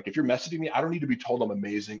kissed. Like if you're messaging me, I don't need to be told I'm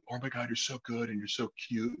amazing. Oh my God, you're so good and you're so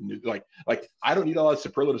cute. And you're like I don't need all that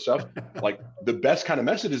superlative stuff. Like the best kind of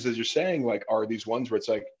messages, as you're saying, like are these ones where it's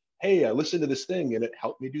like, hey, I listened to this thing and it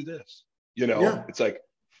helped me do this. You know, Yeah. It's like,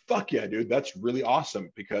 fuck yeah, dude, that's really awesome,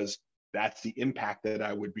 because that's the impact that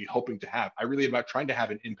I would be hoping to have. I really about trying to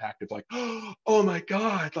have an impact of like, oh my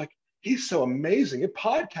God, like he's so amazing at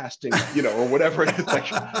podcasting, you know, or whatever. It's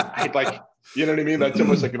like, I'd like, you know what I mean? That's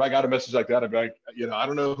almost like if I got a message like that, I'd be like, you know, I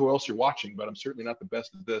don't know who else you're watching, but I'm certainly not the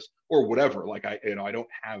best at this or whatever. Like I don't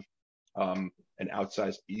have an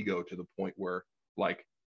outsized ego to the point where like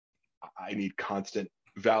I need constant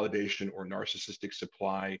validation or narcissistic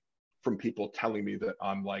supply from people telling me that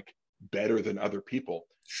I'm like better than other people.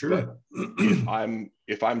 Sure. But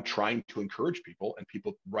if I'm trying to encourage people and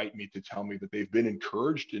people write me to tell me that they've been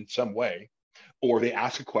encouraged in some way, or they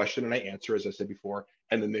ask a question and I answer, as I said before,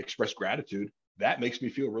 and then they express gratitude, that makes me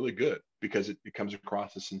feel really good because it comes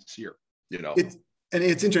across as sincere, you know?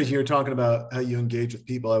 It's interesting. You're talking about how you engage with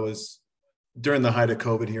people. I was during the height of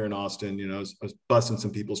COVID here in Austin, you know, I was busting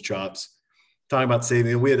some people's chops, talking about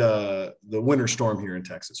saving. We had the winter storm here in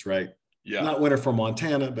Texas, right? Yeah. Not winter for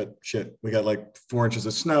Montana, but shit, we got like 4 inches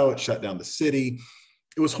of snow. It shut down the city.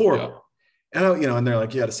 It was horrible. Yeah. And and they're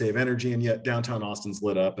like, you got to save energy, and yet downtown Austin's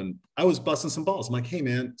lit up. And I was busting some balls. I'm like, hey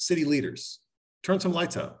man, city leaders, turn some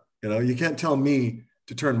lights out. You know, you can't tell me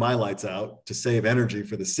to turn my lights out to save energy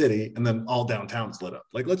for the city, and then all downtown's lit up.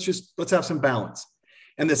 Like, let's have some balance.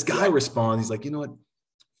 And this guy responds, he's like, you know what?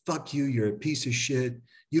 Fuck you. You're a piece of shit.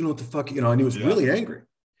 You know what the fuck, and he was really angry.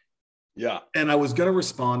 Yeah. And I was going to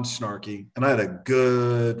respond snarky, and I had a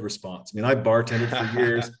good response. I mean, I bartended for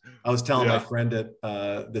years. I was telling my friend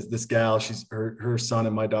that this gal, she's her son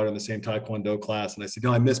and my daughter in the same Taekwondo class. And I said,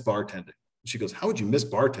 I miss bartending. She goes, how would you miss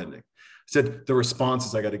bartending? I said, the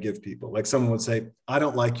responses I got to give people. Like someone would say, I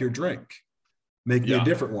don't like your drink. Make me a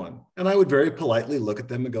different one. And I would very politely look at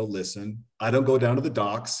them and go, listen, I don't go down to the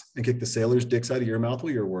docks and kick the sailors' dicks out of your mouth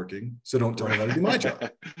while you're working. So don't tell me how to do my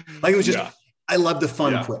job. Like it was just, I love the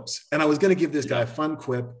fun quips. And I was going to give this guy a fun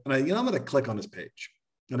quip. And I'm going to click on his page.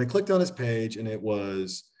 And I clicked on his page, and it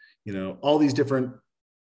was, all these different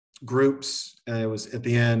groups. And it was at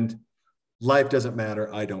the end, life doesn't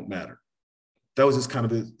matter. I don't matter. That was his kind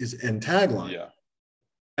of his end tagline. Yeah.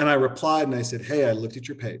 And I replied and I said, hey, I looked at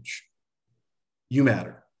your page. You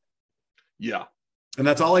matter. Yeah. And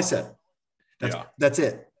that's all I said. That's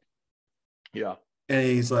it. Yeah. And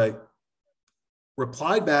he's like,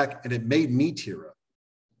 replied back, and it made me tear up.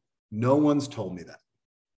 No one's told me that.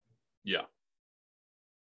 Yeah.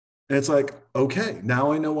 And it's like, okay,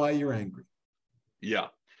 now I know why you're angry. Yeah.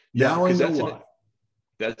 Now I know why.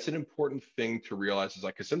 That's an important thing to realize, is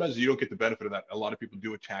like, because sometimes you don't get the benefit of that. A lot of people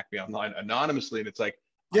do attack me online anonymously. And it's like,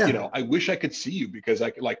 I wish I could see you, because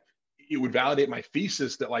it would validate my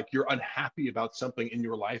thesis that like you're unhappy about something in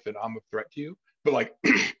your life and I'm a threat to you. But like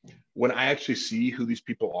when I actually see who these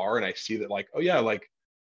people are, and I see that like, oh yeah, like,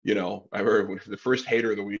 I remember the first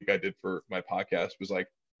hater of the week I did for my podcast was like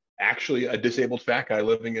actually a disabled fat guy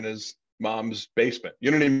living in his mom's basement.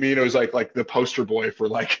 You know what I mean? It was like the poster boy for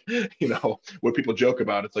like, what people joke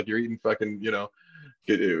about. It's like you're eating fucking, your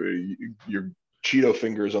Cheeto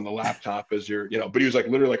fingers on the laptop as you're, but he was like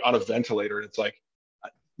literally like on a ventilator. And it's like,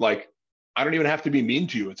 I don't even have to be mean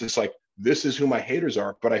to you. It's just like, this is who my haters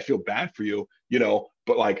are, but I feel bad for you,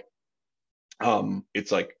 but like,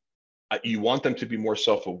 it's like, you want them to be more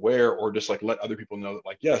self-aware, or just like let other people know that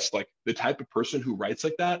like, yes, like the type of person who writes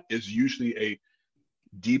like that is usually a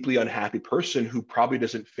deeply unhappy person who probably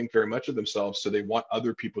doesn't think very much of themselves. So they want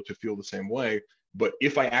other people to feel the same way. But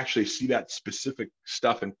if I actually see that specific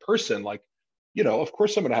stuff in person, like, of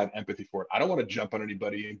course I'm going to have empathy for it. I don't want to jump on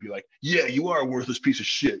anybody and be like, yeah, you are a worthless piece of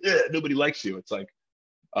shit. Yeah, nobody likes you. It's like,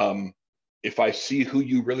 if I see who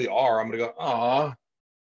you really are, I'm going to go, ah,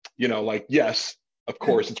 like, yes, of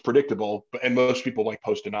course it's predictable. And most people like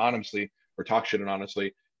post anonymously or talk shit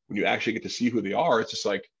anonymously. When you actually get to see who they are, it's just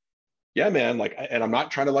like, yeah, man, like, and I'm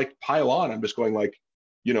not trying to like pile on. I'm just going like,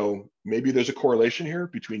 maybe there's a correlation here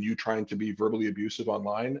between you trying to be verbally abusive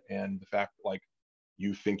online and the fact that like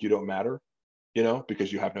you think you don't matter,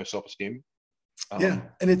 because you have no self-esteem. And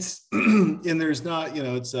it's, and there's not,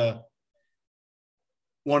 it's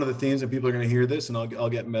one of the themes, and people are going to hear this and I'll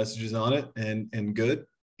get messages on it and good,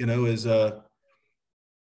 is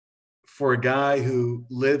for a guy who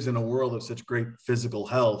lives in a world of such great physical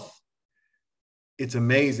health, it's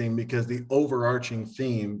amazing because the overarching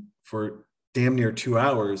theme for damn near 2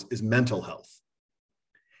 hours is mental health.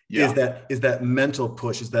 Yeah. Is that mental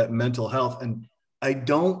push, is that mental health. And I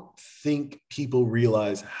don't think people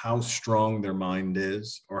realize how strong their mind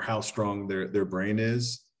is or how strong their brain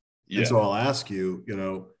is. Yeah. And so I'll ask you,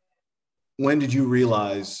 when did you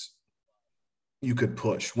realize you could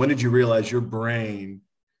push? When did you realize your brain,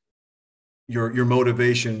 your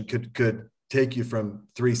motivation could take you from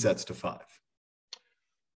 3 sets to 5?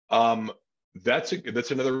 That's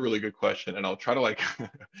another really good question. And I'll try to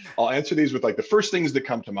I'll answer these with the first things that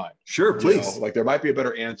come to mind. Sure, please. There might be a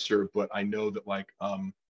better answer, but I know that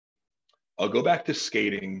I'll go back to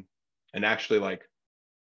skating and actually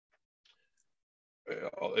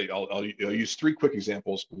I'll use 3 quick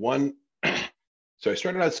examples. One, so I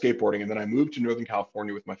started out skateboarding and then I moved to Northern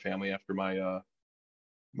California with my family after my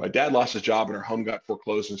dad lost his job and our home got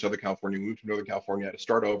foreclosed in Southern California. We moved to Northern California. I had to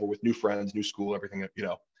start over with new friends, new school, everything,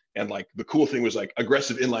 And the cool thing was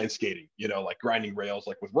aggressive inline skating, grinding rails,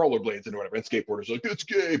 with rollerblades and whatever. And skateboarders are it's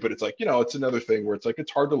gay, but it's it's another thing where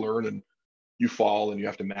it's hard to learn and you fall and you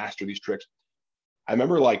have to master these tricks. I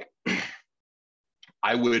remember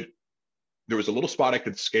there was a little spot I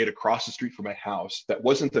could skate across the street from my house. That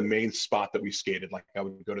wasn't the main spot that we skated. I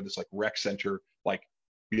would go to this rec center, a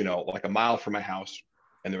mile from my house.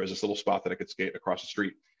 And there was this little spot that I could skate across the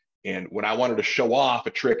street. And when I wanted to show off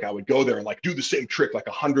a trick, I would go there and do the same trick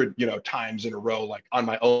 100, times in a row, on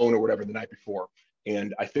my own or whatever the night before.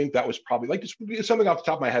 And I think that was probably just something off the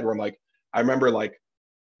top of my head where I remember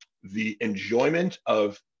the enjoyment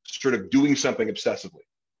of sort of doing something obsessively,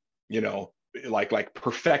 like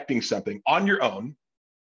perfecting something on your own,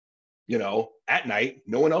 at night,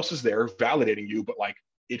 no one else is there validating you, but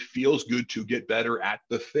it feels good to get better at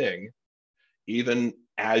the thing, even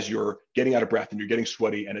as you're getting out of breath and you're getting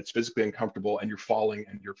sweaty and it's physically uncomfortable and you're falling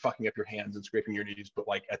and you're fucking up your hands and scraping your knees. But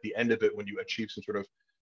at the end of it, when you achieve some sort of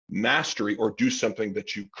mastery or do something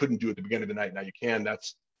that you couldn't do at the beginning of the night, now you can,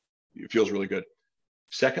 it feels really good.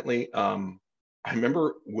 Secondly, I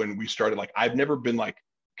remember when we started, I've never been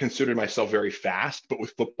considered myself very fast, but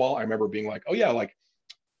with football, I remember being oh yeah,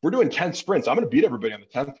 we're doing 10 sprints. I'm going to beat everybody on the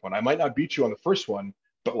 10th one. I might not beat you on the first one,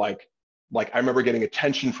 but I remember getting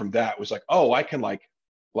attention from that. It was oh, I can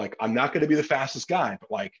I'm not going to be the fastest guy,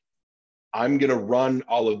 but I'm going to run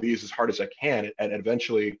all of these as hard as I can. And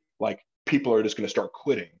eventually people are just going to start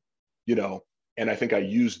quitting, and I think I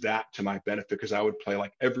used that to my benefit because I would play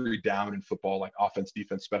every down in football, offense,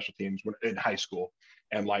 defense, special teams in high school.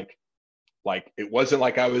 And it wasn't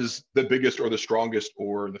I was the biggest or the strongest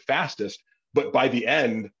or the fastest, but by the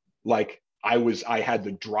end, I had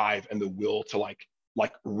the drive and the will to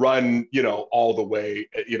run, all the way,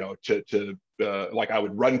 I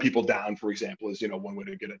would run people down, for example, as, one way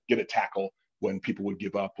to get a tackle when people would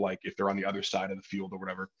give up, if they're on the other side of the field or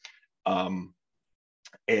whatever.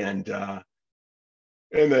 And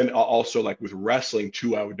then also with wrestling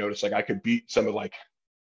too, I would notice I could beat some of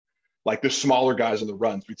the smaller guys in the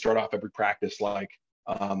runs. We'd start off every practice,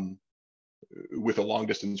 with a long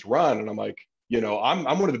distance run. And I'm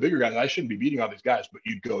I'm one of the bigger guys. I shouldn't be beating all these guys, but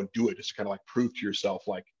you'd go and do it just to kind of prove to yourself,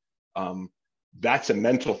 that's a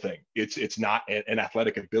mental thing. It's not an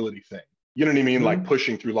athletic ability thing. You know what I mean? Mm-hmm.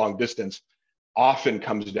 Pushing through long distance often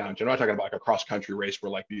comes down to, I'm not talking about a cross country race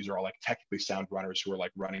where these are all technically sound runners who are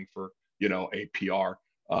running for, a PR.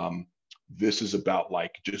 This is about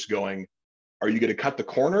just going, are you going to cut the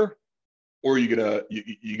corner or are you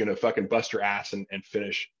going to fucking bust your ass and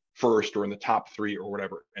finish first or in the top 3 or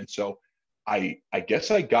whatever? And so I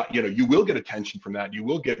guess I got, you will get attention from that. You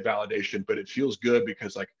will get validation, but it feels good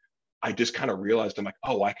because I just kind of realized I'm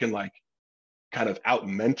oh, I can kind of out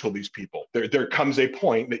mental these people. There comes a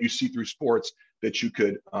point that you see through sports that you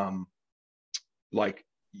could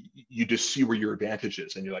you just see where your advantage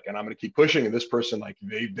is and you're and I'm going to keep pushing. And this person,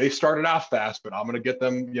 they started off fast, but I'm going to get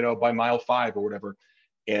them, by mile 5 or whatever.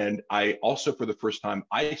 And I also, for the first time,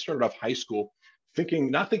 I started off high school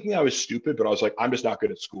not thinking I was stupid, but I was I'm just not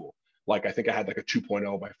good at school. I think I had a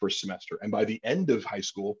 2.0 my first semester. And by the end of high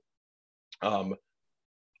school,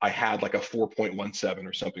 I had a 4.17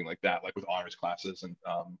 or something like that, with honors classes. And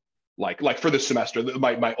for the semester,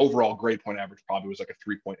 my overall grade point average probably was a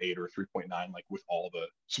 3.8 or a 3.9, with all the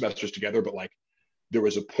semesters together. But there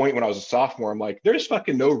was a point when I was a sophomore, I'm there's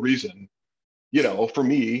fucking no reason, for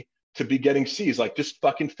me to be getting C's, just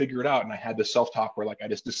fucking figure it out. And I had this self-talk where I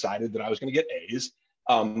just decided that I was going to get A's.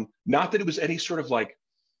 Not that it was any sort of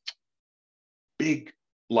big,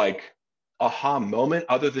 aha moment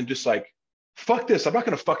other than just like, fuck this, I'm not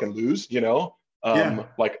going to fucking lose, you know? Yeah.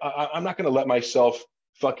 Like I'm not going to let myself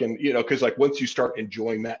fucking, you know, because like once you start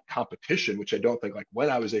enjoying that competition, which I don't think, like when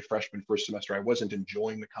I was a freshman first semester, I wasn't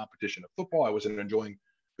enjoying the competition of football. I wasn't enjoying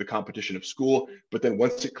the competition of school. But then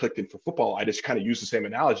once it clicked in for football, I just kind of used the same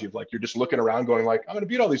analogy of like, you're just looking around going like, I'm going to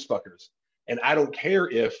beat all these fuckers. And I don't care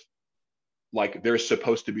if like they're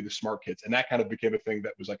supposed to be the smart kids. And that kind of became a thing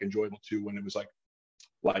that was like enjoyable too, when it was like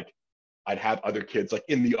I'd have other kids like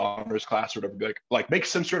in the honors class or whatever, be like make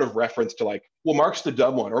some sort of reference to like, well, Mark's the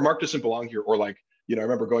dumb one, or Mark doesn't belong here. Or like, you know, I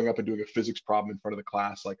remember going up and doing a physics problem in front of the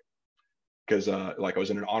class, like, because like I was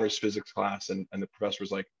in an honors physics class and the professor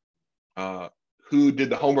was like, who did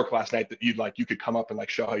the homework last night that you could come up and like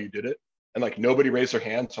show how you did it? And like nobody raised their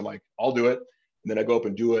hand. So I'm like, I'll do it. And then I go up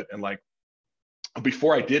and do it. And like,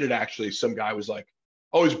 before I did it, actually, some guy was like,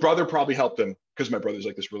 oh, his brother probably helped him, because my brother's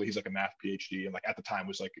like this really, he's like a math PhD. And like at the time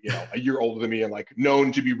was like, you know, a year older than me and like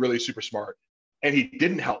known to be really super smart. And he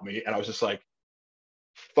didn't help me. And I was just like,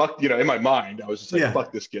 fuck, you know, in my mind, I was just like,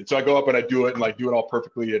 fuck this kid. So I go up and I do it and like do it all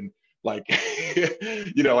perfectly. And like,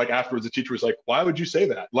 you know, like afterwards, the teacher was like, why would you say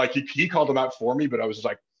that? Like he called him out for me, but I was just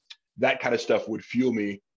like, that kind of stuff would fuel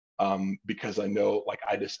me, because I know like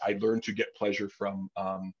I learned to get pleasure from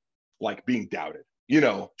like being doubted, you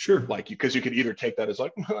know, Sure. like because you could either take that as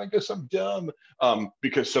like, I guess I'm dumb,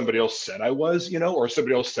 because somebody else said I was, you know, or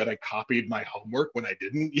somebody else said I copied my homework when I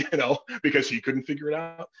didn't, you know, because he couldn't figure it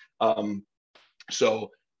out. So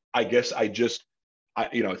I guess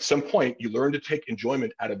you know, at some point you learn to take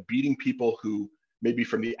enjoyment out of beating people who maybe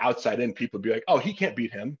from the outside in, people would be like, oh, he can't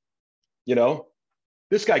beat him. You know,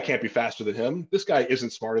 this guy can't be faster than him. This guy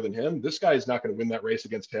isn't smarter than him. This guy is not going to win that race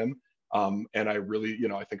against him. And I really, you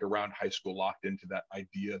know, I think around high school locked into that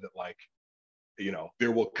idea that like, you know,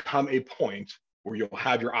 there will come a point where you'll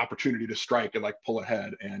have your opportunity to strike and like pull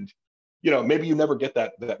ahead. And, you know, maybe you never get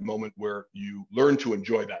that moment where you learn to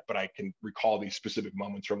enjoy that, but I can recall these specific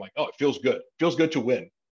moments where I'm like, oh, it feels good. It feels good to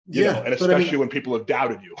win, you know, and especially when people have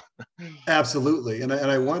doubted you. Absolutely. And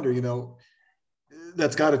I wonder, you know,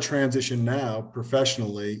 that's got to transition now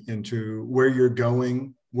professionally into where you're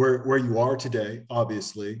going, where you are today,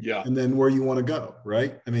 obviously, and then where you want to go,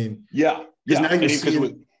 right? I mean, because now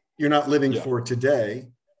you're not living for today,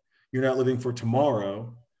 you're not living for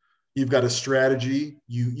tomorrow. You've got a strategy.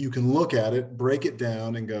 You can look at it, break it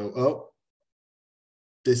down, and go, oh,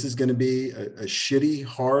 this is going to be a shitty,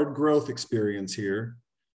 hard growth experience here.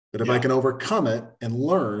 But if I can overcome it and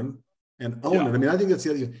learn and own it, I mean, I think that's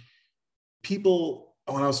the other. People,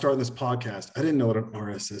 when I was starting this podcast, I didn't know what an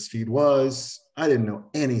RSS feed was. I didn't know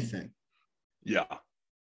anything. Yeah.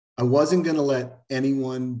 I wasn't going to let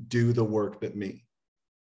anyone do the work but me.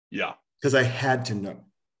 Yeah. Because I had to know.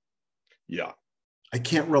 Yeah. I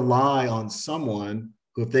can't rely on someone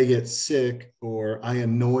who, if they get sick or I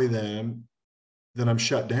annoy them, then I'm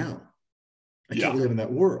shut down. I can't live in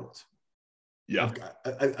that world. Yeah.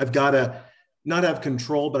 I've got to not have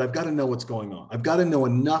control, but I've got to know what's going on. I've got to know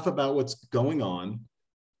enough about what's going on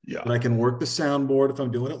that I can work the soundboard if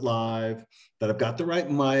I'm doing it live, that I've got the right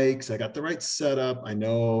mics, I got the right setup. I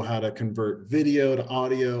know how to convert video to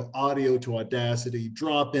audio, audio to Audacity,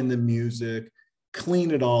 drop in the music,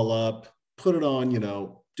 clean it all up, put it on, you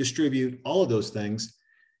know, distribute, all of those things.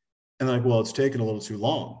 And like, well, it's taken a little too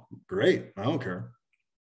long. Great. I don't care.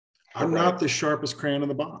 I'm not the sharpest crayon in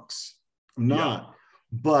the box. I'm not.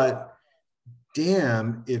 But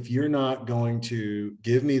damn, if you're not going to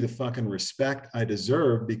give me the fucking respect I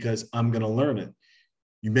deserve because I'm going to learn it.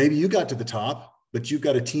 Maybe you got to the top, but you've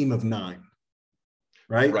got a team of 9,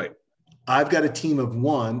 right? Right. I've got a team of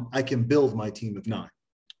 1. I can build my team of 9.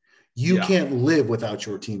 You can't live without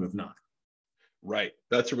your team of 9. Right.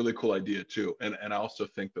 That's a really cool idea too. And I also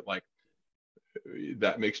think that like,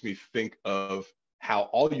 that makes me think of how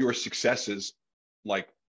all your successes, like,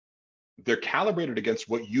 they're calibrated against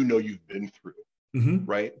what you know you've been through,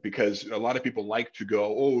 right? Because a lot of people like to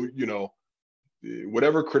go, oh, you know,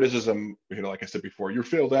 whatever criticism, you know, like I said before, you're a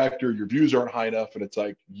failed actor, your views aren't high enough. And it's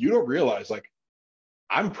like, you don't realize, like,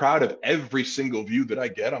 I'm proud of every single view that I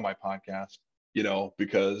get on my podcast, you know,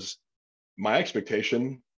 because my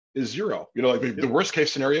expectation is 0. You know, like the worst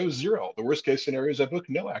case scenario is 0. The worst case scenario is I book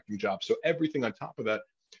no acting job. So everything on top of that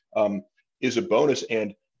is a bonus.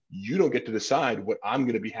 And you don't get to decide what I'm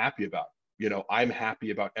going to be happy about. You know, I'm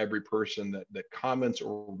happy about every person that comments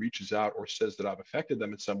or reaches out or says that I've affected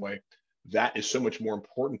them in some way. That is so much more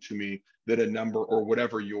important to me than a number or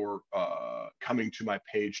whatever you're coming to my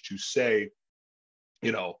page to say,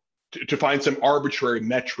 you know, to find some arbitrary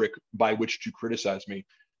metric by which to criticize me.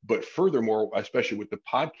 But furthermore, especially with the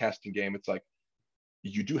podcasting game, it's like,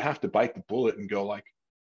 you do have to bite the bullet and go like,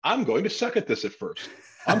 I'm going to suck at this at first.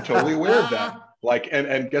 I'm totally aware of that. Like,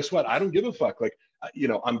 and guess what? I don't give a fuck. Like,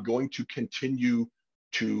 I'm going to continue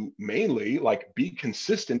to mainly like be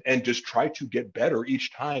consistent and just try to get better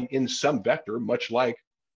each time in some vector, much like,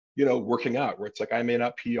 working out, where it's like, I may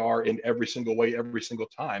not PR in every single way, every single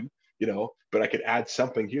time, but I could add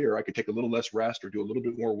something here. I could take a little less rest or do a little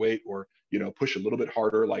bit more weight or, push a little bit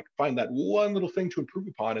harder, like find that one little thing to improve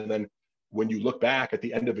upon. And then when you look back at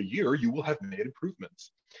the end of a year, you will have made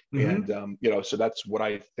improvements. Mm-hmm. And, so that's what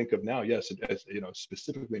I think of now. Yes. As,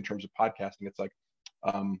 specifically in terms of podcasting, it's like,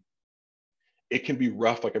 it can be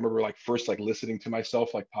rough. Like I remember like first, like listening to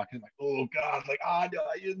myself, like talking like, oh God, like, no,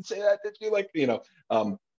 I didn't say that. Did you? Like,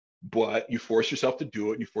 but you force yourself to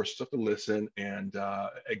do it. You force yourself to listen and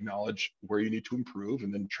acknowledge where you need to improve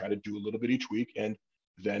and then try to do a little bit each week. And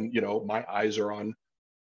then, my eyes are on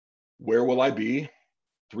where will I be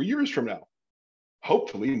 3 years from now?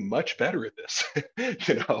 Hopefully much better at this,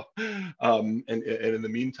 and in the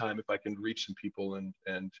meantime, if I can reach some people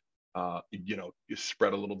and you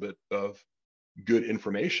spread a little bit of good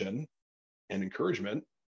information and encouragement,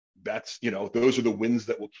 that's, those are the wins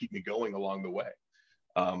that will keep me going along the way.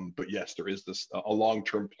 But yes, there is this a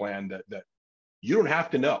long-term plan that you don't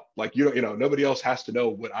have to know. Like, nobody else has to know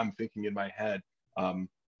what I'm thinking in my head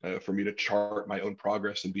for me to chart my own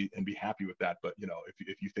progress and be happy with that. But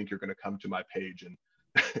if you think you're going to come to my page and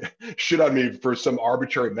shit on me for some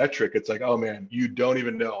arbitrary metric, it's like, oh man, you don't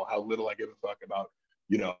even know how little I give a fuck about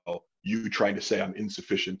you trying to say I'm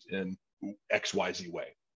insufficient in XYZ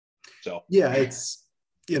way. So yeah, it's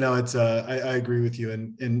I agree with you.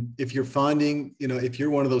 And if you're finding, if you're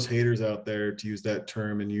one of those haters out there, to use that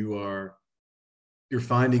term, and you're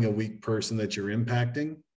finding a weak person that you're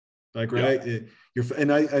impacting, like, right. Yeah. I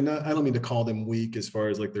don't mean to call them weak as far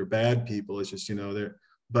as like they're bad people. It's just,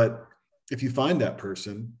 but if you find that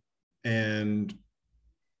person and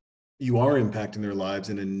you are impacting their lives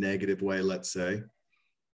in a negative way, let's say,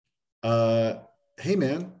 hey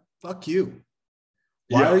man, fuck you.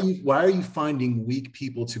 Why are you finding weak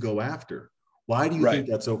people to go after? Why do you think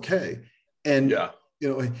that's okay? And,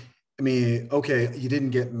 okay, you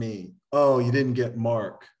didn't get me. Oh, you didn't get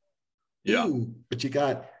Mark. Yeah. Ooh, but you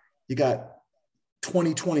got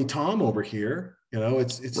 2020 Tom over here.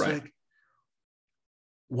 It's like,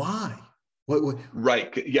 why? What?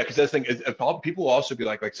 Right. Yeah. Cause that's the thing. People will also be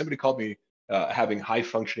like somebody called me having high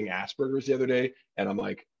functioning Asperger's the other day. And I'm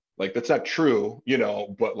like, that's not true,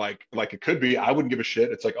 but like it could be. I wouldn't give a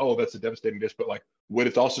shit. It's like, oh, that's a devastating diss. But like what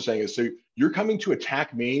it's also saying is, so you're coming to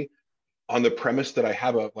attack me on the premise that I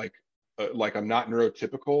have like I'm not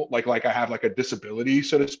neurotypical, like I have like a disability,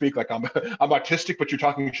 so to speak. Like I'm autistic, but you're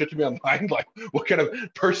talking shit to me online. Like what kind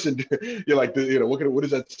of person you're like, what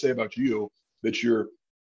does that say about you? That you're,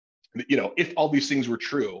 if all these things were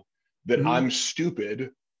true, that mm-hmm. I'm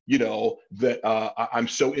stupid, that I'm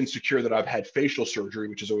so insecure that I've had facial surgery,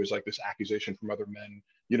 which is always like this accusation from other men,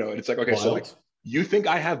 and it's like, okay, so like you think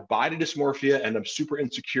I have body dysmorphia and I'm super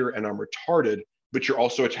insecure and I'm retarded, but you're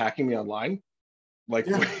also attacking me online. Like,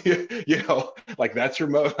 yeah. Like that's your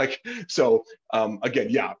mode. Like, so again,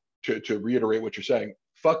 yeah, to reiterate what you're saying,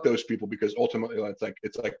 fuck those people, because ultimately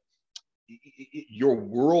it's like your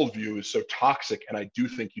worldview is so toxic. And I do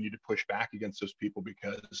think you need to push back against those people,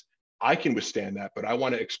 because I can withstand that, but I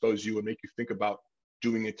want to expose you and make you think about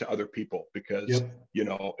doing it to other people, because,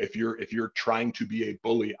 if you're trying to be a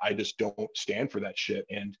bully, I just don't stand for that shit.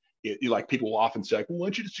 And like people will often say, like, well, why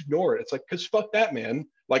don't you just ignore it? It's like, cause fuck that, man.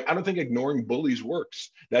 Like, I don't think ignoring bullies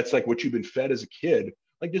works. That's like what you've been fed as a kid.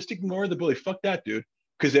 Like, just ignore the bully. Fuck that, dude.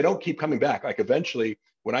 Cause they don't keep coming back. Like eventually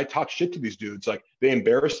when I talk shit to these dudes, like they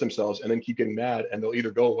embarrass themselves and then keep getting mad, and they'll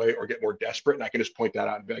either go away or get more desperate. And I can just point that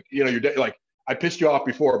out and be like, you're like, I pissed you off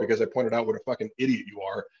before because I pointed out what a fucking idiot you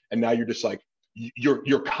are. And now you're just like,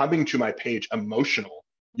 you're coming to my page emotional,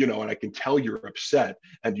 and I can tell you're upset,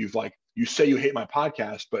 and you say you hate my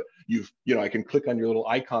podcast, but I can click on your little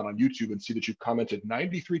icon on YouTube and see that you've commented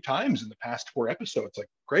 93 times in the past 4 episodes. Like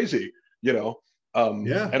crazy, and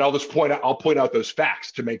I'll just point out those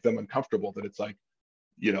facts to make them uncomfortable, that it's like,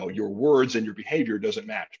 your words and your behavior doesn't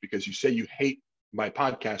match, because you say you hate my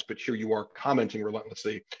podcast, but here you are commenting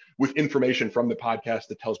relentlessly with information from the podcast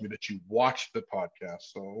that tells me that you watched the podcast.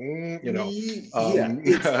 So,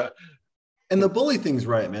 and the bully thing's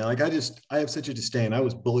right, man. Like I have such a disdain. I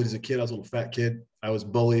was bullied as a kid. I was a little fat kid. I was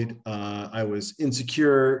bullied. I was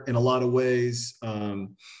insecure in a lot of ways. I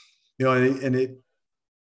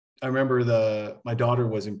remember my daughter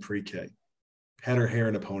was in pre-K, had her hair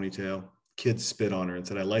in a ponytail. Kids spit on her and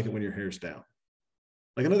said, I like it when your hair's down.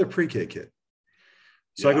 Like another pre-K kid.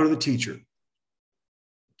 So I go to the teacher,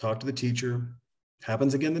 talk to the teacher,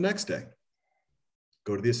 happens again the next day.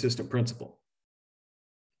 Go to the assistant principal.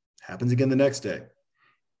 Happens again the next day.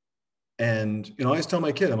 And, I always tell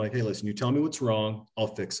my kid, I'm like, hey, listen, you tell me what's wrong, I'll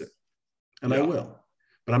fix it. And I will.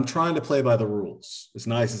 But I'm trying to play by the rules as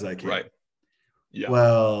nice as I can. Right. Yeah.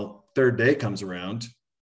 Well, third day comes around.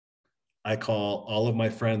 I call all of my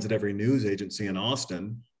friends at every news agency in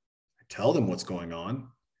Austin. I tell them what's going on.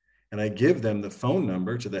 And I give them the phone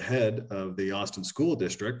number to the head of the Austin school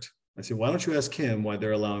district. I say, why don't you ask him why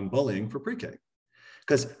they're allowing bullying for pre-K?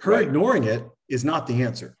 Because her ignoring it is not the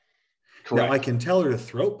answer. Correct. Now I can tell her to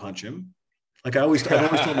throat punch him. Like I've always told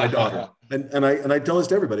my daughter, and I tell this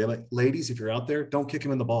to everybody. I'm like, ladies, if you're out there, don't kick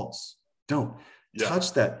him in the balls. Don't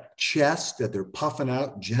touch that chest that they're puffing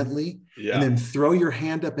out gently, and then throw your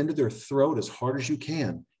hand up into their throat as hard as you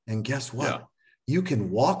can. And guess what? Yeah. You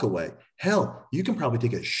can walk away. Hell, you can probably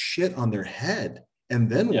take a shit on their head and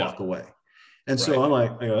then walk away. And so I'm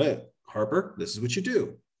like, I go, hey, Harper, this is what you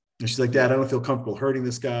do. And she's like, Dad, I don't feel comfortable hurting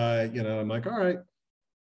this guy. I'm like, all right.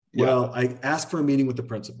 Well, I asked for a meeting with the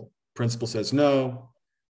principal. Principal says no.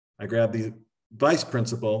 I grab the vice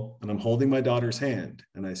principal and I'm holding my daughter's hand.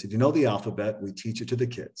 And I said, the alphabet, we teach it to the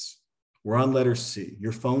kids. We're on letter C.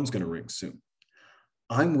 Your phone's going to ring soon.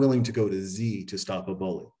 I'm willing to go to Z to stop a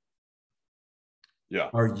bully. Yeah.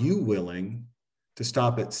 Are you willing to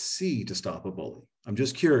stop at C to stop a bully? I'm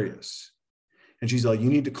just curious. And she's like, you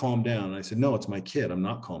need to calm down. And I said, no, it's my kid. I'm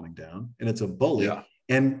not calming down. And it's a bully. Yeah.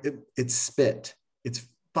 And it's spit. It's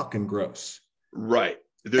fucking gross. Right.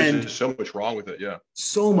 There's just so much wrong with it. Yeah.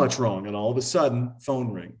 So much wrong. And all of a sudden,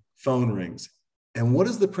 phone rings. And what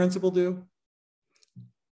does the principal do?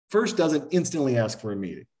 First, doesn't instantly ask for a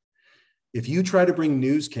meeting. If you try to bring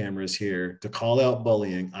news cameras here to call out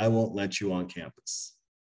bullying, I won't let you on campus.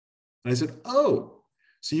 And I said, oh,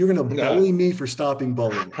 so you're going to bully me for stopping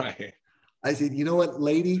bullying. Right. I said, you know what,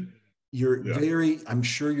 lady, I'm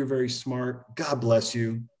sure you're very smart. God bless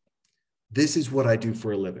you. This is what I do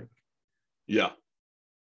for a living. Yeah.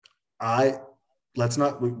 Let's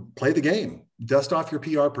not play the game. Dust off your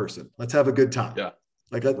PR person. Let's have a good time. Yeah.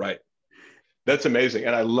 Right. That's amazing.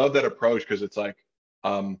 And I love that approach because it's like,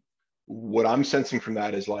 what I'm sensing from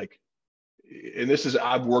that is like, and this is,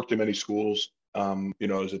 I've worked in many schools,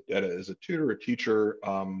 as a tutor, a teacher,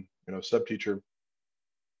 sub teacher.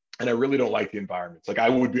 And I really don't like the environments. Like I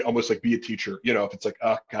would be almost like be a teacher, if it's like,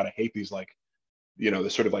 oh God, I hate these, like, the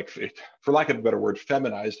sort of like, for lack of a better word,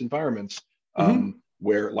 feminized environments,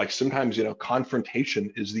 where like sometimes,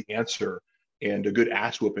 confrontation is the answer and a good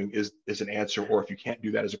ass whooping is an answer. Or if you can't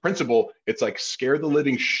do that as a principal, it's like scare the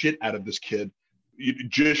living shit out of this kid,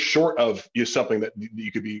 just short of something that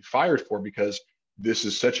you could be fired for, because this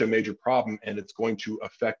is such a major problem and it's going to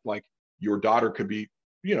affect, like, your daughter could be,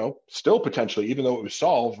 still potentially, even though it was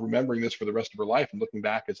solved, remembering this for the rest of her life and looking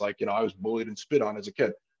back as like, I was bullied and spit on as a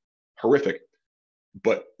kid. Horrific.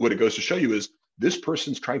 But what it goes to show you is this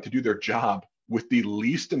person's trying to do their job with the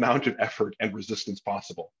least amount of effort and resistance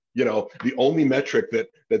possible. The only metric that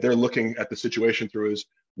they're looking at the situation through is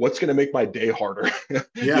what's going to make my day harder.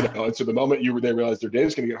 Yeah. And so the moment they realize their day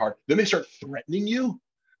is going to get hard, then they start threatening you.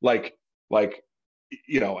 Like,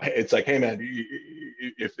 it's like, hey man,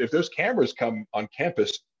 if those cameras come on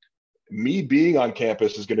campus, me being on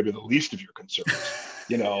campus is going to be the least of your concerns.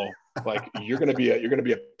 Like you're going to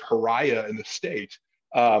be a pariah in the state.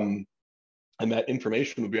 And that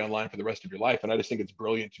information will be online for the rest of your life. And I just think it's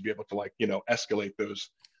brilliant to be able to, like, escalate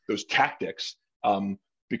those tactics.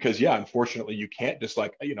 Because unfortunately you can't just,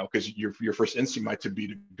 like, because your first instinct might be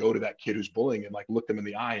to go to that kid who's bullying and, like, look them in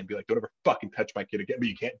the eye and be like, don't ever fucking touch my kid again. But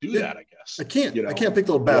you can't do that, I guess. I can't pick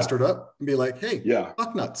the little bastard up and be like, hey,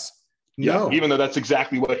 fuck nuts. No. Yeah. Even though that's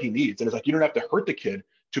exactly what he needs. And it's like, you don't have to hurt the kid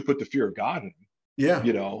to put the fear of God in him.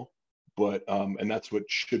 Yeah. But, and that's what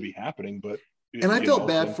should be happening. But, and I felt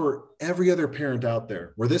bad for every other parent out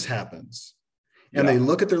there where this happens. And they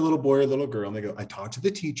look at their little boy or little girl and they go, I talked to the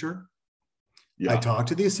teacher. I talked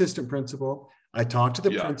to the assistant principal. I talked to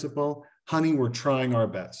the principal. Honey, we're trying our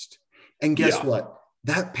best. And guess what?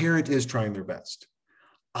 That parent is trying their best.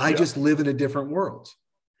 I just live in a different world.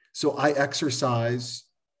 So I exercise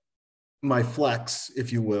my flex,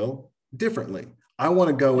 if you will, differently. I want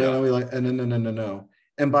to go in and be like, no.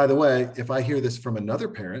 And by the way, if I hear this from another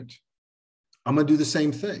parent, I'm going to do the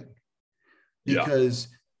same thing, because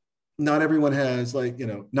not everyone has, like,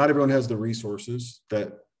 not everyone has the resources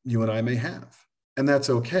that you and I may have, and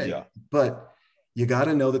that's okay. Yeah. But you got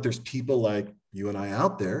to know that there's people like you and I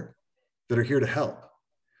out there that are here to help.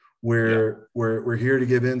 We're here to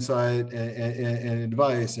give insight and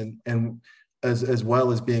advice, and as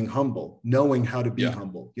well as being humble, knowing how to be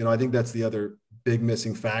humble. I think that's the other big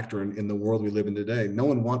missing factor in the world we live in today. No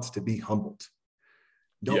one wants to be humbled.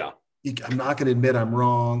 I'm not going to admit I'm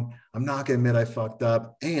wrong. I'm not going to admit I fucked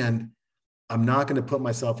up. And I'm not going to put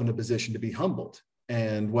myself in a position to be humbled.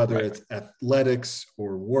 And whether it's athletics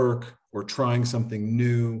or work or trying something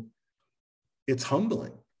new, it's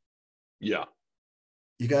humbling. Yeah.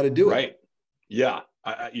 You got to do it. Right. Yeah.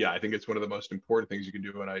 I think it's one of the most important things you can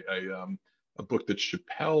do. And a book that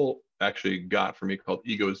Chappelle actually got for me called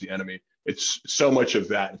Ego is the Enemy. It's so much of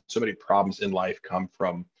that. So many problems in life come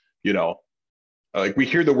from, like we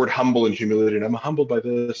hear the word humble and humility, and I'm humbled by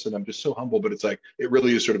this, and I'm just so humble, but it's like, it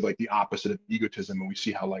really is sort of like the opposite of egotism. And we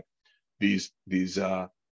see how like these if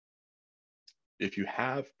you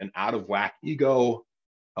have an out of whack ego,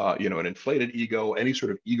 an inflated ego, any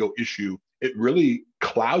sort of ego issue, it really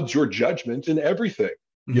clouds your judgment in everything,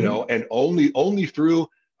 and only through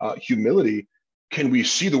humility can we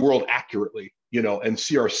see the world accurately, and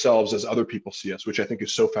see ourselves as other people see us, which I think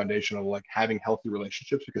is so foundational, like having healthy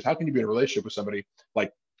relationships. Because how can you be in a relationship with somebody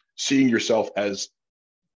like seeing yourself as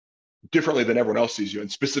differently than everyone else sees you, and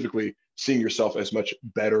specifically seeing yourself as much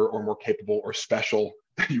better or more capable or special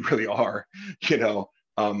than you really are?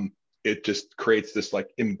 It just creates this like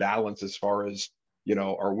imbalance as far as,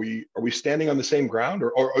 are we standing on the same ground,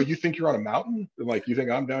 or you think you're on a mountain, and like you think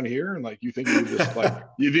I'm down here, and like you think you just like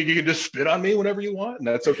you think you can just spit on me whenever you want, and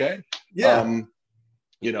that's okay. Yeah. And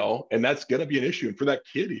that's gonna be an issue. And for that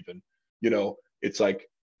kid, even, it's like,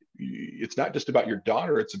 it's not just about your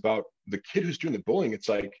daughter, it's about the kid who's doing the bullying. It's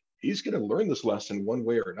like he's gonna learn this lesson one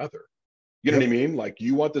way or another. You know what I mean? Like,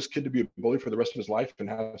 you want this kid to be a bully for the rest of his life and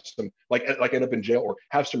have some like end up in jail, or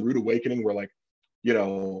have some rude awakening where like,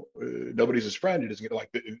 nobody's his friend. He doesn't get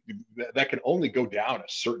like that can only go down a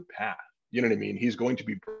certain path. You know what I mean? He's going to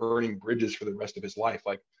be burning bridges for the rest of his life.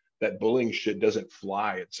 Like, that bullying shit doesn't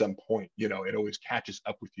fly at some point. It always catches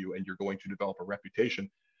up with you, and you're going to develop a reputation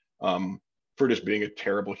for just being a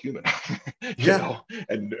terrible human.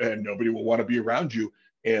 And nobody will want to be around you,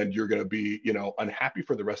 and you're going to be, unhappy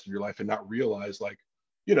for the rest of your life, and not realize like,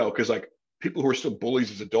 because like people who are still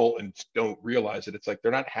bullies as adult and don't realize it, it's like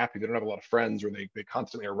they're not happy. They don't have a lot of friends, or they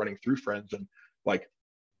constantly are running through friends. And like,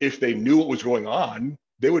 if they knew what was going on,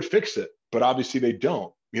 they would fix it, but obviously they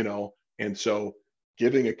don't, and so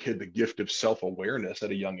giving a kid the gift of self-awareness at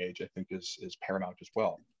a young age, I think is paramount as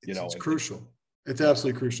well. It's crucial. It's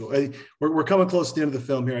absolutely crucial. We're coming close to the end of the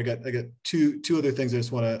film here. I got two other things I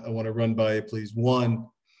just want to run by you, please. One,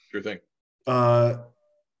 sure thing.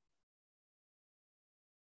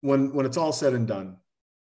 When it's all said and done,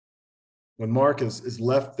 when Mark is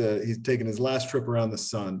left, he's taken his last trip around the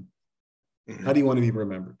sun, how do you want to be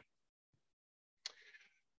remembered?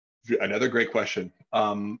 Another great question.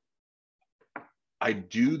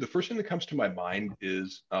 The first thing that comes to my mind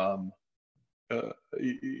is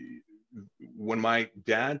when my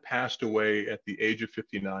dad passed away at the age of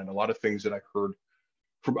 59, a lot of things that I heard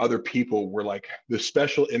from other people were like the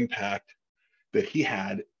special impact that he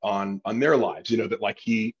had on their lives, that like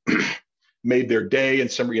he made their day.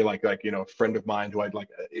 And somebody like, a friend of mine who I'd like,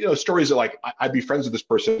 stories that like, I'd be friends with this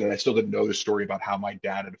person and I still didn't know the story about how my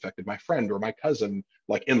dad had affected my friend or my cousin,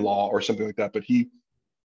 like in-law or something like that. But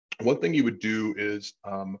one thing he would do is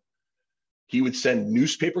he would send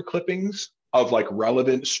newspaper clippings of like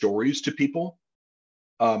relevant stories to people.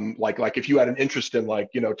 Like if you had an interest in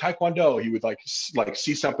like, Taekwondo, he would like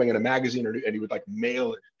see something in a magazine and he would like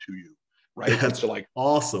mail it to you. Right. That's and so like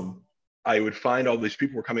awesome. I would find all these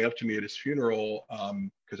people were coming up to me at his funeral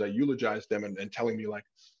because I eulogized them and telling me like,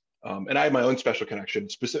 and I have my own special connection.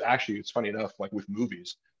 Actually, it's funny enough, like with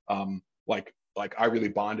movies, like I really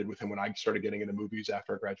bonded with him when I started getting into movies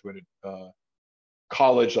after I graduated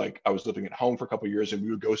college. Like I was living at home for a couple of years and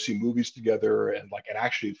we would go see movies together. And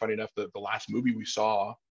actually, funny enough, the last movie we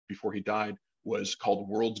saw before he died was called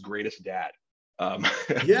World's Greatest Dad.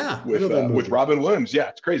 With Robin Williams. Yeah,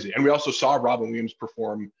 it's crazy. And we also saw Robin Williams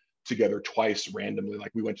perform together twice randomly.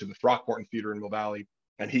 Like we went to the Throckmorton Theater in Mill Valley,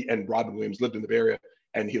 and Robin Williams lived in the Bay Area,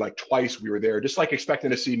 and he like twice we were there, just like expecting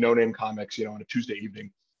to see No Name Comics, on a Tuesday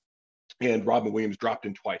evening, and Robin Williams dropped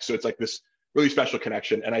in twice. So it's like this really special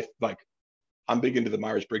connection. And I'm big into the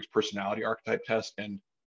Myers-Briggs personality archetype test, and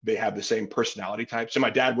they have the same personality type. So my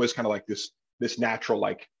dad was kind of like this natural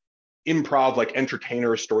like improv, like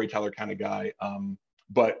entertainer, storyteller kind of guy.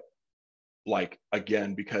 But like,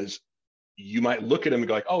 again, because you might look at him and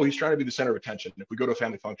go like, oh, he's trying to be the center of attention. If we go to a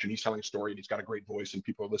family function, he's telling a story and he's got a great voice and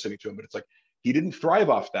people are listening to him, but it's like, he didn't thrive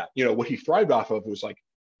off that. What he thrived off of was like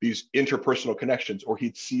these interpersonal connections, or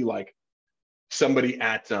he'd see like somebody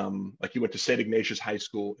at like he went to St. Ignatius High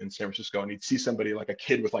School in San Francisco, and he'd see somebody like a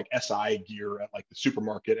kid with like SI gear at like the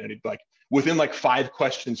supermarket, and he'd like within like 5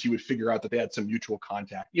 questions he would figure out that they had some mutual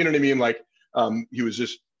contact. You know what I mean? Like he was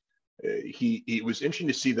just it was interesting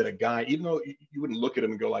to see that a guy, even though you wouldn't look at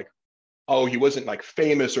him and go like, oh, he wasn't like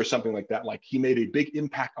famous or something like that. Like he made a big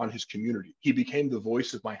impact on his community. He became the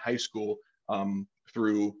voice of my high school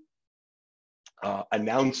through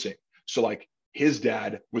announcing. So like his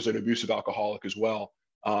dad was an abusive alcoholic as well.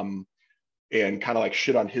 And kind of like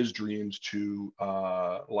shit on his dreams to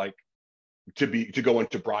go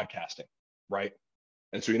into broadcasting, right?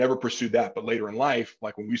 And so he never pursued that. But later in life,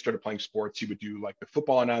 like when we started playing sports, he would do like the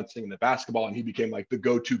football announcing and the basketball, and he became like the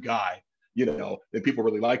go-to guy, and people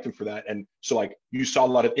really liked him for that. And so like you saw a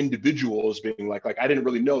lot of individuals being like I didn't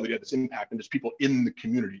really know that he had this impact, and there's people in the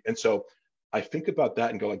community. And so I think about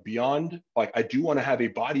that and go like beyond, like I do want to have a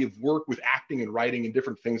body of work with acting and writing and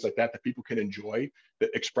different things like that people can enjoy, that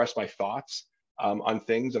express my thoughts on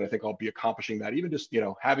things. And I think I'll be accomplishing that, even just,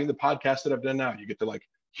 having the podcast that I've done now. You get to like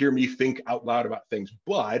hear me think out loud about things.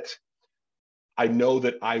 But I know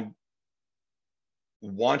that I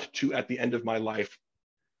want to, at the end of my life,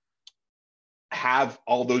 have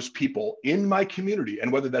all those people in my community,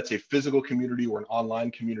 and whether that's a physical community or an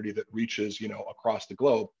online community that reaches, across the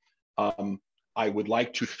globe. I would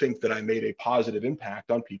like to think that I made a positive impact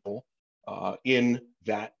on people in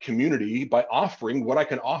that community by offering what I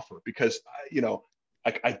can offer, because,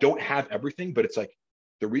 I don't have everything, but it's like,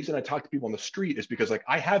 the reason I talk to people on the street is because like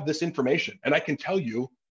I have this information and I can tell you,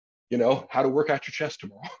 how to work out your chest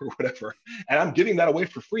tomorrow or whatever. And I'm giving that away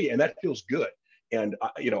for free, and that feels good. And,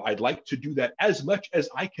 I'd like to do that as much as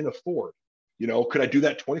I can afford. Could I do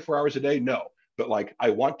that 24 hours a day? No. But like, I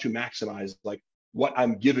want to maximize like what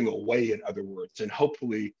I'm giving away, in other words. And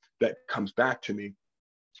hopefully that comes back to me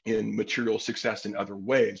in material success in other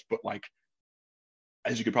ways. But like,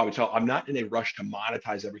 as you could probably tell, I'm not in a rush to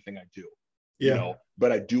monetize everything I do,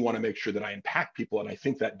 but I do want to make sure that I impact people. And I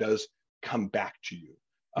think that does come back to you.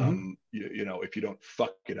 If you don't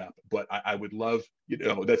fuck it up. But I would love,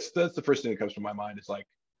 that's the first thing that comes to my mind is like,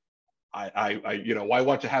 I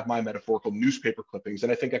want to have my metaphorical newspaper clippings.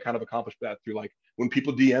 And I think I kind of accomplished that through like when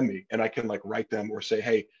people DM me and I can like write them or say,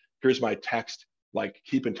 hey, here's my text, like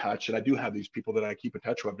keep in touch. And I do have these people that I keep in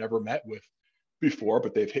touch with I've never met with before,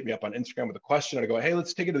 but they've hit me up on Instagram with a question. And I go, hey,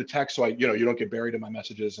 let's take it to the text. So you don't get buried in my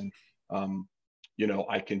messages. And,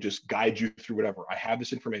 I can just guide you through whatever. I have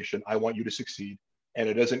this information. I want you to succeed. And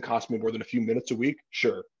it doesn't cost me more than a few minutes a week.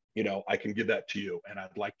 Sure. I can give that to you. And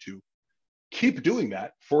I'd like to keep doing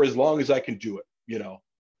that for as long as I can do it,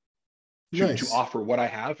 to offer what I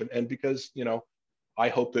have. And because, I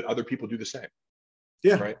hope that other people do the same.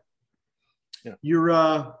 Yeah. Right. Yeah.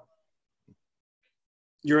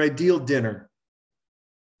 Your ideal dinner.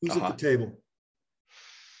 Who's at the table?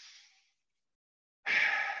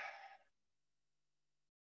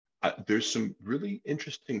 There's some really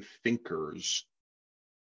interesting thinkers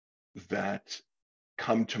that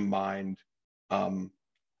come to mind.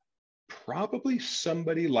 Probably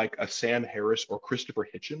somebody like a Sam Harris or Christopher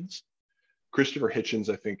Hitchens. Christopher Hitchens,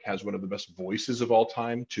 I think, has one of the best voices of all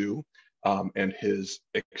time too. And his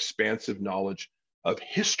expansive knowledge of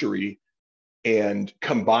history, and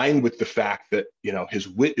combined with the fact that, his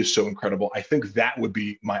wit is so incredible, I think that would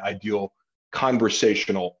be my ideal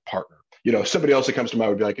conversational partner. Somebody else that comes to mind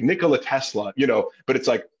would be like Nikola Tesla, but it's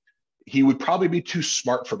like, he would probably be too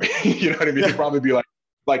smart for me. You know what I mean? He'd probably be like,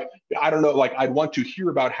 I don't know, like I'd want to hear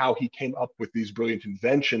about how he came up with these brilliant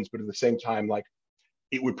inventions, but at the same time, like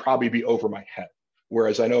it would probably be over my head.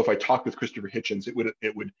 Whereas I know if I talked with Christopher Hitchens, it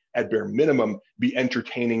would at bare minimum be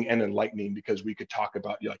entertaining and enlightening, because we could talk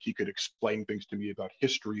about, like he could explain things to me about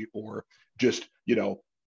history, or just,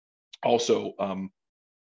 also,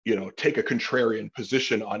 take a contrarian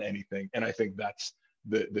position on anything. And I think that's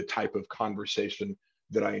the type of conversation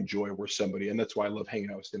that I enjoy, where somebody, and that's why I love hanging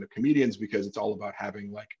out with stand-up comedians, because it's all about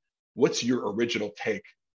having like, what's your original take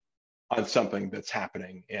on something that's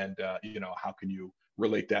happening? And, how can you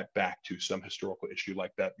relate that back to some historical issue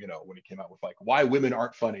like that, when he came out with like, why women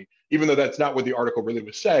aren't funny, even though that's not what the article really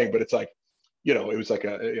was saying, but it's like, it was like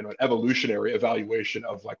an evolutionary evaluation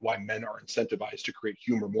of like why men are incentivized to create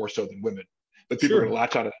humor more so than women. But people are going to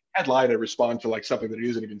latch on a headline and respond to like something that he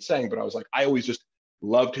isn't even saying. But I was like, I always just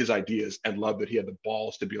loved his ideas and loved that he had the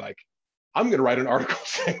balls to be like, I'm going to write an article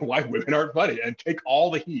saying why women aren't funny, and take all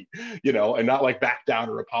the heat, and not like back down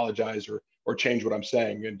or apologize or change what I'm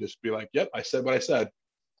saying, and just be like, yep, I said what I said.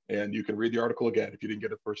 And you can read the article again if you didn't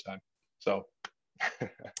get it the first time. So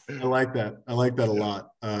I like that. I like that a lot.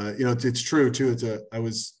 It's true too. I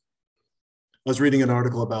was reading an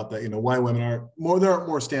article about that, why women aren't more, there aren't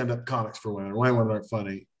more stand-up comics for women, why women aren't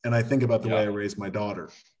funny. And I think about the way I raised my daughter.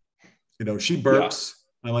 She burps.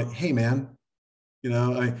 I'm like, hey man, You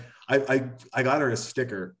know, I got her a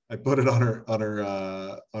sticker. I put it on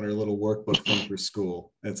her little workbook thing for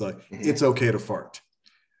school. And it's like, it's okay to fart.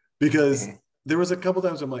 Because there was a couple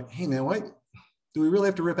times I'm like, hey man, why do we really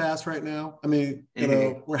have to rip ass right now? I mean, you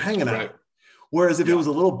know, we're hanging out. Right. Whereas if it was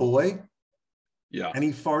a little boy and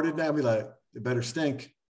he farted now, I'd be like, it better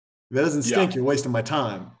stink. If it doesn't stink, you're wasting my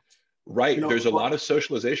time. Right. You know, there's a lot of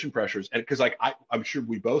socialization pressures. And because like I'm sure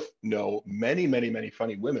we both know many, many, many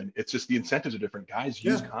funny women. It's just the incentives are different. Guys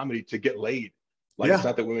use comedy to get laid. Like it's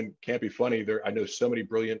not that women can't be funny. I know so many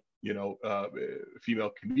brilliant, you know,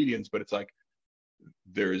 female comedians, but it's like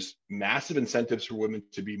there's massive incentives for women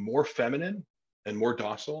to be more feminine and more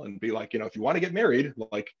docile and be like, you know, if you want to get married,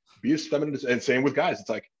 like be as feminine as, and same with guys. It's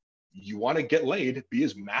like, you want to get laid, be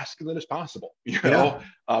as masculine as possible. You know,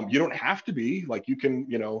 you don't have to be like, you can,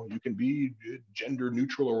 you know, you can be gender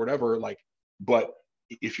neutral or whatever, like, but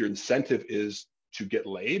if your incentive is to get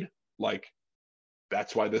laid, like,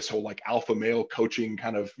 that's why this whole like alpha male coaching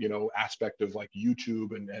kind of, you know, aspect of like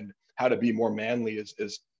YouTube and how to be more manly is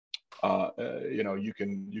you know, you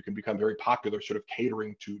can become very popular, sort of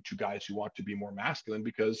catering to guys who want to be more masculine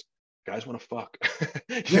because guys want to fuck.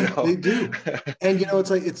 You know? They do. And you know, it's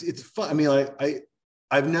like it's fun. I mean,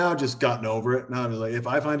 I've now just gotten over it. Now I'm like, if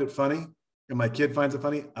I find it funny and my kid finds it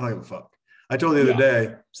funny, I don't give a fuck. I told the other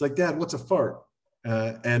day, it's like, Dad, what's a fart?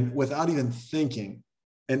 And without even thinking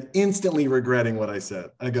and instantly regretting what I said,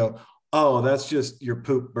 I go, oh, that's just your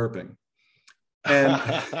poop burping. And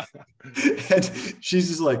and she's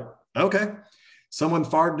just like, okay. Someone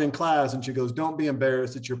farted in class and she goes, don't be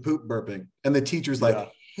embarrassed, it's your poop burping. And the teacher's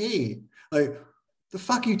like, hey, like, the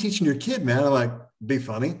fuck are you teaching your kid, man? I'm like, be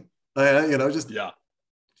funny. You know, just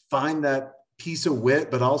find that piece of wit,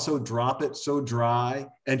 but also drop it so dry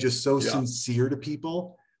and just so sincere to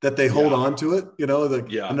people that they hold on to it. You know,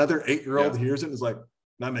 like another 8-year-old hears it and is like,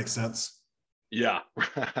 that makes sense. Yeah.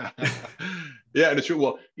 Yeah, and it's true.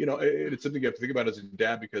 Well, you know, it's something you have to think about as a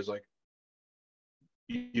dad because, like,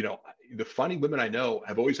 you know, the funny women I know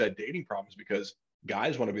have always had dating problems because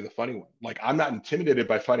guys want to be the funny one. Like, I'm not intimidated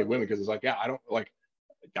by funny women because it's like, I don't like,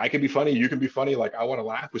 I can be funny, you can be funny. Like, I want to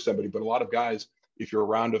laugh with somebody, but a lot of guys, if you're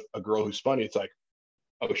around a girl who's funny, it's like,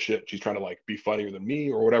 oh shit, she's trying to like be funnier than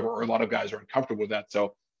me or whatever. Or a lot of guys are uncomfortable with that.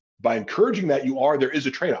 So by encouraging that, there is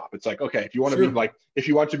a trade-off. It's like, okay, if you want to be like, if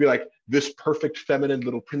you want to be like this perfect feminine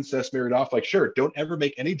little princess married off, like, sure, don't ever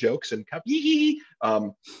make any jokes and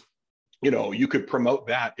you know, you could promote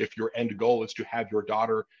that if your end goal is to have your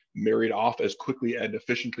daughter married off as quickly and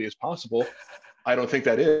efficiently as possible. I don't think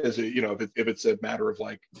that is, you know, if it's a matter of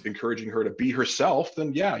like encouraging her to be herself,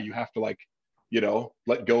 then yeah, you have to like, you know,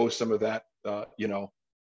 let go of some of that, you know,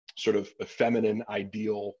 sort of a feminine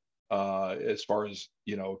ideal as far as,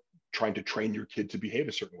 you know, trying to train your kid to behave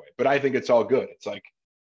a certain way. But I think it's all good. It's like,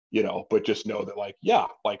 you know, but just know that like, yeah,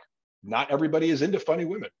 like not everybody is into funny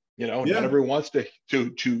women. You know, not everyone wants to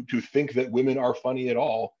think that women are funny at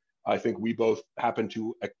all. I think we both happen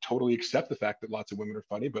to totally accept the fact that lots of women are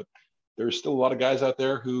funny, but there's still a lot of guys out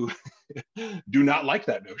there who do not like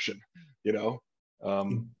that notion, you know.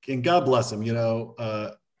 And God bless them, you know,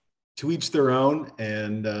 to each their own.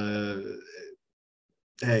 And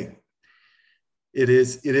hey, it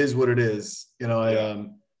is what it is. You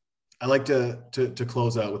know, I like to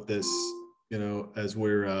close out with this, you know, as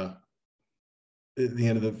we're at the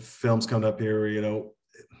end of the film's coming up here, you know,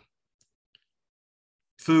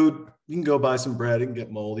 food, you can go buy some bread, you can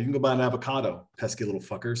get mold, you can go buy an avocado, pesky little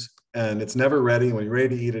fuckers, and it's never ready. When you're ready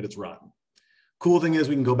to eat it, it's rotten. Cool thing is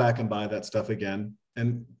we can go back and buy that stuff again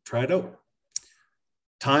and try it out.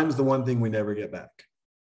 Time's the one thing we never get back.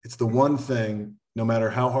 It's the one thing, no matter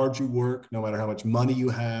how hard you work, no matter how much money you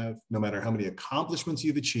have, no matter how many accomplishments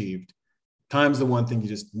you've achieved, time's the one thing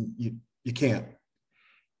you can't.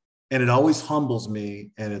 And it always humbles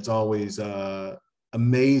me, and it's always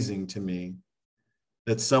amazing to me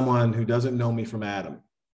that someone who doesn't know me from Adam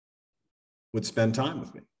would spend time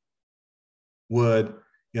with me, would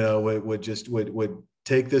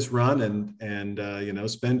take this run and you know,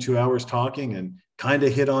 spend 2 hours talking and kind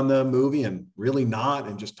of hit on the movie and really not,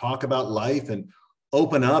 and just talk about life and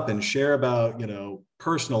open up and share about, you know,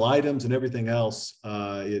 personal items and everything else.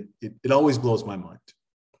 It always blows my mind.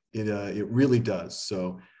 It really does.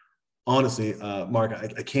 So honestly, Mark,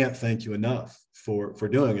 I can't thank you enough for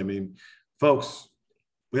doing it. I mean, folks,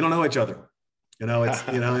 we don't know each other. You know, it's,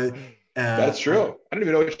 you know. That's true. I don't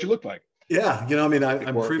even know what you look like. Yeah. You know, I mean,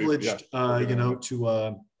 I'm privileged, you know,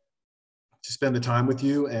 to spend the time with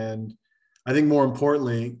you. And I think more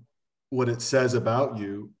importantly, what it says about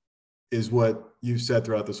you is what you've said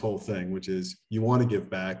throughout this whole thing, which is you want to give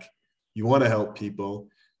back, you want to help people,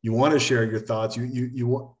 you want to share your thoughts,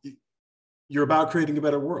 you you're about creating a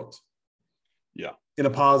better world. Yeah. In a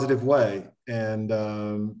positive way. And,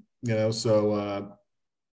 so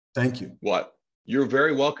thank you. What? You're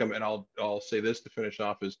very welcome. And I'll say this to finish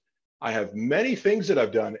off is I have many things that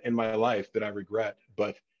I've done in my life that I regret,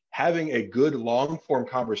 but having a good long form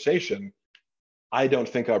conversation, I don't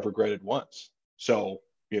think I've regretted once. So,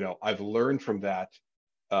 I've learned from that,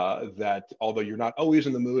 that although you're not always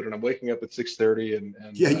in the mood, and I'm waking up at 6:30 and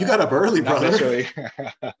yeah, you got up early, not brother. necessarily,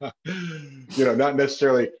 not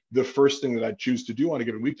necessarily the first thing that I choose to do on a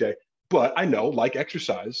given weekday, but I know, like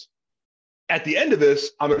exercise, at the end of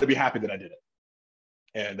this, I'm going to be happy that I did it.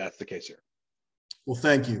 And that's the case here. Well,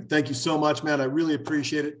 thank you. Thank you so much, man. I really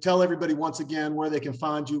appreciate it. Tell everybody once again where they can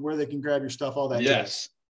find you, where they can grab your stuff, all that. Yes.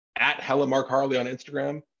 At Hella Mark Harley on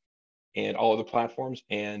Instagram and all other platforms.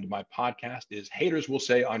 And my podcast is Haters Will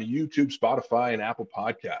Say on YouTube, Spotify, and Apple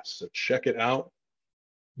Podcasts. So check it out.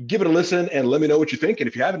 Give it a listen and let me know what you think. And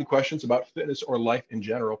if you have any questions about fitness or life in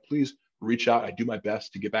general, please reach out. I do my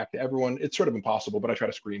best to get back to everyone. It's sort of impossible, but I try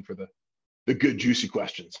to screen for the good, juicy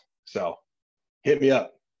questions. So hit me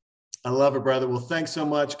up. I love it, brother. Well, thanks so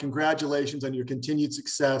much. Congratulations on your continued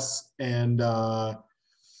success. And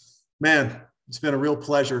man, it's been a real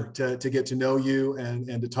pleasure to get to know you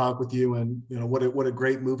and to talk with you. And what a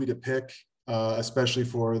great movie to pick, especially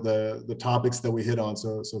for the topics that we hit on.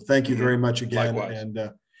 So thank you very much again. Likewise.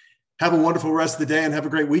 And have a wonderful rest of the day and have a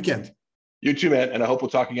great weekend. You too, man. And I hope we'll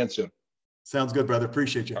talk again soon. Sounds good, brother.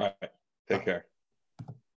 Appreciate you. All right. Take care.